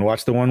 I've even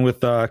watched the one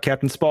with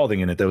Captain Spaulding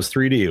in it that was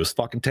 3D. It was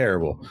fucking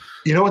terrible.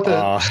 You know what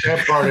the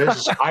sad part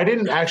is? I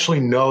didn't actually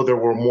know there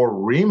were more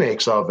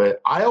remakes of it.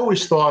 I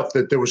always thought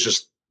that there was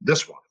just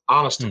this one,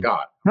 honest to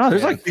God. No,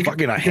 there's like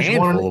fucking a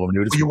handful of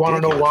them, dude. You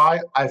want to know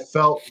why? I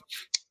felt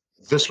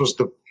this was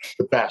the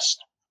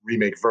best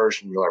remake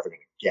version you're ever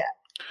going to get.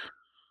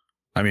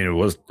 I mean, it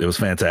was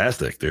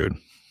fantastic, dude.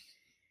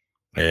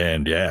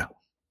 And yeah.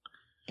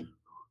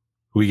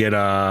 We get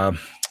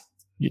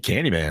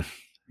Candyman.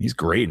 He's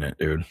great in it,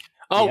 dude.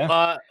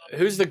 Oh,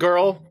 who's the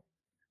girl?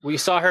 We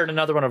saw her in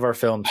another one of our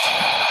films.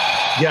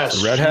 Yes,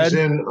 the redhead. She's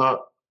in.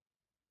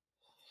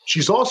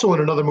 She's also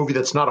in another movie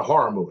that's not a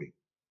horror movie.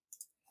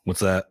 What's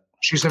that?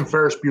 She's in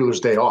Ferris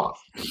Bueller's Day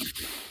Off.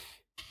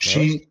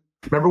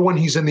 Remember when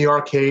he's in the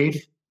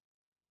arcade?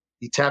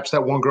 He taps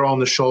that one girl on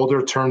the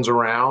shoulder, turns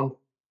around.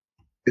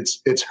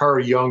 It's her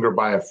younger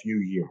by a few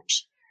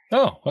years.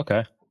 Oh,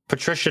 okay.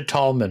 Patricia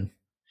Tallman.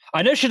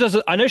 I know she does.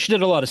 I know she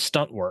did a lot of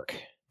stunt work.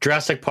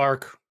 Jurassic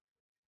Park.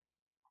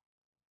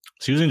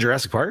 She was in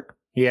Jurassic Park?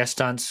 Yeah,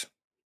 stunts.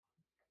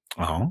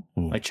 Oh,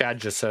 like Chad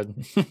just said.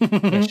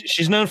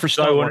 She's known for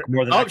stunt work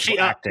more than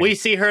acting. We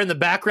see her in the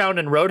background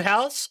in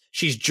Roadhouse.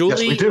 She's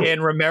Julie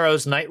in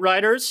Romero's Night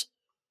Riders.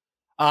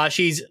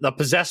 She's the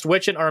possessed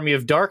witch in Army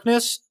of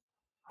Darkness.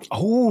 Dark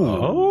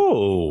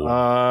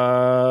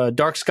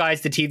Skies,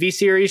 the TV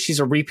series. She's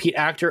a repeat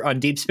actor on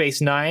Deep Space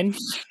Nine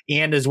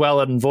and as well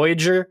in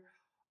Voyager.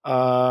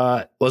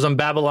 Was on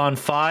Babylon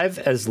 5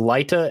 as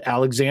Lyta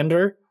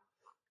Alexander.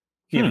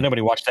 Yeah,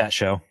 nobody watched that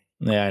show.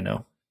 Yeah, I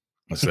know.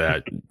 What's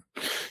that?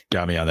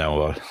 Got me on that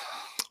one.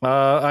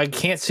 I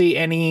can't see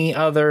any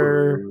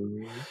other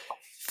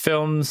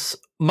films.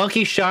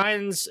 Monkey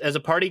Shines as a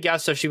party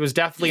guest, so she was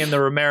definitely in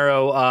the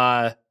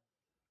Romero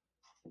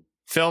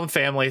film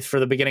family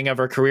for the beginning of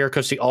her career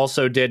because she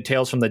also did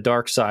Tales from the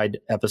Dark Side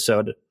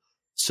episode.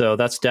 So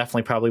that's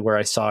definitely probably where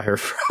I saw her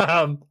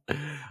from.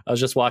 I was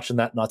just watching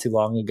that not too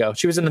long ago.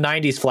 She was in the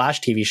 90s Flash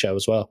TV show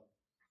as well.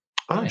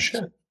 Oh,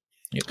 shit.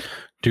 Yep.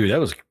 Dude, I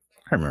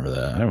remember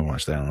that. I haven't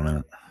watched that in a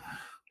minute.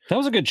 That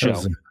was a good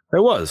show. It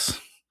was.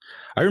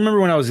 I remember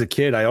when I was a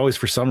kid, I always,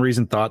 for some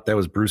reason, thought that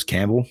was Bruce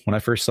Campbell when I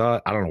first saw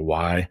it. I don't know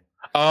why.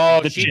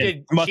 Oh, she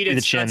did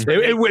the chin.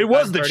 It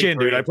was the chin,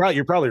 dude.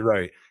 You're probably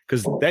right.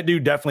 Because that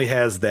dude definitely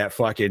has that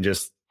fucking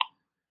just...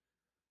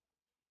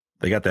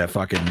 They got that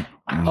fucking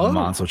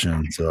monster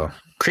chin. So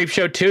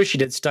Creepshow 2, she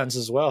did stunts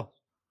as well.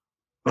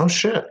 Oh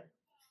shit!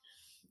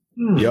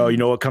 Yo, you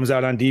know what comes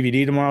out on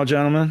DVD tomorrow,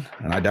 gentlemen?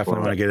 And I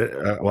definitely want to get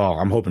it. Well,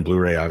 I'm hoping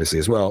Blu-ray, obviously,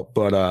 as well.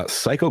 But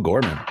Psycho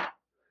Gorman.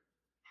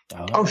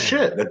 Oh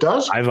shit, it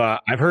does.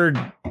 I've heard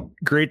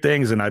great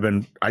things, and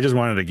I just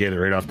wanted to get it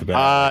right off the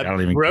bat. I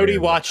don't even. Brody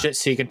watched it,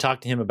 so you can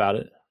talk to him about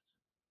it.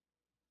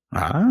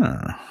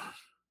 I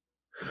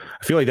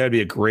feel like that'd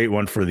be a great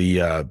one for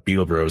the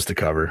Beetle Bros to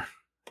cover.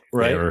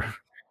 Right.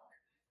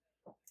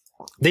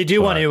 They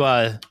do want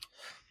to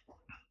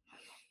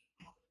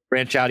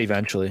branch out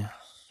eventually.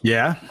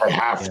 Yeah. I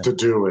have to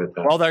do it.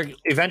 Well, they're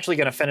eventually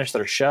going to finish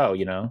their show,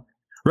 you know?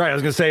 Right. I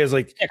was going to say, is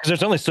like, because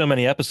there's only so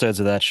many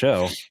episodes of that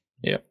show.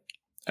 Yeah.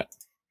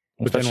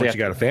 But then once you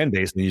got a fan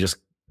base, then there's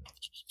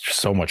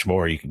so much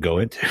more you can go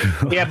into.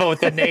 Yeah, but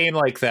with a name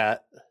like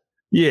that.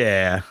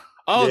 Yeah.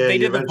 Oh, Yeah, they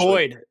did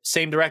eventually. The Void.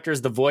 Same director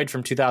as The Void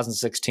from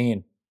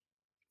 2016.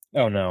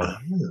 Oh, no.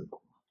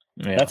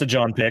 Yeah. That's a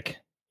John pick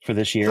for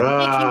this year.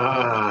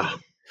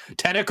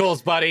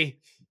 Tentacles, buddy.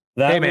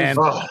 Hey, man.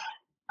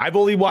 I've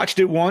only watched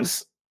it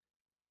once.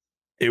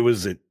 I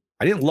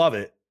didn't love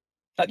it.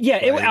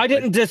 I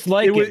didn't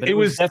dislike it. It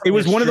was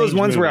one of those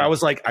ones where I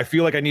was like, I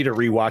feel like I need to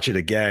rewatch it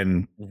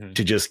again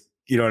to just,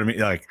 you know what I mean?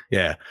 Like,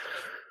 yeah.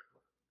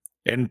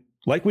 And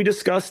like we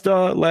discussed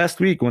last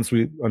week, when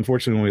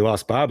we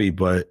lost Bobby,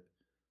 but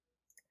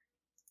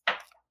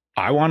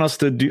I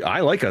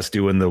like us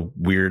doing the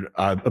weird,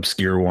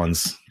 obscure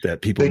ones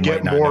that people They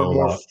get might not more know and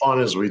more about.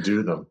 fun as we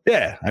do them.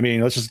 Yeah. I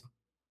mean, I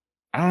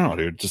don't know,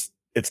 dude. Just,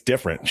 it's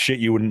different. Shit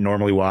you wouldn't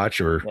normally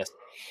watch or. Yes.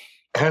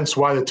 Hence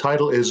why the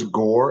title is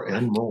Gore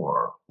and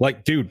More.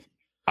 Like, dude,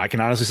 I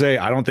can honestly say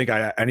I don't think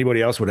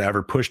anybody else would have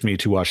ever pushed me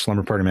to watch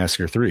Slumber Party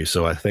Massacre 3.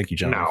 So I thank you,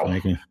 John, for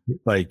making,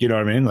 like, you know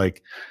what I mean?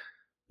 Like,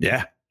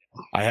 yeah,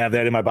 I have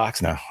that in my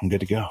box now. I'm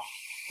good to go.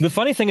 The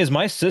funny thing is,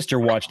 my sister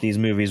watched these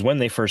movies when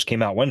they first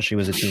came out when she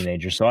was a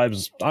teenager. So I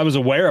was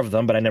aware of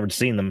them, but I never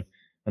seen them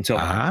until.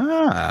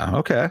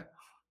 Okay.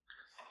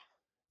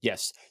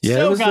 Yes. Yeah,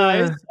 So,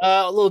 guys,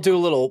 we'll do a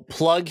little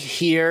plug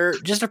here.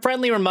 Just a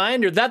friendly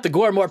reminder that the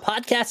Gore and More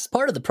podcast is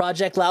part of the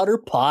Project Louder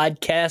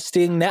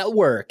podcasting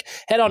network.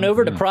 Head on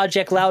over to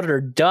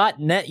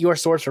projectlouder.net, your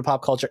source for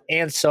pop culture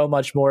and so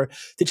much more,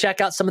 to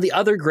check out some of the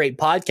other great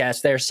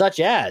podcasts there, such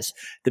as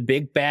the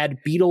Big Bad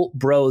Beetle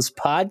Bros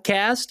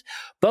podcast,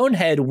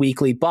 Bonehead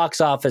Weekly,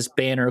 Box Office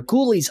Banner,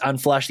 Ghoulies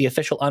Unflushed, the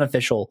official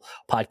unofficial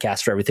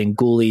podcast for everything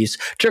Ghoulies,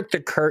 Jerk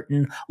the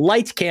Curtain,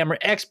 Lights Camera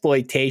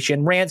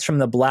Exploitation, Rants from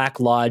the Black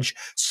Lodge,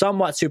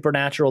 Somewhat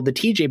Supernatural, the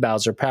TJ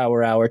Bowser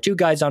Power Hour, Two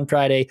Guys on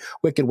Friday,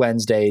 Wicked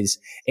Wednesdays,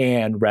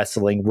 and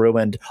Wrestling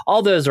Ruined.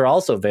 All those are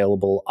also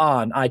available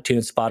on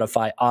iTunes,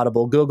 Spotify,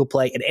 Audible, Google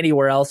Play, and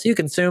anywhere else you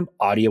consume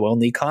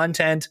audio-only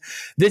content.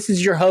 This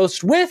is your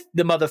host with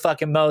the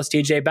motherfucking most,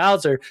 TJ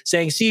Bowser,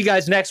 saying see you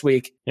guys next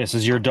week. This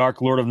is your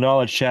Dark Lord of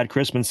Knowledge, Chad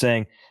Crispin,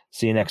 saying,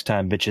 see you next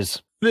time,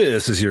 bitches.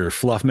 This is your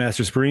Fluff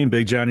Master Supreme,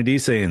 Big Johnny D,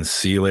 saying,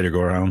 see you later,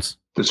 Gorehounds.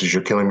 This is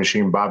your Killing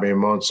Machine, Bobby and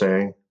Moan,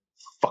 saying,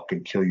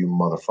 fucking kill you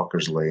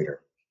motherfuckers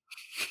later.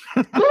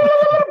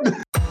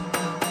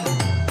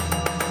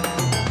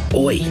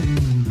 Oi,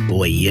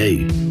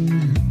 you.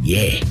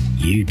 Yeah,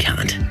 you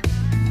cunt.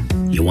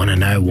 You want to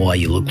know why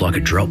you look like a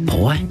drop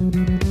pie?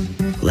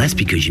 Well, that's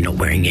because you're not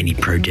wearing any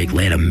Project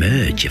Louder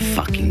merch, you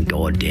fucking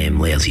goddamn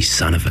lousy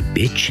son of a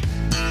bitch.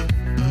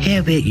 How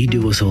about you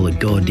do us all a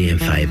goddamn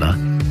favour?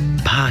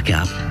 Park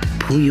up,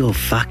 pull your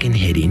fucking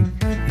head in,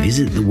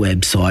 visit the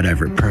website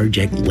over at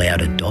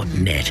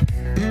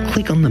projectlouder.net,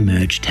 click on the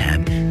merch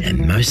tab,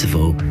 and most of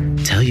all,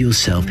 tell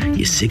yourself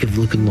you're sick of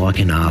looking like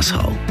an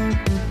asshole.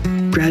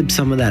 Grab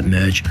some of that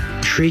merch,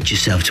 treat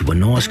yourself to a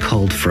nice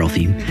cold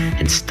frothy,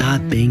 and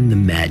start being the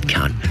mad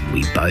cunt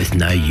we both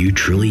know you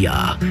truly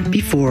are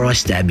before I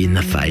stab you in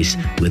the face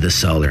with a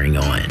soldering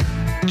iron.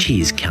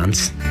 Cheers,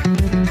 cunts.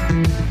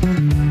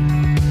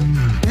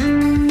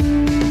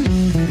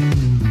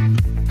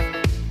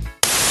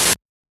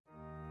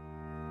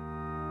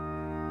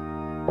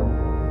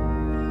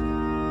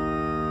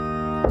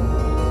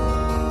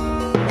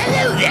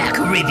 Hello there,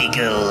 creepy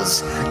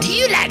ghouls. Do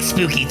you like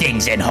spooky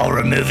things and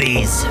horror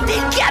movies?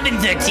 Then Cabin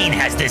 13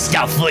 has the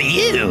stuff for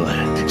you.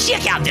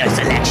 Check out their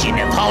selection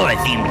of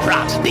horror-themed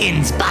props,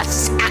 pins,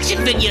 busts,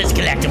 action figures,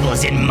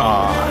 collectibles, and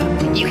more.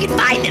 You can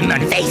find them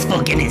on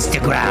Facebook and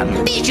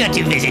Instagram. Be sure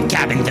to visit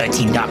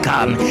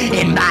cabin13.com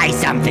and buy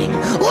something,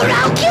 or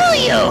I'll kill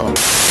you.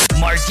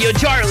 Marcio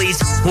Charlie's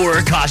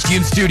Horror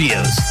Costume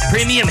Studios.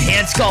 Premium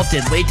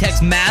hand-sculpted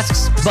latex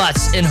masks,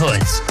 busts, and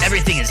hoods.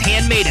 Everything is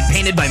handmade and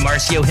painted by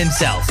Marcio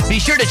himself. Be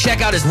sure to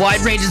check out his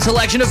wide range and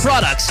selection of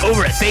products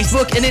over at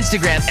Facebook and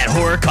Instagram at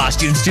Horror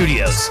Costume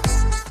Studios.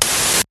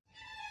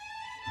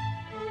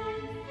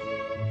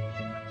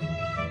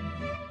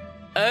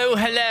 Oh,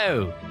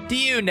 hello. Do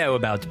you know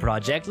about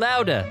Project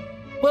Louder?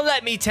 Well,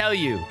 let me tell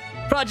you.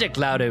 Project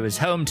Louder is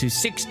home to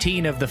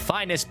 16 of the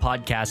finest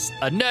podcasts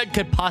a nerd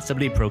could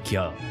possibly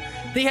procure.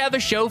 They have a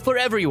show for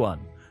everyone.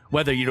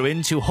 Whether you're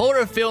into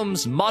horror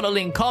films,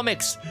 modeling,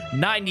 comics,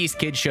 90s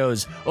kid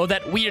shows, or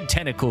that weird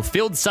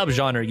tentacle-filled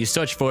subgenre you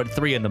search for at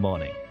 3 in the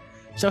morning.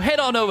 So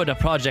head on over to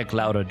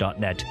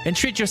projectlouder.net and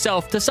treat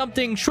yourself to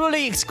something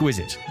truly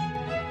exquisite.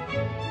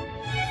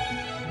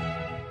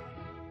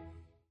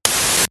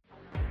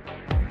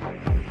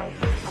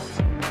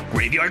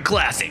 Graveyard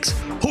Classics.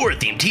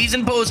 Horror-themed tees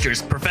and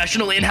posters,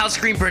 professional in-house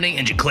screen printing,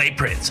 and Jaclay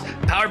prints.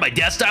 Powered by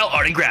Death Style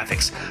Art and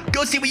Graphics.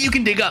 Go see what you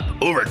can dig up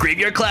over at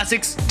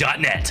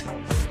graveyardclassics.net.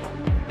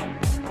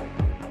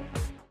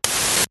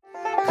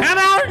 Come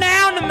on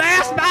down to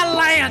Masked by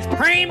Lance,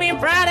 premium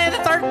Friday the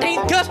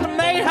 13th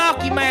custom-made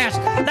hockey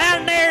mask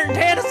down there in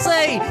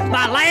Tennessee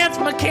by Lance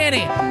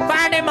McKinney.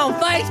 Find him on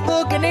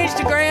Facebook and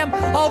Instagram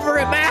over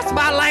at Masked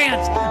by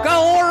Lance.